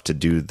stuff to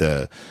do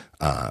the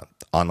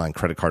online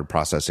credit card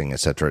processing,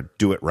 etc.,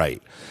 do it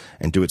right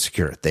and do it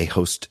secure. They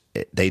host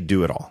it. They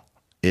do it all.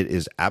 It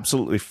is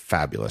absolutely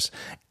fabulous.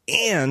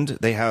 And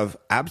they have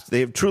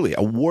truly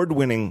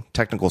award-winning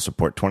technical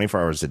support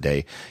 24 hours a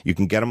day. You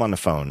can get them on the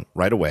phone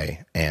right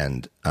away,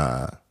 and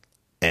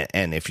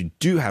if you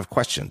do have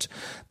questions,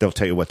 they'll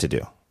tell you what to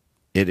do.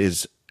 It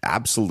is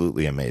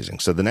absolutely amazing.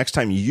 So the next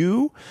time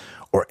you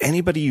or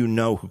anybody you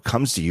know who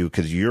comes to you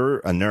because you're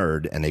a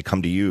nerd and they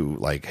come to you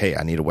like, hey,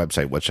 I need a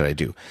website. What should I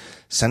do?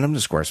 Send them to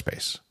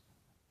Squarespace.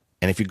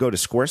 And if you go to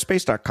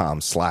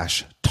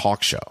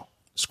squarespace.com/talkshow,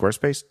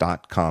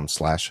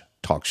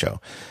 squarespace.com/talkshow,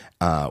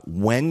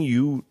 when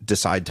you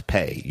decide to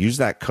pay, use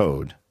that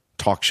code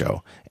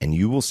talkshow and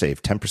you will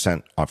save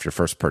 10% off your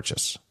first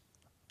purchase.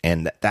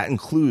 And that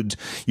includes,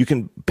 you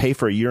can pay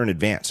for a year in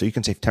advance. So you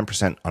can save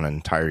 10% on an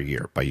entire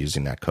year by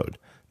using that code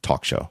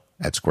talkshow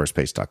at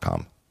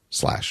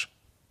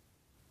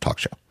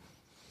squarespace.com/talkshow.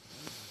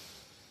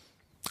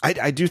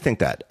 I do think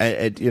that,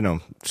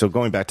 so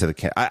going back to the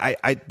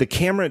the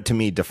camera to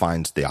me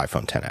defines the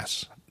iPhone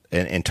XS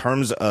in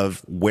terms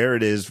of where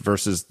it is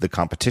versus the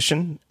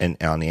competition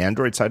and on the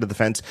Android side of the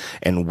fence,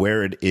 and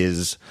where it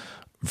is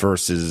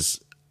versus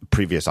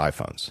previous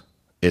iPhones.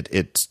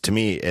 It's to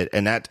me,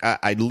 and that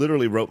I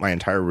literally wrote my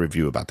entire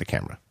review about the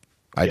camera.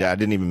 I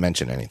didn't even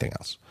mention anything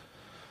else.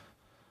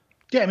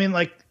 Yeah, I mean,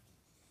 like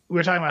we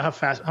were talking about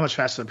how much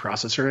faster the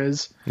processor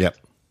is. Yep.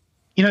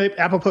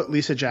 Apple put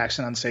Lisa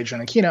Jackson on stage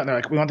during a keynote, and they're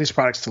like, we want these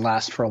products to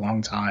last for a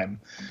long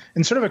time.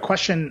 And sort of a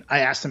question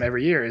I ask them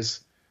every year is,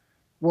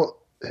 well,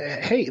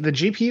 hey, the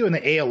GPU in the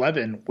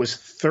A11 was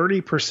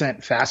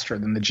 30% faster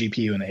than the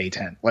GPU in the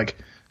A10. Like,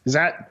 is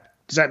that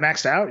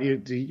maxed out?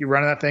 You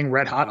running that thing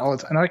red hot all the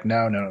time? And I'm like,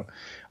 no.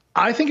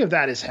 I think of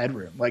that as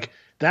headroom. Like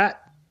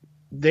that,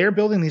 they're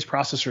building these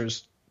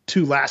processors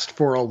to last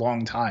for a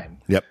long time.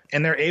 Yep.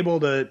 And they're able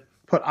to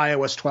put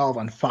iOS 12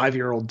 on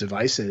 5-year-old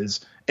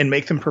devices and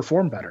make them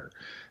perform better.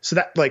 So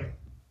that, like,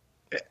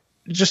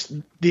 just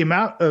the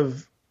amount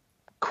of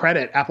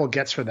credit Apple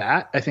gets for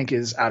that, I think,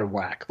 is out of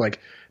whack. Like,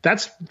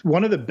 that's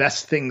one of the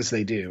best things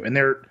they do. And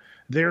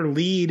their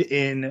lead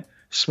in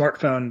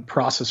smartphone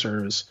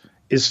processors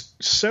is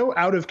so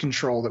out of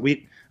control that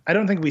I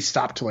don't think we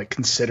stop to like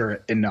consider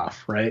it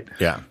enough, right?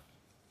 Yeah.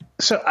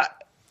 So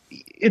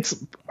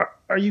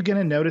are you going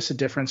to notice a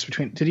difference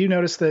did you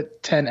notice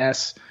that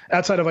 10S,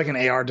 outside of like an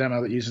AR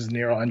demo that uses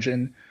Neural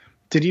Engine,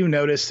 did you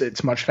notice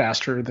it's much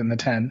faster than the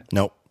 10?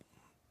 Nope.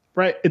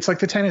 Right. It's like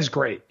the 10 is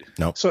great.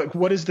 Nope. So like,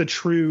 what is the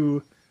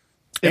true,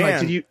 and like,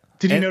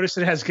 did you notice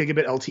it has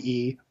gigabit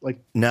LTE? Like,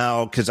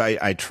 no, because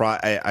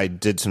I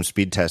did some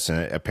speed tests,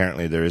 and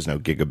apparently there is no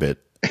gigabit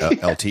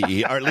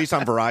LTE, or at least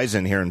on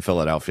Verizon here in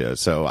Philadelphia.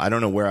 So I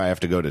don't know where I have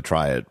to go to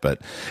try it,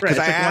 but because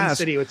I asked, one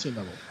city with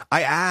T-Mobile.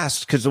 I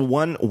asked because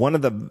one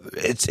of the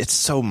it's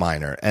so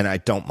minor, and I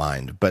don't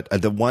mind, but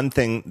one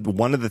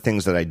of the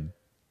things that I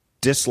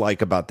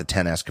dislike about the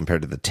 10S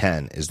compared to the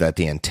 10 is that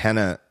the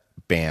antenna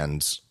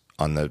bands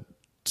on the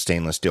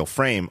stainless steel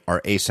frame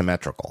are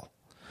asymmetrical.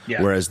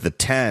 Yeah. Whereas the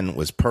 10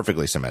 was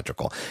perfectly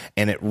symmetrical.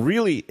 And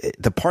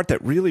the part that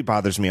really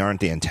bothers me aren't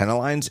the antenna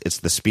lines. It's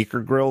the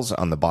speaker grills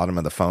on the bottom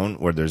of the phone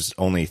where there's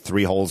only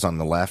 3 holes on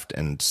the left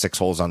and 6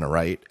 holes on the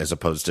right, as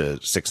opposed to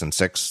 6 and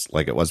 6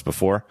 like it was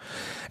before.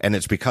 And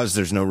it's because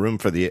there's no room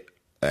for the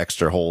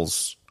extra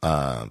holes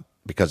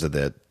because of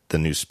the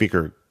new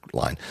speaker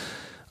line.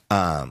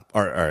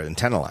 Or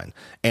antenna line.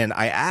 And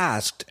I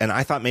asked, and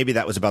I thought maybe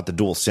that was about the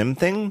dual SIM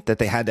thing, that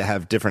they had to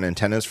have different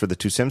antennas for the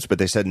 2 SIMs, but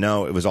they said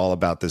no, it was all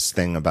about this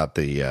thing about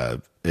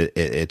the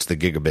it's the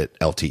gigabit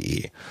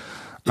LTE.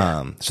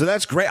 Yeah. So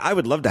that's great. I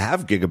would love to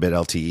have gigabit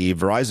LTE.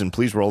 Verizon,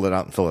 please roll it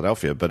out in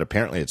Philadelphia, but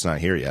apparently it's not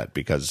here yet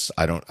because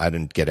I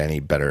didn't get any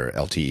better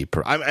LTE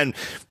and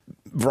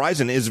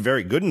Verizon is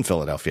very good in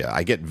Philadelphia.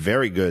 I get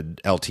very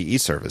good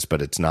LTE service,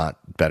 but it's not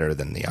better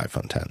than the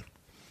iPhone 10.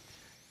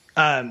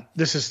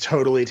 This is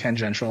totally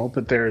tangential,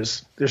 but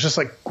there's just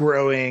like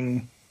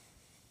growing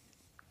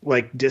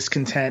like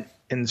discontent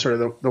in sort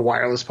of the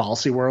wireless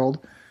policy world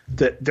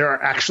that there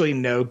are actually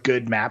no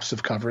good maps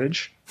of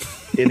coverage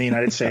in the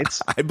United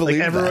States. I believe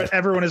that.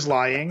 Everyone is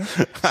lying.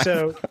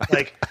 So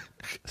like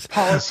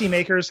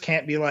policymakers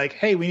can't be like,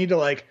 hey, we need to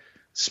like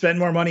spend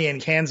more money in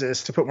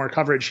Kansas to put more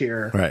coverage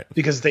here, right?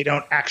 Because they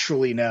don't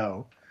actually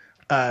know.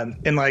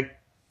 And like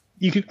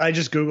I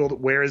just Googled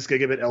where is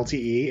gigabit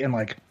LTE and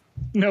like,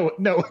 no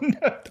one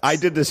knows. I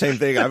did the same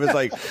thing. I was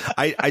like,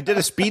 I did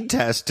a speed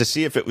test to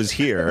see if it was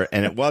here,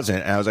 and it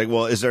wasn't. And I was like,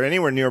 well, is there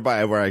anywhere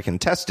nearby where I can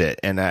test it?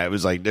 And I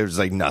was like, there's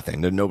like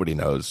nothing. Nobody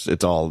knows.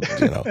 It's all,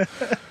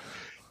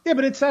 Yeah,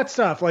 but it's that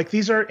stuff. Like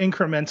these are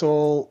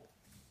incremental.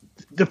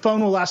 The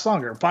phone will last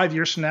longer. 5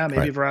 years from now,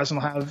 maybe right. Verizon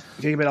will have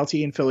gigabit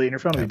LTE in Philly, and your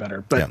phone will be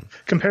better. But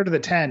compared to the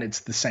 10, it's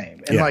the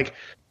same. And like,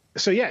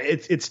 so yeah,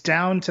 it's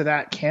down to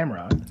that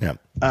camera.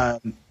 Yeah.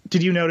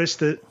 Did you notice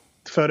that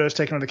photos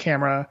taken with the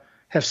camera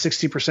have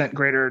 60%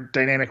 greater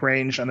dynamic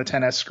range on the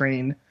 10S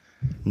screen?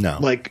 No.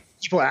 Like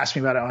people ask me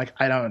about it. I'm like,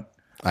 I don't.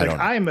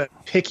 I'm a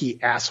picky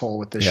asshole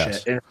with this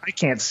shit, and I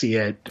can't see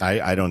it.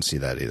 I don't see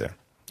that either.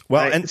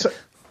 Well, and so,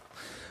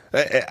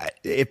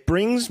 it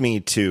brings me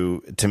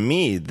to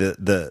me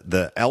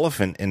the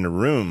elephant in the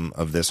room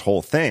of this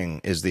whole thing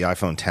is the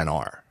iPhone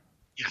XR.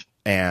 Yeah.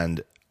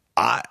 And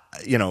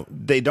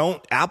they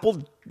don't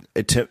Apple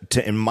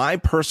to in my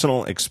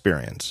personal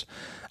experience,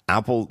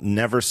 Apple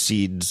never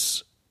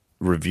seeds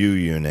review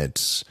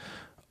units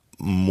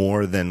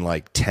more than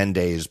like 10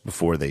 days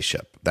before they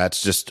ship.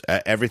 That's just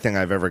everything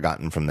I've ever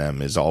gotten from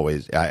them is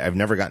always, I've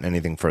never gotten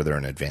anything further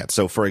in advance.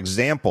 So for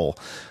example,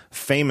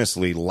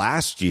 famously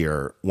last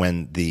year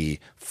when the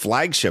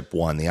flagship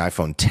one, the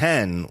iPhone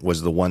 10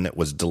 was the one that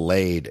was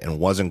delayed and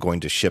wasn't going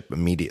to ship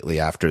immediately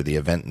after the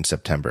event in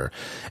September.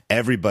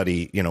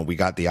 Everybody, we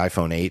got the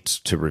iPhone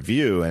 8s to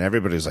review and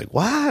everybody was like,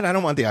 what? I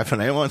don't want the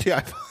iPhone 8. I want the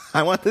iPhone.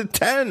 I want the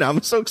 10.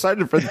 I'm so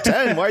excited for the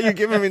 10. Why are you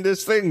giving me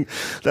this thing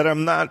that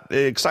I'm not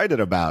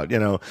excited about?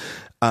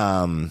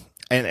 And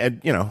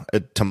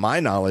to my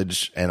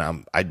knowledge,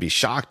 and I'd be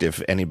shocked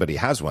if anybody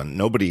has one.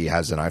 Nobody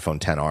has an iPhone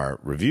XR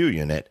review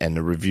unit, and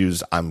the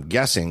reviews, I'm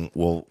guessing,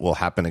 will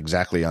happen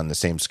exactly on the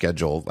same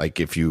schedule. Like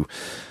if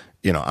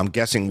I'm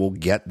guessing we'll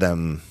get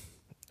them.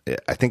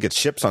 I think it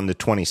ships on the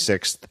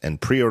 26th,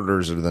 and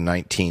pre-orders are the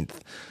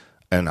 19th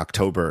in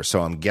October.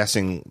 So I'm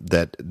guessing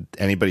that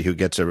anybody who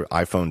gets an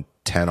iPhone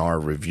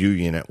XR review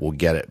unit will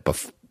get it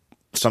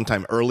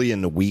sometime early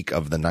in the week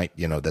of the night,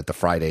 that the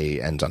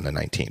Friday ends on the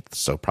 19th.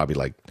 So probably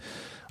like,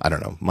 I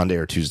don't know, Monday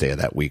or Tuesday of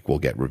that week, we'll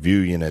get review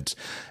units,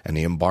 and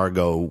the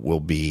embargo will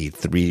be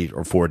 3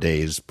 or 4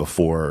 days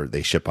before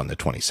they ship on the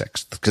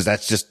 26th. Because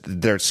that's just,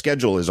 their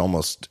schedule is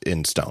almost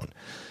in stone.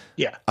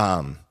 Yeah.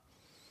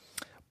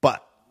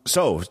 But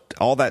so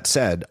all that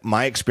said,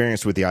 my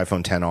experience with the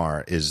iPhone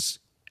XR is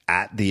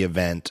at the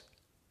event,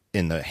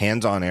 in the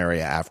hands-on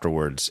area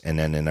afterwards, and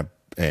then in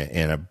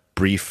a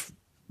brief,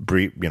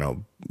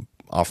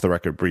 off the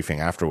record briefing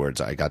afterwards,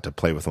 I got to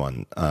play with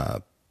one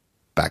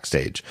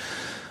backstage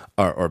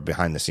or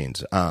behind the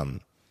scenes. I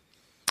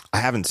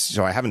haven't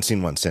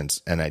seen one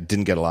since, and I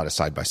didn't get a lot of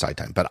side by side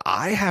time. But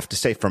I have to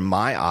say, from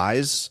my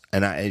eyes,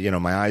 and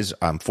my eyes,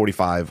 I'm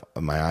 45,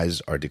 my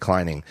eyes are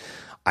declining.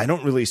 I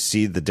don't really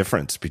see the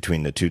difference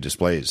between the two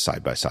displays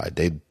side by side.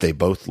 They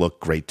both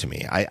look great to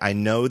me. I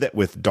know that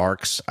with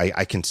darks,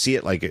 I can see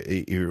it like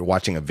you're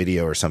watching a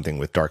video or something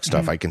with dark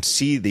stuff. I can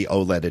see the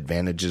OLED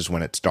advantages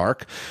when it's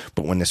dark,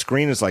 but when the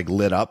screen is like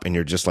lit up and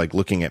you're just like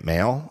looking at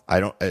mail,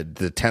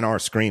 the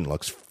 10R screen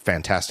looks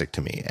fantastic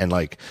to me. And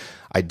like,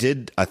 I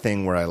did a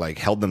thing where I like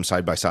held them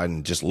side by side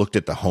and just looked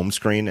at the home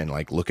screen and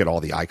like look at all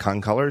the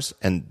icon colors,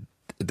 and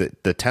the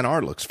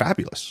 10R looks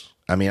fabulous.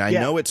 I mean, I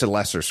know it's a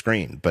lesser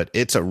screen, but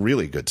it's a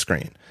really good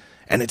screen,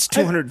 and it's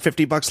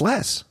 $250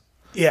 less.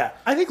 Yeah,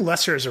 I think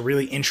lesser is a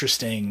really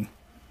interesting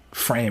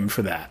frame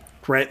for that,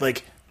 right?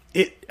 Like,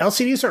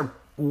 LCDs are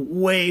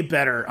way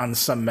better on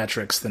some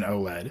metrics than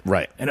OLED,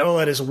 right? And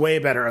OLED is way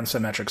better on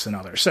some metrics than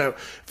others. So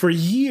for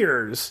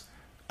years,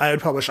 I would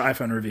publish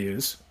iPhone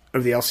reviews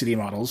of the LCD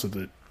models of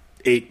the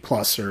 8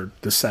 Plus or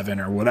the 7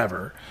 or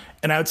whatever,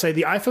 and I would say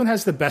the iPhone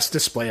has the best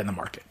display in the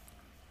market,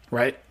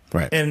 right?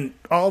 Right. And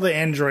all the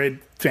Android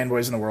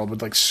fanboys in the world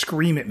would like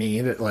scream at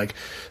me that like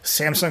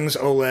Samsung's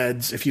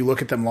OLEDs, if you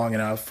look at them long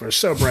enough, are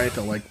so bright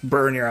they'll like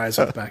burn your eyes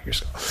out the back of your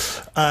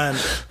skull.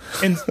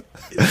 And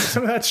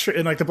some of that's true,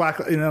 and like the black,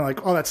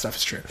 like all that stuff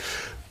is true.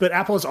 But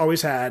Apple has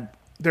always had,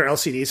 their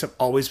LCDs have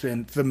always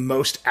been the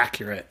most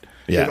accurate.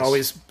 Yes. They've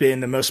always been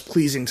the most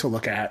pleasing to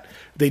look at.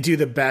 They do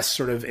the best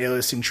sort of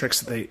aliasing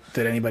tricks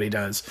that anybody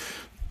does.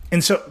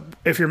 And so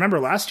if you remember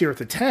last year with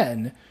the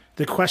 10,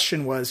 the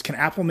question was, can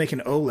Apple make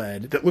an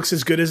OLED that looks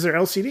as good as their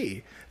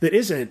LCD, that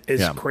isn't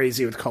as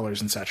crazy with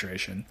colors and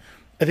saturation?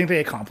 I think they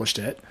accomplished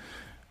it.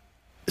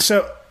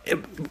 So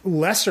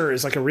lesser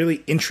is like a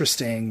really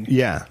interesting,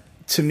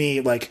 to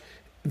me, like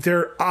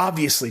they're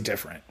obviously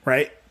different,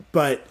 right?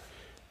 But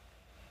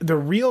the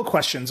real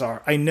questions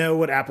are, I know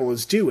what Apple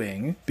is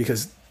doing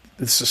because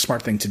it's a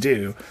smart thing to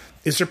do,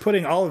 is they're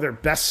putting all of their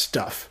best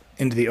stuff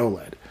into the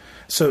OLED.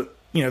 So,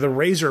 the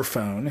Razer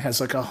phone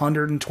has like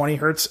 120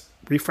 hertz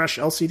refresh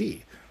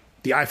LCD.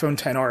 The iPhone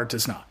XR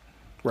does not,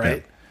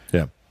 right?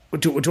 Yeah.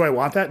 Do I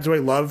want that? Do I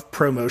love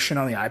ProMotion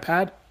on the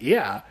iPad?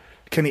 Yeah.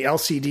 Can the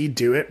LCD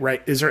do it,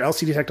 right? Is there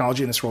LCD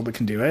technology in this world that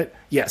can do it?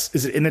 Yes.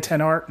 Is it in the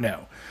XR?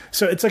 No.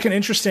 So it's like an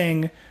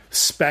interesting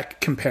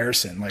spec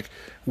comparison. Like,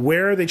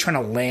 where are they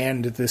trying to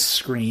land this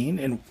screen,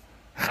 and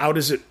how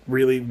does it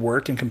really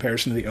work in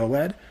comparison to the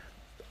OLED?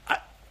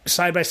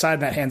 Side by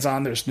side, not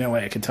hands-on, there's no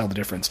way I could tell the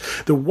difference.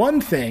 The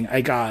one thing I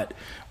got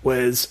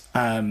was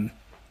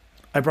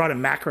I brought a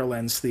macro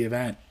lens to the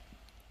event,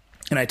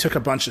 and I took a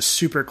bunch of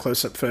super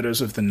close-up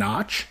photos of the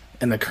notch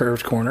and the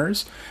curved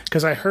corners,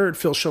 because I heard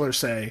Phil Schiller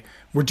say,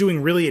 we're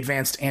doing really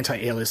advanced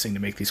anti-aliasing to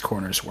make these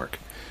corners work.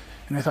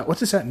 And I thought, what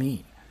does that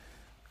mean?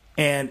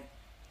 And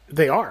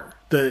they are.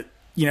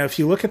 If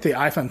you look at the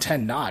iPhone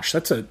X notch,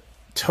 that's a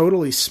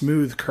totally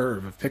smooth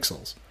curve of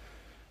pixels.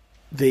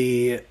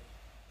 The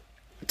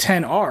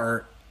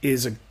XR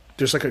is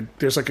there's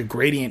like a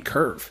gradient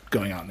curve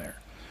going on there.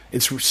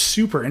 It's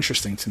super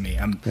interesting to me.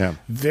 I'm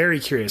very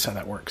curious how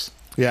that works.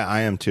 Yeah,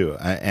 I am too.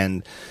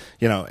 And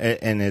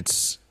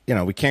it's,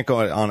 we can't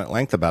go on at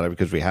length about it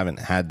because we haven't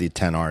had the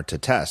XR to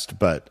test.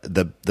 But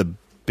the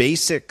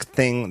basic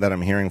thing that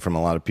I'm hearing from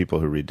a lot of people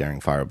who read Daring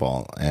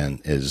Fireball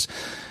is,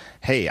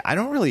 hey, I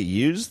don't really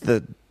use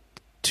the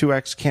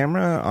 2x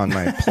camera on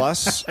my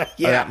Plus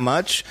that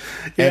much.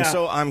 Yeah. And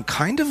so I'm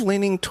kind of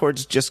leaning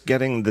towards just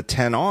getting the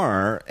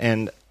XR.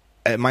 And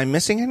am I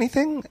missing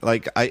anything?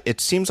 Like, it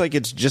seems like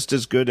it's just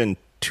as good and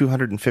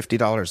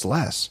 $250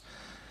 less.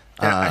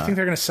 I think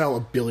they're going to sell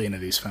 1 billion of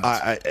these phones.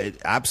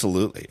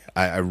 Absolutely.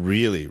 I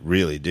really,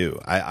 really do.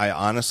 I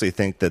honestly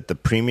think that the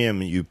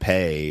premium you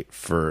pay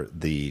for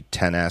the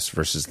XS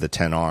versus the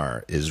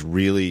XR is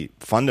really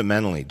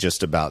fundamentally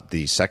just about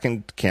the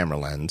second camera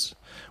lens,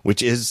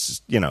 which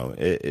is,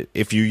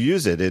 if you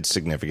use it, it's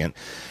significant,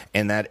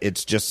 and that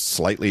it's just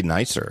slightly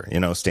nicer.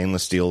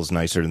 Stainless steel is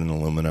nicer than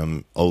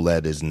aluminum.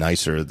 OLED is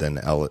nicer than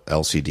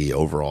LCD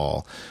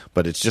overall,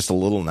 but it's just a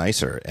little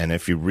nicer. And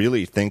if you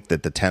really think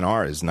that the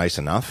XR is nice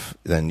enough,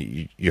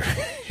 then you're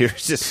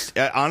just,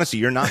 honestly,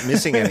 you're not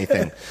missing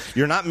anything.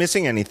 You're not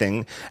missing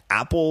anything.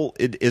 Apple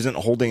isn't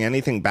holding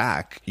anything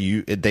back.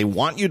 They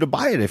want you to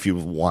buy it if you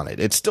want it.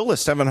 It's still a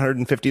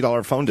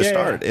 $750 phone to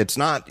start. It's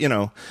not,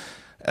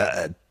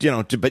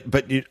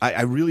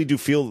 I really do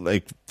feel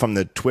like from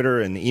the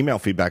Twitter and the email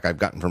feedback I've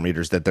gotten from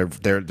readers that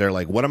they're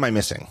like, what am I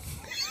missing?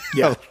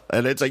 Yeah.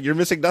 And it's like, you're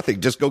missing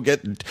nothing. Just go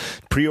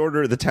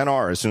pre-order the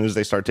XR as soon as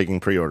they start taking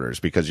pre-orders,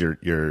 because you've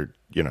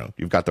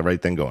got the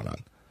right thing going on.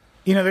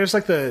 There's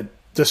like the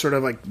sort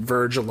of like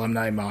Verge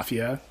alumni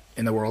mafia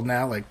in the world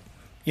now. Like,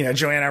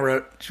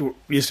 Joanna she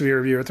used to be a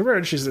reviewer at the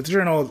Verge. She's at the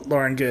Journal.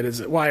 Lauren Good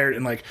is at Wired.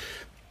 And like,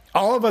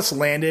 all of us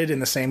landed in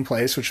the same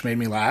place, which made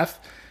me laugh,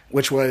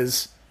 which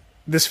was,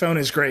 this phone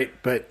is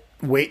great, but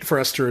wait for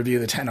us to review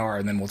the XR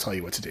and then we'll tell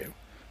you what to do.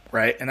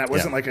 Right. And that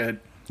wasn't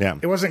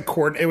it wasn't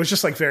coordinated. It was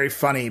just like very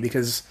funny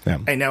because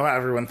I know how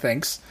everyone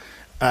thinks.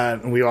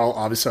 And we all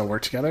obviously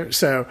work together.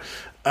 So,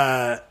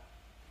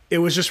 it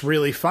was just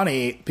really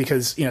funny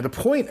because, the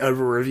point of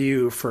a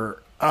review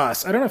for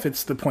us, I don't know if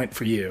it's the point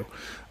for you.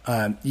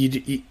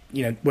 You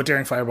know, what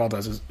Daring Fireball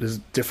does is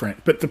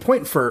different. But the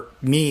point for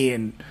me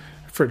and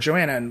for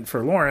Joanna and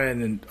for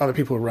Lauren and other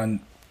people who run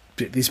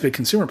these big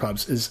consumer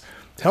pubs is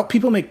to help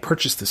people make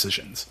purchase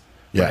decisions.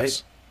 Yes.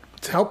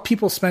 Right? To help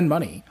people spend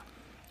money.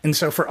 And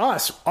so for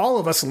us, all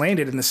of us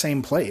landed in the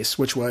same place,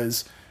 which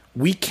was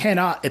we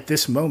cannot at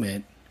this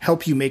moment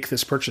help you make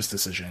this purchase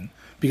decision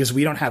because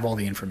we don't have all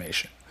the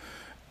information.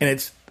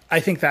 And I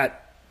think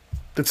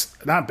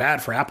that's not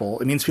bad for Apple.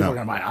 It means people are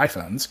going to buy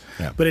iPhones,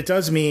 but it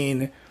does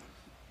mean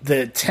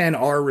the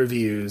 10R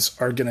reviews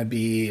are going to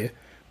be,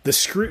 the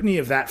scrutiny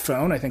of that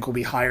phone, I think, will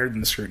be higher than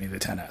the scrutiny of the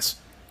 10S.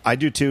 I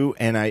do too,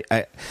 and I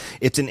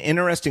it's an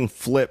interesting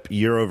flip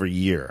year over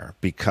year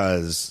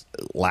because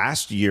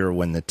last year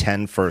when the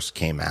 10 first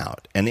came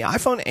out, and the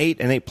iPhone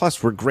 8 and 8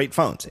 Plus were great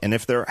phones, and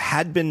if there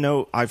had been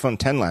no iPhone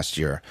 10 last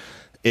year,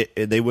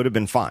 they would have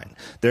been fine.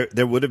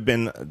 There would have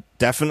been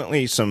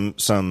definitely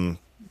some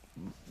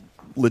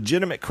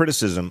legitimate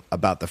criticism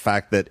about the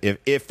fact that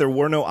if there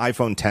were no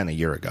iPhone 10 a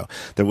year ago,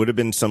 there would have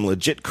been some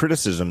legit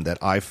criticism that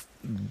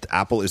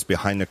Apple is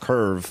behind the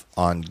curve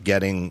on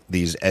getting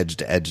these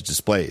edge-to-edge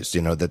displays.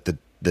 You know, that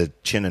the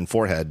chin and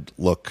forehead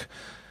look,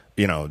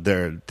 you know,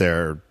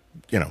 they're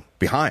you know,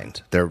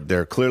 behind.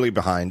 They're clearly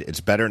behind.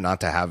 It's better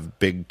not to have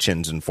big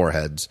chins and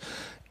foreheads.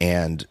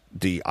 And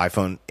the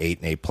iPhone 8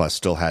 and 8 Plus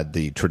still had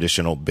the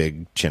traditional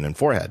big chin and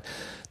forehead.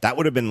 That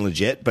would have been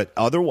legit, but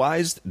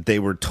otherwise they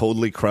were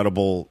totally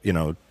credible, you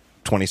know,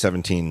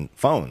 2017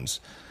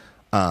 phones.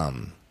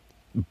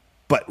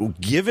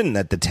 But given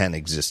that the 10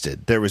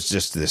 existed, there was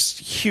just this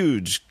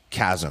huge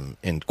chasm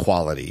in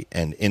quality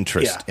and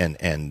interest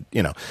and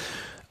you know,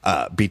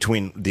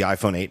 between the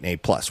iPhone 8 and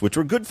 8 Plus, which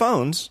were good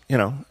phones, you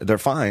know, they're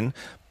fine.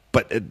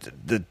 But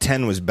the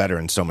 10 was better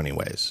in so many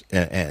ways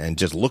and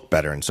just looked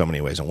better in so many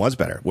ways and was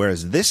better.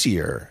 Whereas this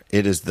year,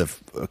 it is the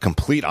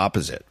complete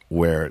opposite,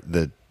 where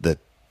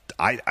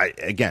I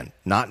again,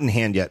 not in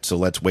hand yet, so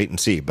let's wait and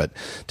see. But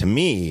to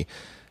me,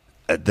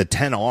 the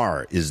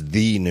 10R is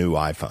the new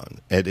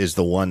iPhone. It is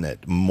the one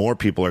that more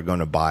people are going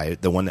to buy,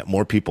 the one that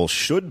more people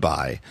should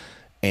buy.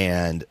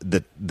 And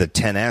the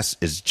 10S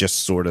is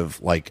just sort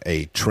of like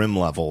a trim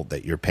level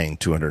that you're paying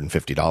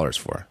 $250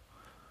 for.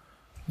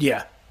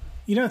 Yeah.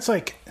 You know, it's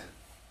like,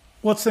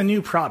 what's the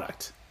new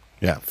product?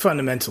 Yeah.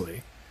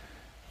 Fundamentally.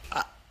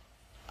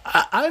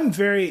 I'm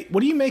very,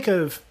 what do you make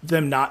of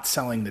them not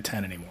selling the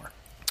 10 anymore?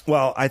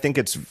 Well, I think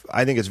it's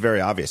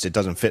very obvious. It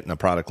doesn't fit in the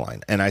product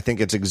line. And I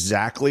think it's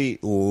exactly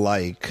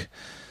like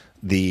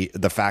the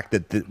fact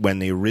that when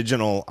the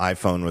original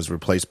iPhone was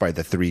replaced by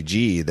the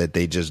 3G, that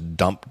they just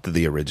dumped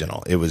the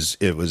original. It was,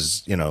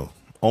 you know,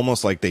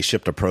 almost like they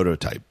shipped a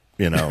prototype,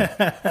 you know,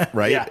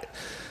 right? Yeah.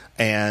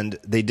 And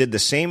they did the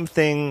same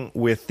thing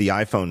with the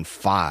iPhone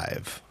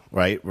 5,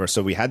 right?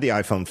 So we had the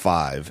iPhone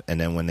 5, and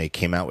then when they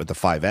came out with the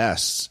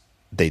 5S,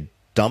 they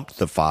dumped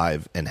the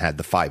 5 and had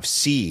the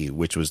 5C,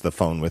 which was the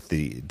phone with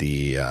the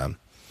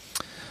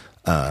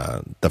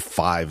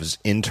 5's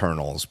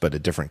internals, but a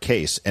different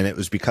case. And it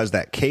was because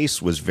that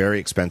case was very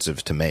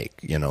expensive to make.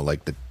 You know,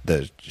 like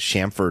the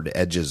chamfered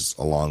edges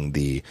along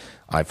the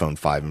iPhone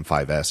 5 and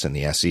 5S and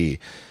the SE,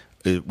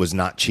 it was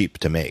not cheap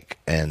to make.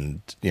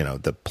 And, you know,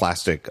 the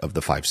plastic of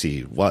the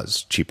 5C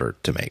was cheaper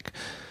to make.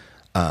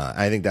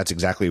 I think that's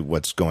exactly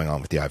what's going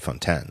on with the iPhone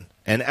 10.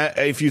 And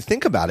if you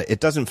think about it, it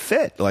doesn't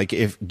fit. Like,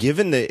 if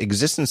given the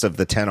existence of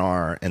the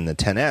 10R and the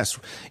 10S,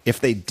 if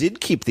they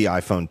did keep the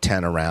iPhone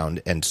 10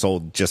 around and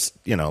sold just,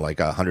 you know, like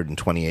a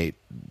 128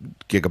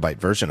 gigabyte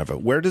version of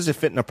it, where does it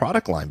fit in a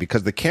product line?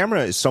 Because the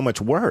camera is so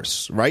much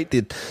worse, right?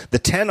 The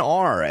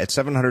 10R at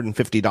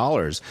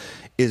 $750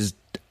 is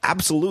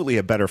absolutely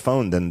a better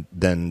phone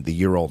than the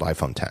year-old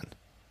iPhone 10.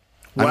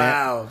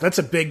 Wow, I mean, that's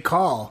a big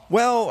call.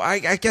 Well,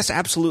 I guess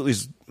absolutely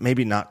is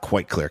maybe not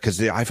quite clear, because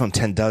the iPhone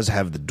 10 does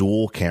have the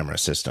dual camera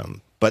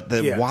system, but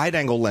the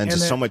wide-angle lens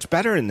is so much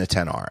better in the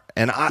 10R.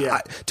 And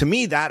to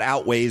me, that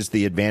outweighs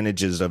the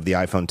advantages of the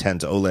iPhone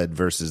 10's OLED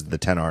versus the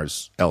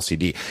 10R's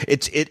LCD.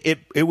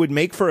 It would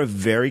make for a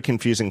very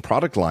confusing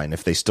product line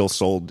if they still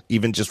sold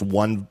even just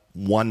one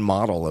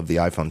model of the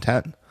iPhone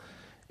 10.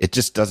 It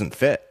just doesn't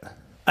fit.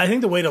 I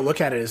think the way to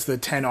look at it is the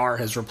 10R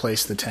has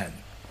replaced the 10.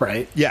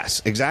 Right.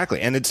 Yes,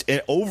 exactly. And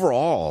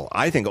overall,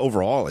 I think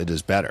overall it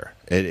is better.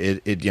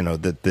 It you know,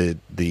 the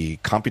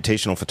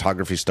computational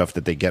photography stuff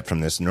that they get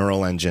from this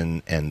neural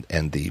engine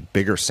and the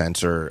bigger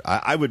sensor.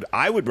 I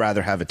would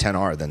rather have a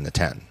 10R than the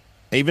 10.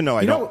 Even though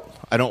I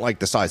don't like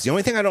the size. The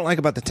only thing I don't like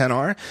about the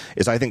 10R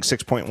is I think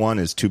 6.1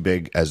 is too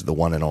big as the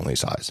one and only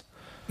size.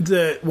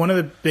 One of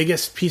the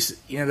biggest pieces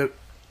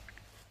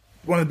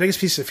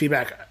of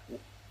feedback,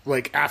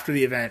 like after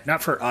the event,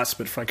 not for us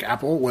but for like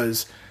Apple,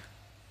 was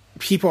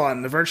people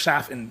on the Verge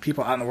staff and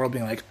people out in the world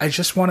being like, I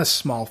just want a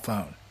small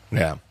phone.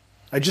 Yeah.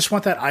 I just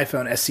want that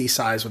iPhone SE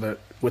size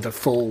with a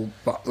full,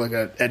 like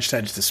a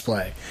edge-to-edge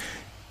display.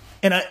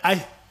 And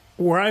I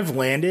where I've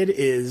landed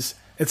is,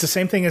 it's the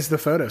same thing as the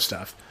photo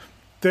stuff.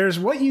 There's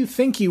what you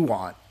think you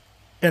want,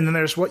 and then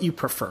there's what you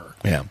prefer.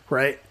 Yeah.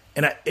 Right?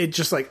 And it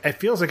just like, it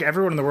feels like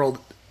everyone in the world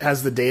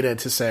has the data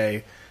to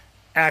say,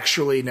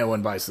 actually no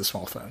one buys the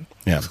small phone.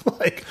 Yeah.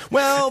 Like,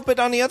 well, but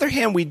on the other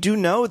hand, we do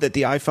know that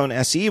the iPhone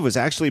SE was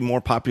actually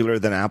more popular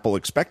than Apple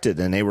expected,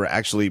 and they were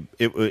actually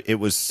it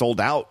was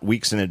sold out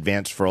weeks in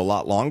advance for a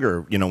lot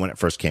longer, when it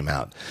first came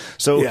out.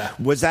 So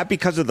was that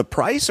because of the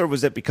price, or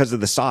was it because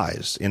of the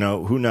size?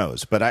 Who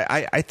knows? But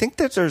I think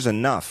that there's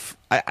enough.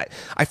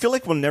 I feel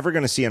like we're never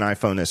going to see an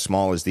iPhone as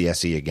small as the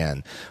SE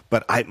again.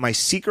 But my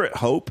secret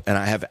hope, and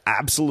I have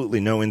absolutely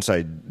no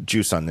inside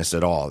juice on this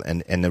at all,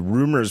 and the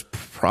rumors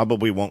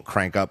probably won't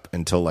crank up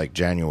until like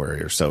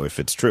January or so if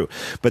it's true.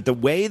 But the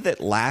way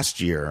that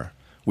last year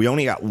we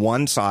only got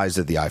one size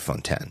of the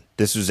iPhone 10.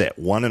 This was it,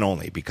 one and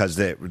only, because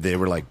they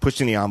were like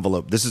pushing the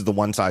envelope. This is the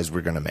one size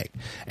we're going to make.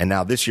 And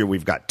now this year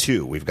we've got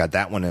two. We've got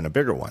that one and a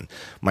bigger one.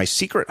 My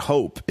secret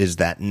hope is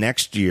that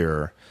next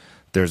year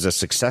there's a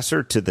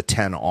successor to the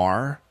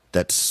 10R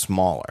that's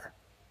smaller.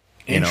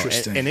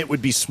 Interesting. And it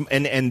would be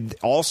and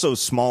also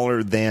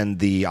smaller than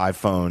the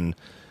iPhone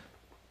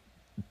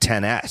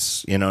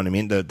 10s, you know what I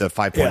mean? The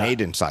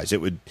 5.8 inch size.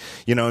 It would,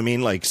 you know what I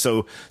mean? Like,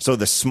 so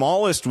the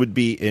smallest would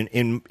be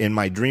in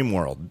my dream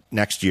world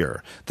next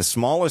year. The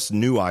smallest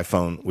new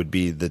iPhone would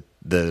be the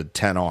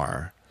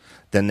 10R.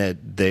 Then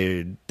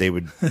they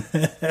would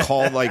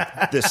call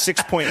like the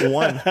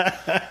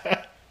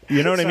 6.1.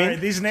 You know what I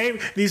mean? These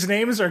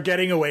names are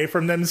getting away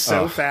from them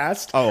so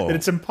fast that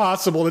it's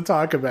impossible to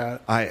talk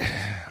about. I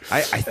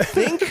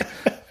think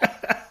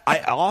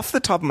off the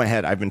top of my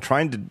head, I've been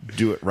trying to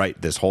do it right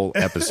this whole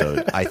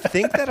episode. I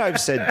think that I've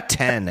said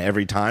 10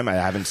 every time. I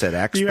haven't said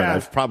X,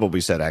 I've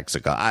probably said X.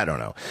 I don't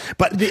know.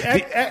 But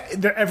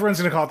everyone's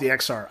going to call it the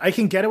XR. I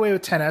can get away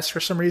with 10S for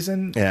some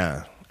reason.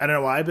 Yeah. I don't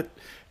know why, but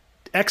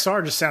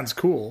XR just sounds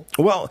cool.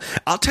 Well,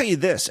 I'll tell you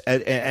this,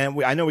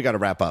 and I know we got to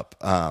wrap up.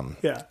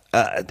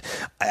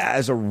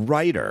 As a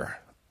writer,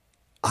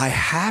 I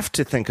have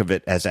to think of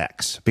it as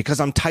X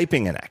because I'm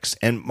typing an X,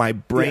 and my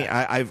brain.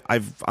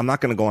 I'm not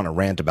going to go on a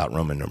rant about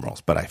Roman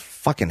numerals, but I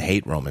fucking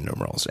hate Roman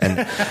numerals, and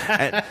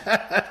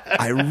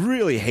I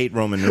really hate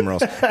Roman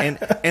numerals. And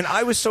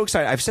I was so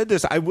excited. I've said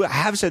this. I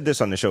have said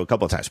this on the show a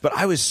couple of times, but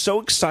I was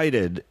so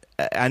excited.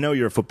 I know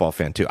you're a football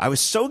fan too. I was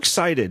so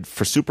excited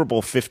for Super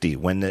Bowl 50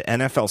 when the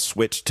NFL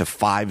switched to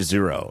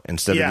 50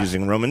 instead of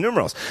using Roman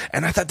numerals,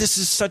 and I thought this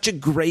is such a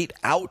great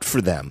out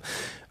for them.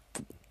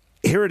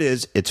 Here it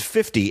is, it's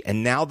 50,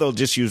 and now they'll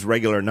just use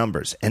regular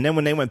numbers. And then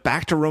when they went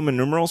back to Roman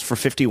numerals for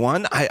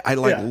 51, I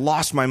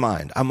lost my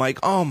mind. I'm like,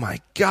 oh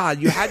my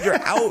God, you had your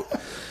out.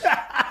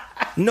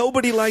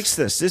 Nobody likes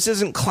this. This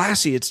isn't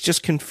classy. It's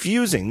just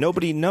confusing.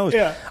 Nobody knows.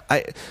 Yeah.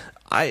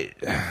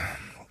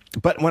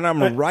 But when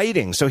I'm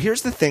writing, so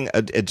here's the thing,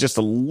 just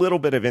a little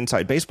bit of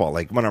inside baseball.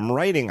 Like when I'm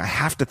writing, I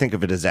have to think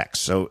of it as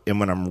X.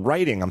 And when I'm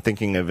writing, I'm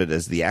thinking of it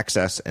as the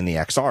XS and the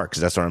XR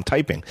because that's what I'm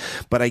typing.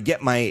 But I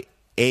get my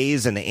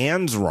A's and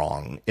ands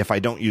wrong if I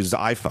don't use the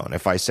iPhone.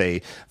 If I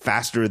say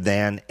faster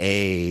than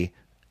a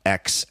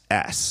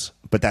XS,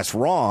 but that's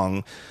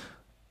wrong,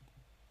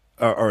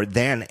 or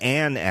than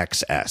an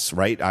XS,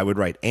 right? I would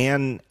write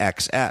an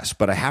XS,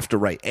 but I have to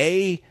write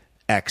a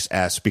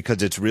XS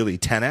because it's really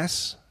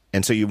 10S.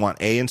 And so you want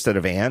a instead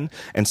of an.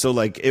 And so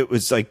like it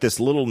was like this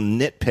little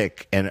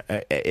nitpick, and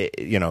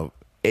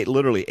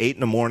literally 8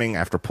 a.m.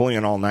 after pulling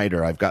an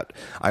all-nighter,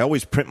 I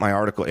always print my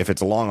article. If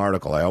it's a long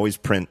article, I always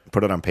put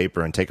it on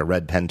paper and take a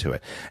red pen to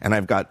it. And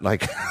I've got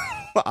like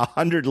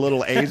 100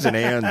 little A's and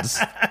ands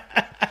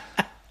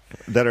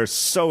that are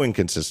so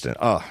inconsistent.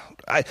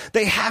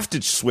 They have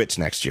to switch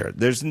next year.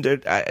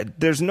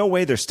 There's no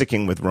way they're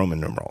sticking with Roman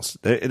numerals.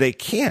 They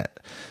can't.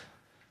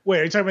 Wait,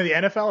 are you talking about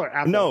the NFL or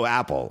Apple? No,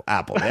 Apple. The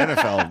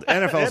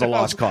NFL is a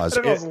lost cause.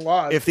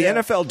 If the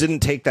NFL didn't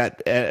take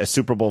that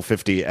Super Bowl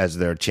 50 as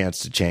their chance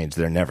to change,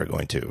 they're never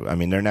going to. I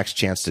mean, their next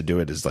chance to do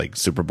it is like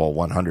Super Bowl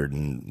 100,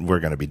 and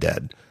we're going to be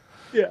dead.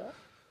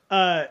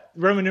 Yeah.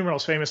 Roman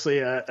numerals famously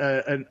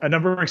a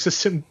numbering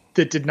system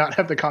that did not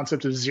have the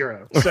concept of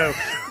zero. So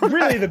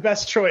really the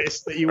best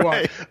choice that you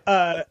want.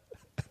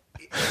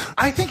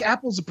 I think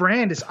Apple's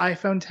brand is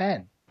iPhone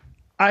 10.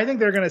 I think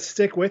they're going to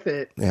stick with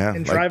it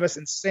and drive us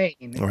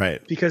insane.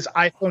 Right. Because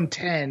iPhone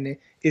 10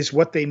 is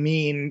what they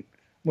mean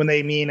when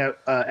they mean a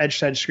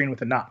edge-to-edge screen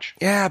with a notch.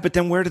 Yeah, but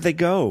then where do they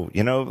go?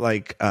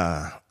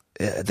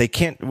 They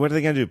can't. What are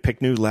they going to do?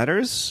 Pick new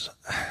letters?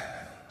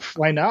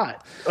 Why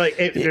not? Like,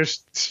 there's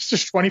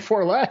just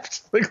 24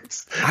 left. Like,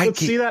 let's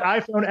see that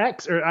iPhone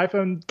X or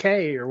iPhone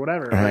K or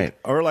whatever. Right.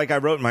 Or like I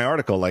wrote in my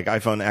article, like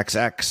iPhone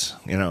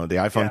XX, the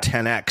iPhone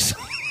 10X.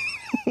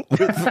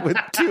 with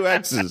 2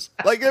 X's.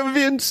 Like, it would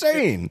be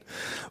insane.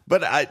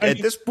 But at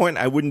this point,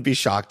 I wouldn't be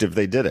shocked if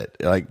they did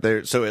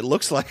it. So it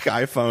looks like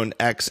iPhone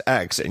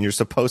XX, and you're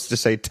supposed to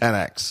say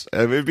 10X.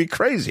 It would be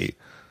crazy.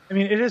 I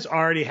mean, it has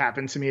already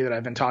happened to me that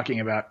I've been talking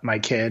about my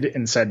kid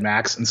and said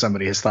Max, and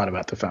somebody has thought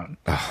about the phone.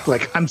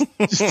 Like, I'm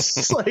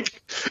just like,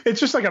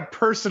 it's just like a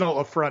personal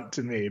affront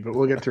to me, but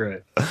we'll get through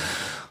it.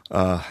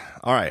 All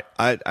right.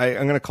 I'm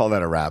going to call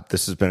that a wrap.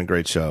 This has been a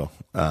great show.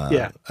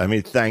 I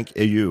mean, thank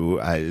you.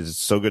 It's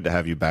so good to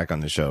have you back on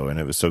the show, and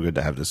it was so good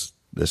to have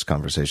this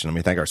conversation. Let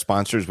me thank our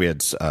sponsors. We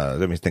had,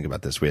 let me think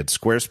about this. We had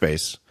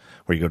Squarespace,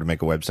 where you go to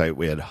make a website.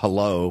 We had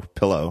Hello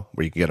Pillow,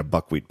 where you can get a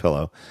buckwheat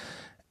pillow.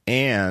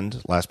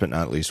 And last but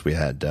not least, we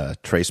had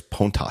Tres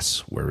Pontas,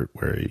 where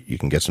you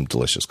can get some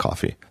delicious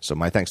coffee. So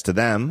my thanks to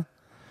them.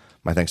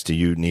 My thanks to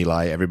you,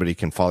 Nilay. Everybody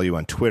can follow you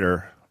on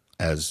Twitter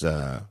as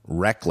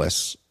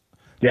Reckless.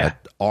 Yeah.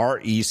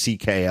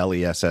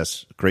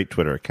 RECKLESS. Great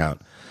Twitter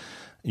account.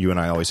 You and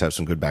I always have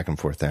some good back and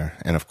forth there.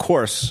 And of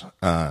course,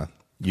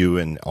 you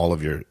and all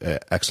of your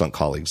excellent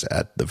colleagues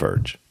at The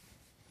Verge.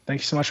 Thank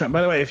you so much.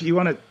 By the way, if you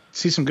want to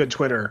see some good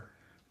Twitter,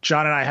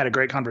 John and I had a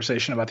great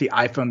conversation about the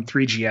iPhone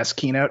 3GS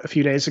keynote a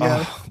few days ago.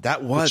 Oh,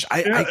 that was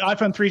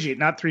iPhone 3G,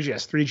 not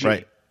 3GS, 3G.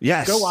 Right.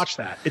 Yes. Go watch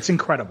that. It's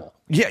incredible.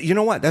 Yeah, you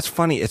know what? That's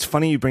funny. It's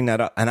funny you bring that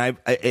up. And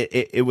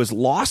it was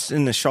lost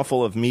in the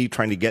shuffle of me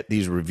trying to get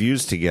these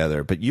reviews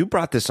together, but you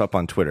brought this up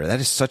on Twitter. That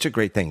is such a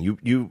great thing.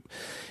 You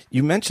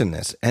mentioned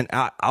this, and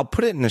I'll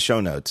put it in the show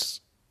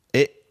notes.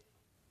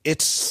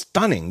 It's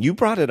stunning. You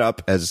brought it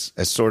up as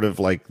sort of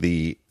like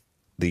the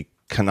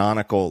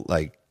canonical,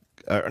 like,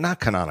 or not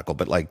canonical,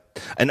 but like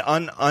an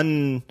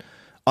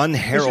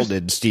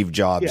unheralded Steve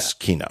Jobs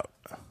keynote.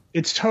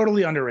 It's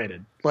totally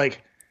underrated.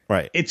 Like,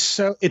 right. It's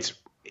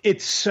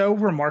so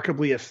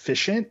remarkably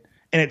efficient,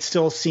 and it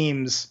still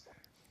seems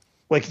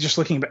like, just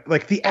looking back,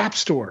 like the App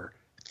Store,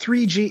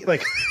 3G,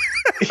 like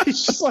it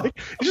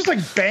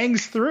just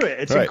bangs through it.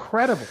 It's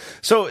incredible.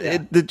 So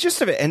the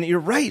gist of it, and you're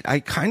right,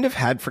 I kind of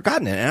had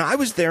forgotten it, and I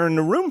was there in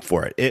the room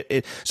for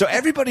it. So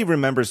everybody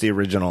remembers the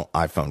original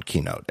iPhone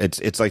keynote.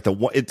 It's like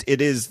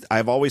it is.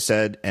 I've always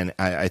said, and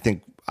I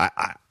think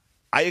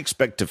I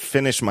expect to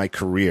finish my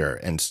career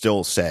and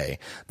still say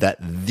that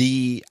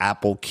the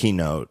Apple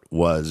keynote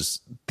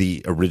was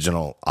the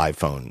original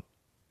iPhone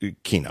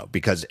keynote,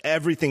 because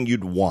everything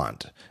you'd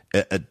want,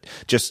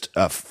 just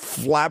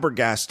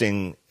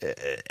flabbergasting,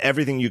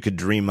 everything you could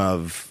dream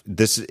of.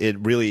 It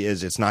really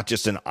is. It's not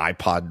just an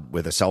iPod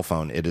with a cell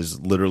phone. It is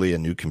literally a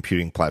new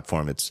computing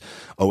platform. It's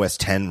OS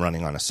 10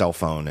 running on a cell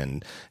phone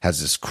and has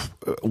this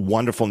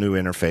wonderful new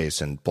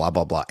interface and blah,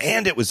 blah, blah.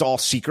 And it was all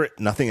secret.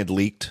 Nothing had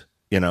leaked.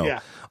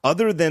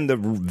 Other than the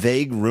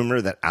vague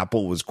rumor that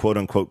Apple was quote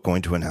unquote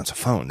going to announce a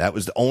phone. That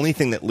was the only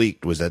thing that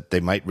leaked, was that they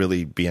might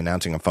really be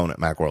announcing a phone at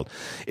Macworld.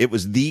 It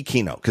was the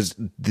keynote, because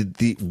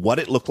the what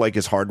it looked like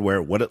as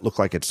hardware, what it looked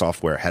like as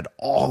software had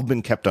all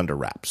been kept under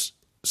wraps.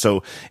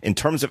 So in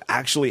terms of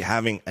actually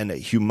having a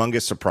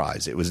humongous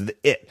surprise, it was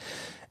it.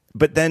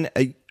 But then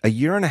a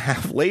year and a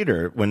half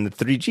later, when the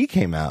 3G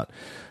came out,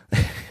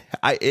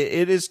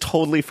 it is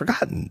totally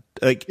forgotten.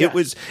 Like it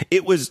was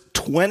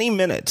 20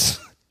 minutes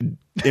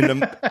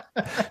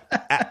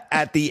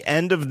at the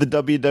end of the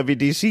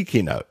WWDC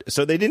keynote.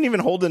 So they didn't even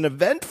hold an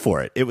event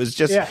for it. It was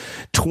just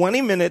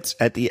 20 minutes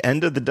at the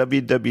end of the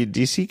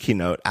WWDC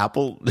keynote.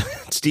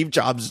 Steve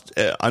Jobs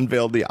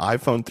unveiled the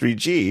iPhone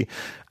 3G,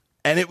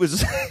 and it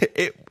was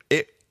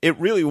it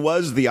really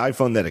was the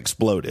iPhone that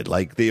exploded.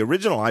 Like the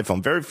original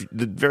iPhone,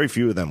 very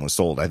few of them was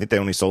sold. I think they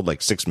only sold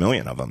like 6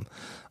 million of them.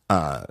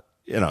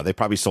 They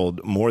probably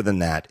sold more than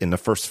that in the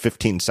first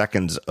 15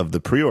 seconds of the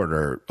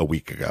pre-order a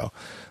week ago.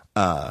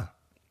 The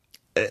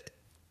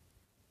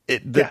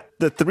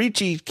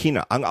 3G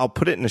keynote, I'll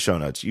put it in the show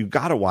notes. You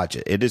got to watch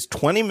it. It is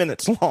 20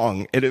 minutes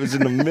long, and it was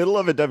in the middle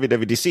of a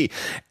WWDC.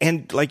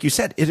 And like you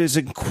said, it is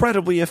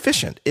incredibly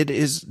efficient.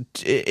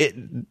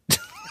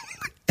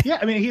 Yeah,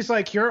 I mean, he's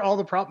like, here are all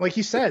the problems. Like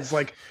he says,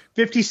 like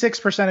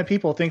 56% of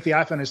people think the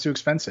iPhone is too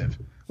expensive.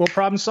 Well,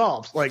 problem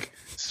solved. Like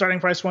starting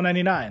price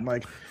 $199.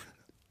 Like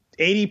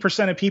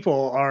 80% of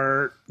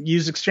people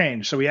use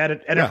Exchange, so we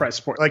added enterprise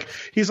support. Like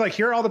he's like,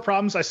 here are all the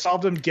problems. I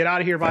solved them. Get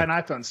out of here. Buy an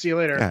iPhone. See you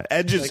later. Yeah.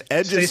 Edge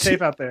stay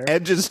safe out there.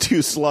 Edge is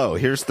too slow.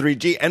 Here's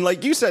 3G. And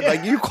like you said,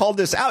 like you called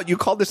this out. You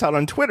called this out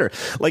on Twitter.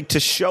 Like to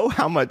show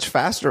how much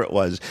faster it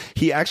was,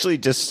 he actually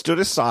just stood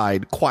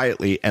aside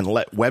quietly and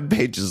let web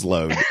pages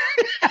load.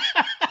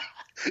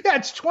 Yeah,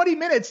 it's 20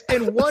 minutes,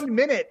 and 1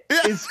 minute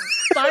is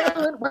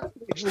silent web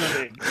page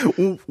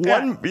loading.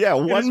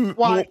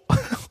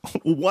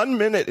 1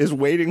 minute is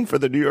waiting for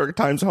the New York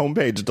Times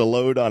homepage to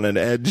load on an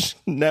Edge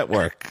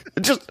network.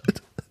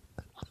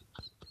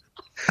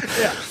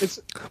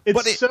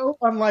 It's so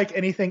unlike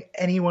anything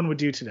anyone would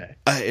do today.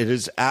 It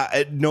is.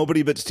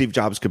 Nobody but Steve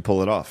Jobs could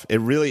pull it off.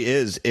 It really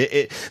is.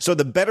 So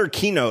the better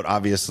keynote,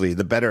 obviously,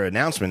 the better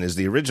announcement is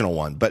the original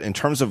one. But in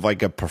terms of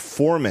like a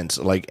performance,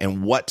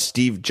 and what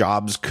Steve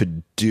Jobs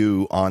could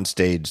do on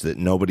stage that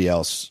nobody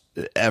else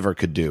ever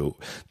could do,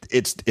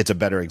 it's a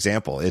better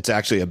example. It's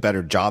actually a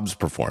better Jobs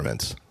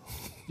performance.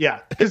 Yeah,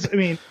 because I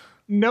mean,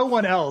 no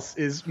one else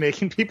is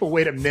making people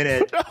wait a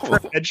minute for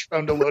an Edge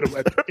phone to load a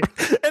web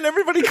page. And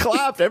everybody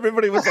clapped.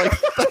 Everybody was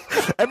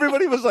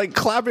like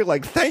clapping,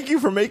 like, thank you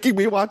for making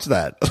me watch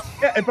that.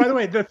 Yeah, and by the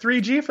way, the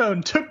 3G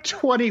phone took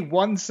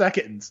 21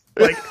 seconds.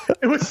 Like,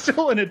 it was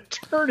still an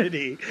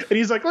eternity. And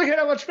he's like, look at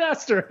how much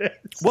faster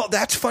it is. Well,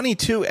 that's funny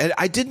too. And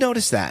I did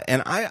notice that.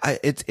 And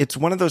it's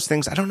one of those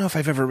things. I don't know if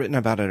I've ever written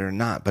about it or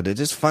not, but it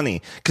is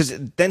funny because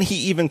then he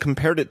even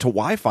compared it to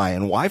Wi-Fi,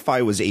 and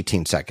Wi-Fi was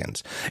 18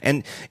 seconds.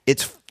 And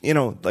it's,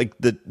 like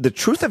the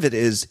truth of it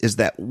is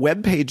that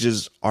web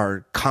pages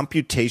are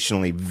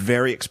computationally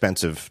very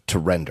expensive to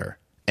render.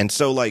 And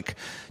so like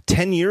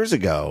 10 years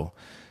ago,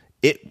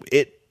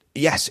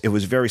 yes, it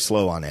was very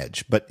slow on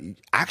Edge, but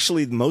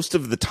actually most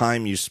of the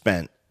time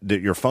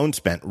that your phone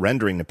spent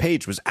rendering the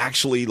page was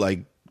actually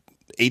like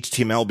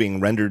HTML being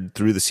rendered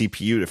through the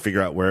CPU to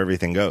figure out where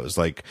everything goes.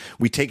 Like,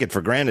 we take it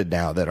for granted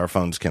now that our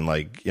phones can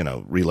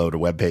reload a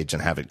web page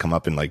and have it come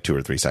up in like 2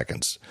 or 3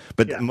 seconds.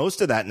 But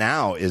most of that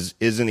now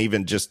isn't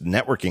even just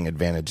networking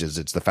advantages.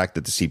 It's the fact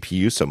that the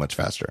CPU is so much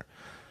faster.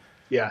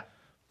 Yeah.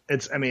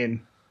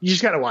 You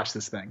just got to watch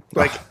this thing.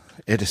 Like,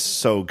 it is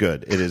so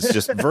good. It is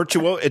just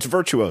It's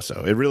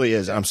virtuoso. It really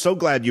is. I'm so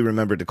glad you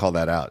remembered to call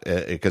that out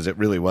because it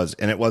really was,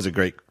 and it was a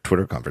great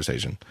Twitter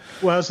conversation.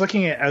 Well, I was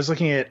looking at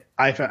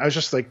iPhone. I was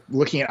just like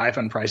looking at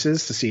iPhone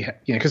prices to see,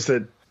 because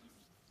the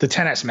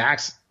 10s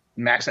Max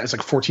is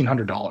like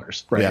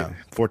 $1,400, right? Yeah,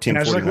 $1,449. And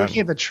I was like looking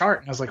at the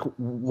chart, and I was like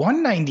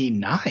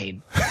 $199,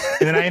 and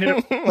then I ended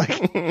up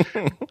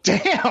like,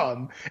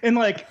 damn. And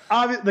like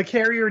the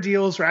carrier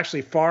deals were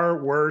actually far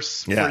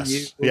worse for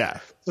you. Yeah.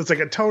 So it's like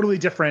a totally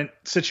different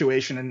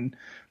situation.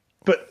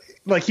 But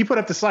like, he put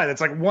up the slide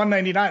that's like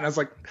 $199. I was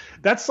like,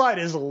 that slide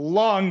is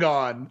long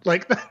gone.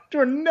 Like,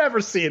 we're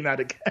never seeing that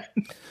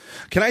again.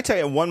 Can I tell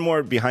you one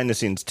more behind the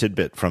scenes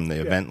tidbit from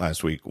the event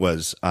last week?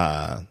 Was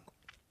I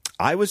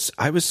was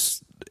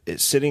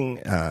sitting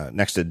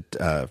next to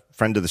a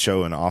friend of the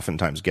show and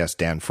oftentimes guest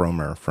Dan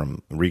Fromer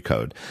from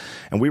Recode,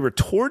 and we were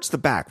towards the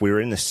back. We were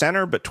in the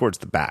center, but towards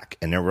the back,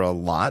 and there were a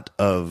lot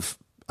of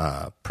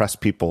press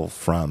people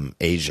from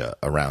Asia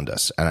around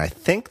us, and I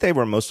think they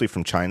were mostly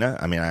from China.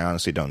 I mean, I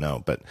honestly don't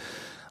know, but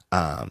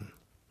and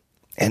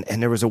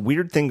there was a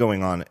weird thing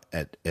going on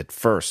at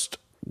first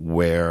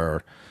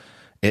where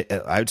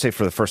I would say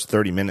for the first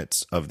 30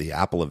 minutes of the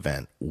Apple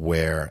event,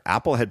 where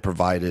Apple had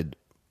provided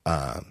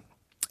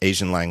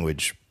Asian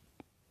language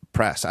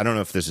press. I don't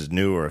know if this is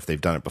new or if they've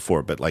done it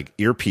before, but like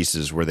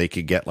earpieces where they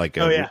could get like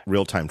a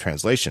real-time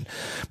translation,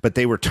 but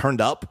they were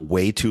turned up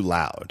way too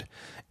loud.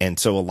 And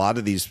so a lot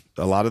of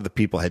the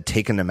people had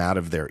taken them out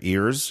of their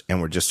ears and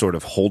were just sort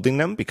of holding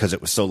them because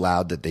it was so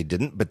loud that they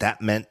didn't. But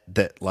that meant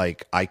that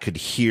like I could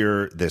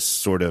hear this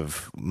sort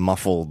of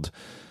muffled.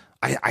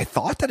 I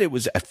thought that it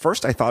was at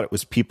first. I thought it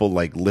was people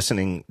like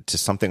listening to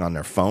something on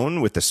their phone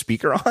with the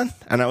speaker on,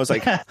 and I was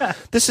like,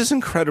 "This is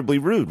incredibly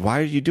rude. Why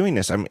are you doing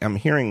this?" I'm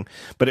hearing,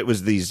 but it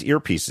was these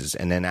earpieces,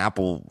 and then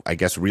Apple, I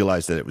guess,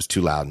 realized that it was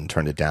too loud and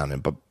turned it down.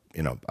 And but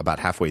about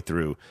halfway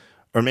through,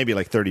 or maybe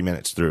like 30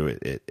 minutes through,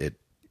 it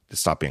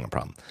stopped being a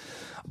problem.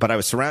 But I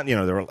was surrounded,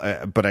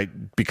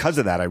 because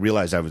of that, I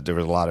realized there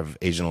was a lot of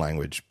Asian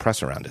language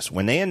press around us.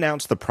 When they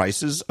announced the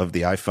prices of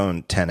the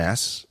iPhone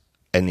XS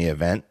in the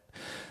event,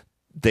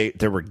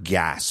 there were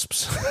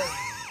gasps.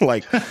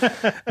 Like,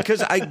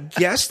 because I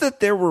guess that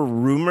there were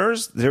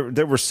rumors,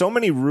 there were so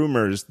many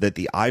rumors that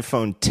the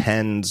iPhone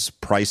X's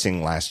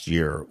pricing last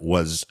year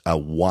was a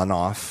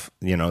one-off,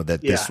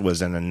 this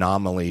was an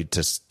anomaly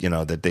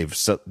that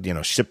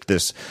they've, shipped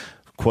this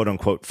quote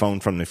unquote phone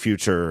from the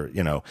future,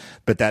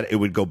 but that it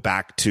would go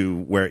back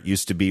to where it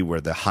used to be,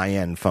 where the high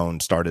end phone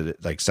started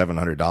at like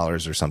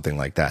 $700 or something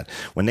like that.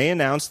 When they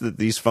announced that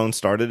these phones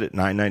started at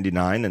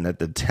 $999 and that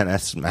the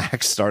XS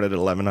Max started at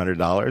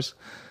 $1,100,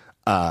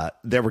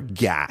 there were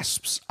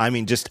gasps. I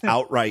mean, just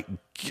outright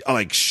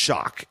like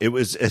shock. It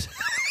was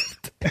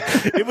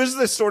it was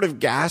the sort of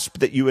gasp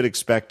that you would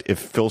expect if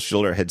Phil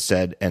Schiller had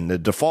said, and the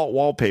default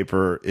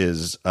wallpaper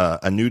is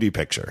a nudie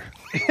picture.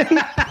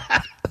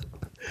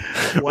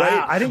 Wow,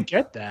 right? I didn't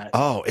get that.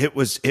 Oh, it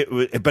was,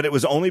 but it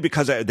was only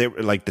because they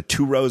were like the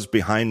 2 rows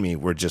behind me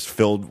were just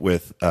filled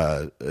with,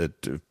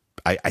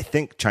 I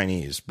think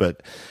Chinese,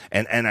 but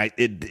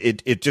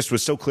it just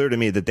was so clear to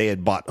me that they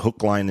had bought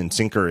hook, line, and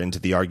sinker into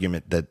the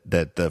argument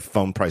that the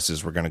phone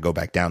prices were going to go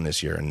back down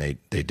this year, and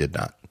they did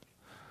not.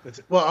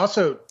 Well,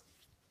 also,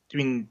 I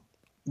mean,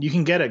 you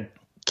can get a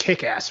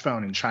kick-ass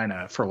phone in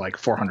China for like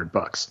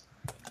 $400,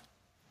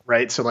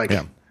 right? So like,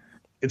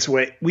 it's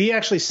way we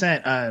actually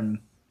sent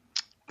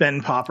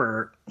Ben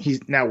Popper,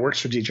 he now works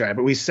for DJI,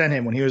 but we sent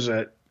him when he was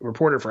a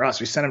reporter for us.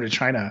 We sent him to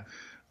China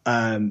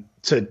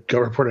to go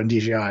report on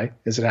DJI,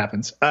 as it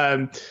happens.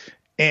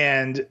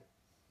 And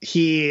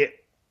he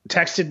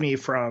texted me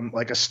from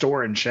like a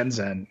store in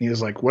Shenzhen. He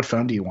was like, "What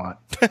phone do you want?"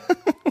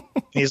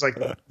 He's like,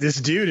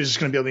 "This dude is just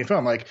going to build me a phone."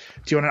 I'm like,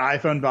 "Do you want an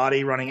iPhone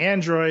body running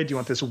Android? Do you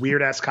want this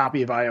weird ass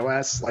copy of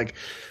iOS?" Like,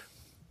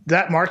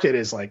 that market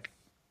is like,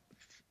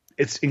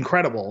 it's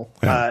incredible.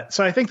 Yeah.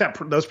 So I think that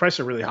those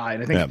prices are really high,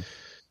 and I think.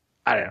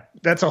 I don't know.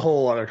 That's a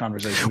whole other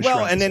conversation.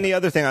 Well, and then the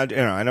other thing,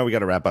 I know we got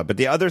to wrap up, but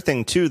the other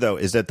thing too, though,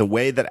 is that the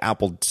way that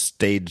Apple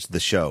staged the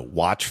show,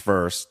 watch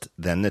first,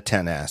 then the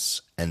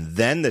XS, and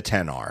then the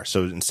XR.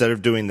 So instead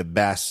of doing the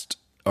best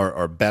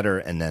or better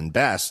and then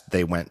best.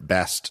 They went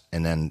best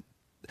and then.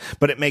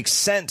 But it makes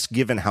sense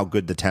given how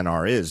good the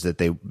 10R is that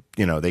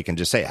they can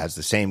just say it has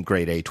the same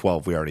great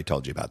A12 we already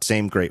told you about,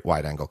 same great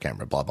wide angle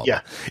camera, blah, blah, blah.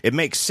 It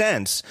makes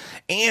sense.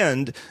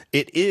 And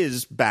it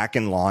is back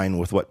in line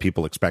with what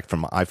people expect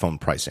from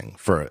iPhone pricing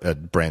for a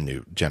brand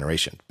new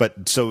generation.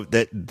 But so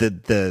that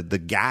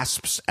the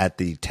gasps at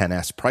the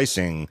 10S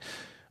pricing,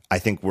 I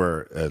think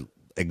were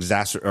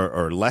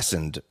or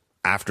lessened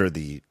after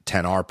the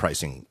 10R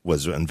pricing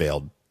was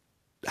unveiled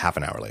half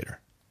an hour later.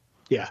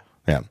 Yeah.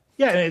 Yeah.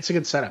 Yeah, it's a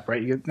good setup,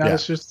 right?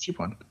 It's just a cheap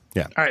one.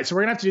 Yeah. All right, so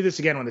we're going to have to do this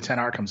again when the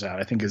 10R comes out,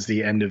 I think is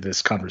the end of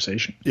this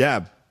conversation.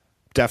 Yeah,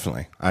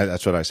 definitely.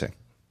 That's what I say.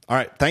 All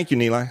right. Thank you,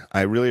 Nilay.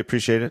 I really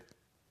appreciate it.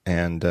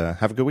 And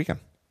have a good weekend.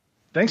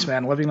 Thanks,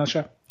 man. Love you on the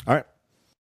show. All right.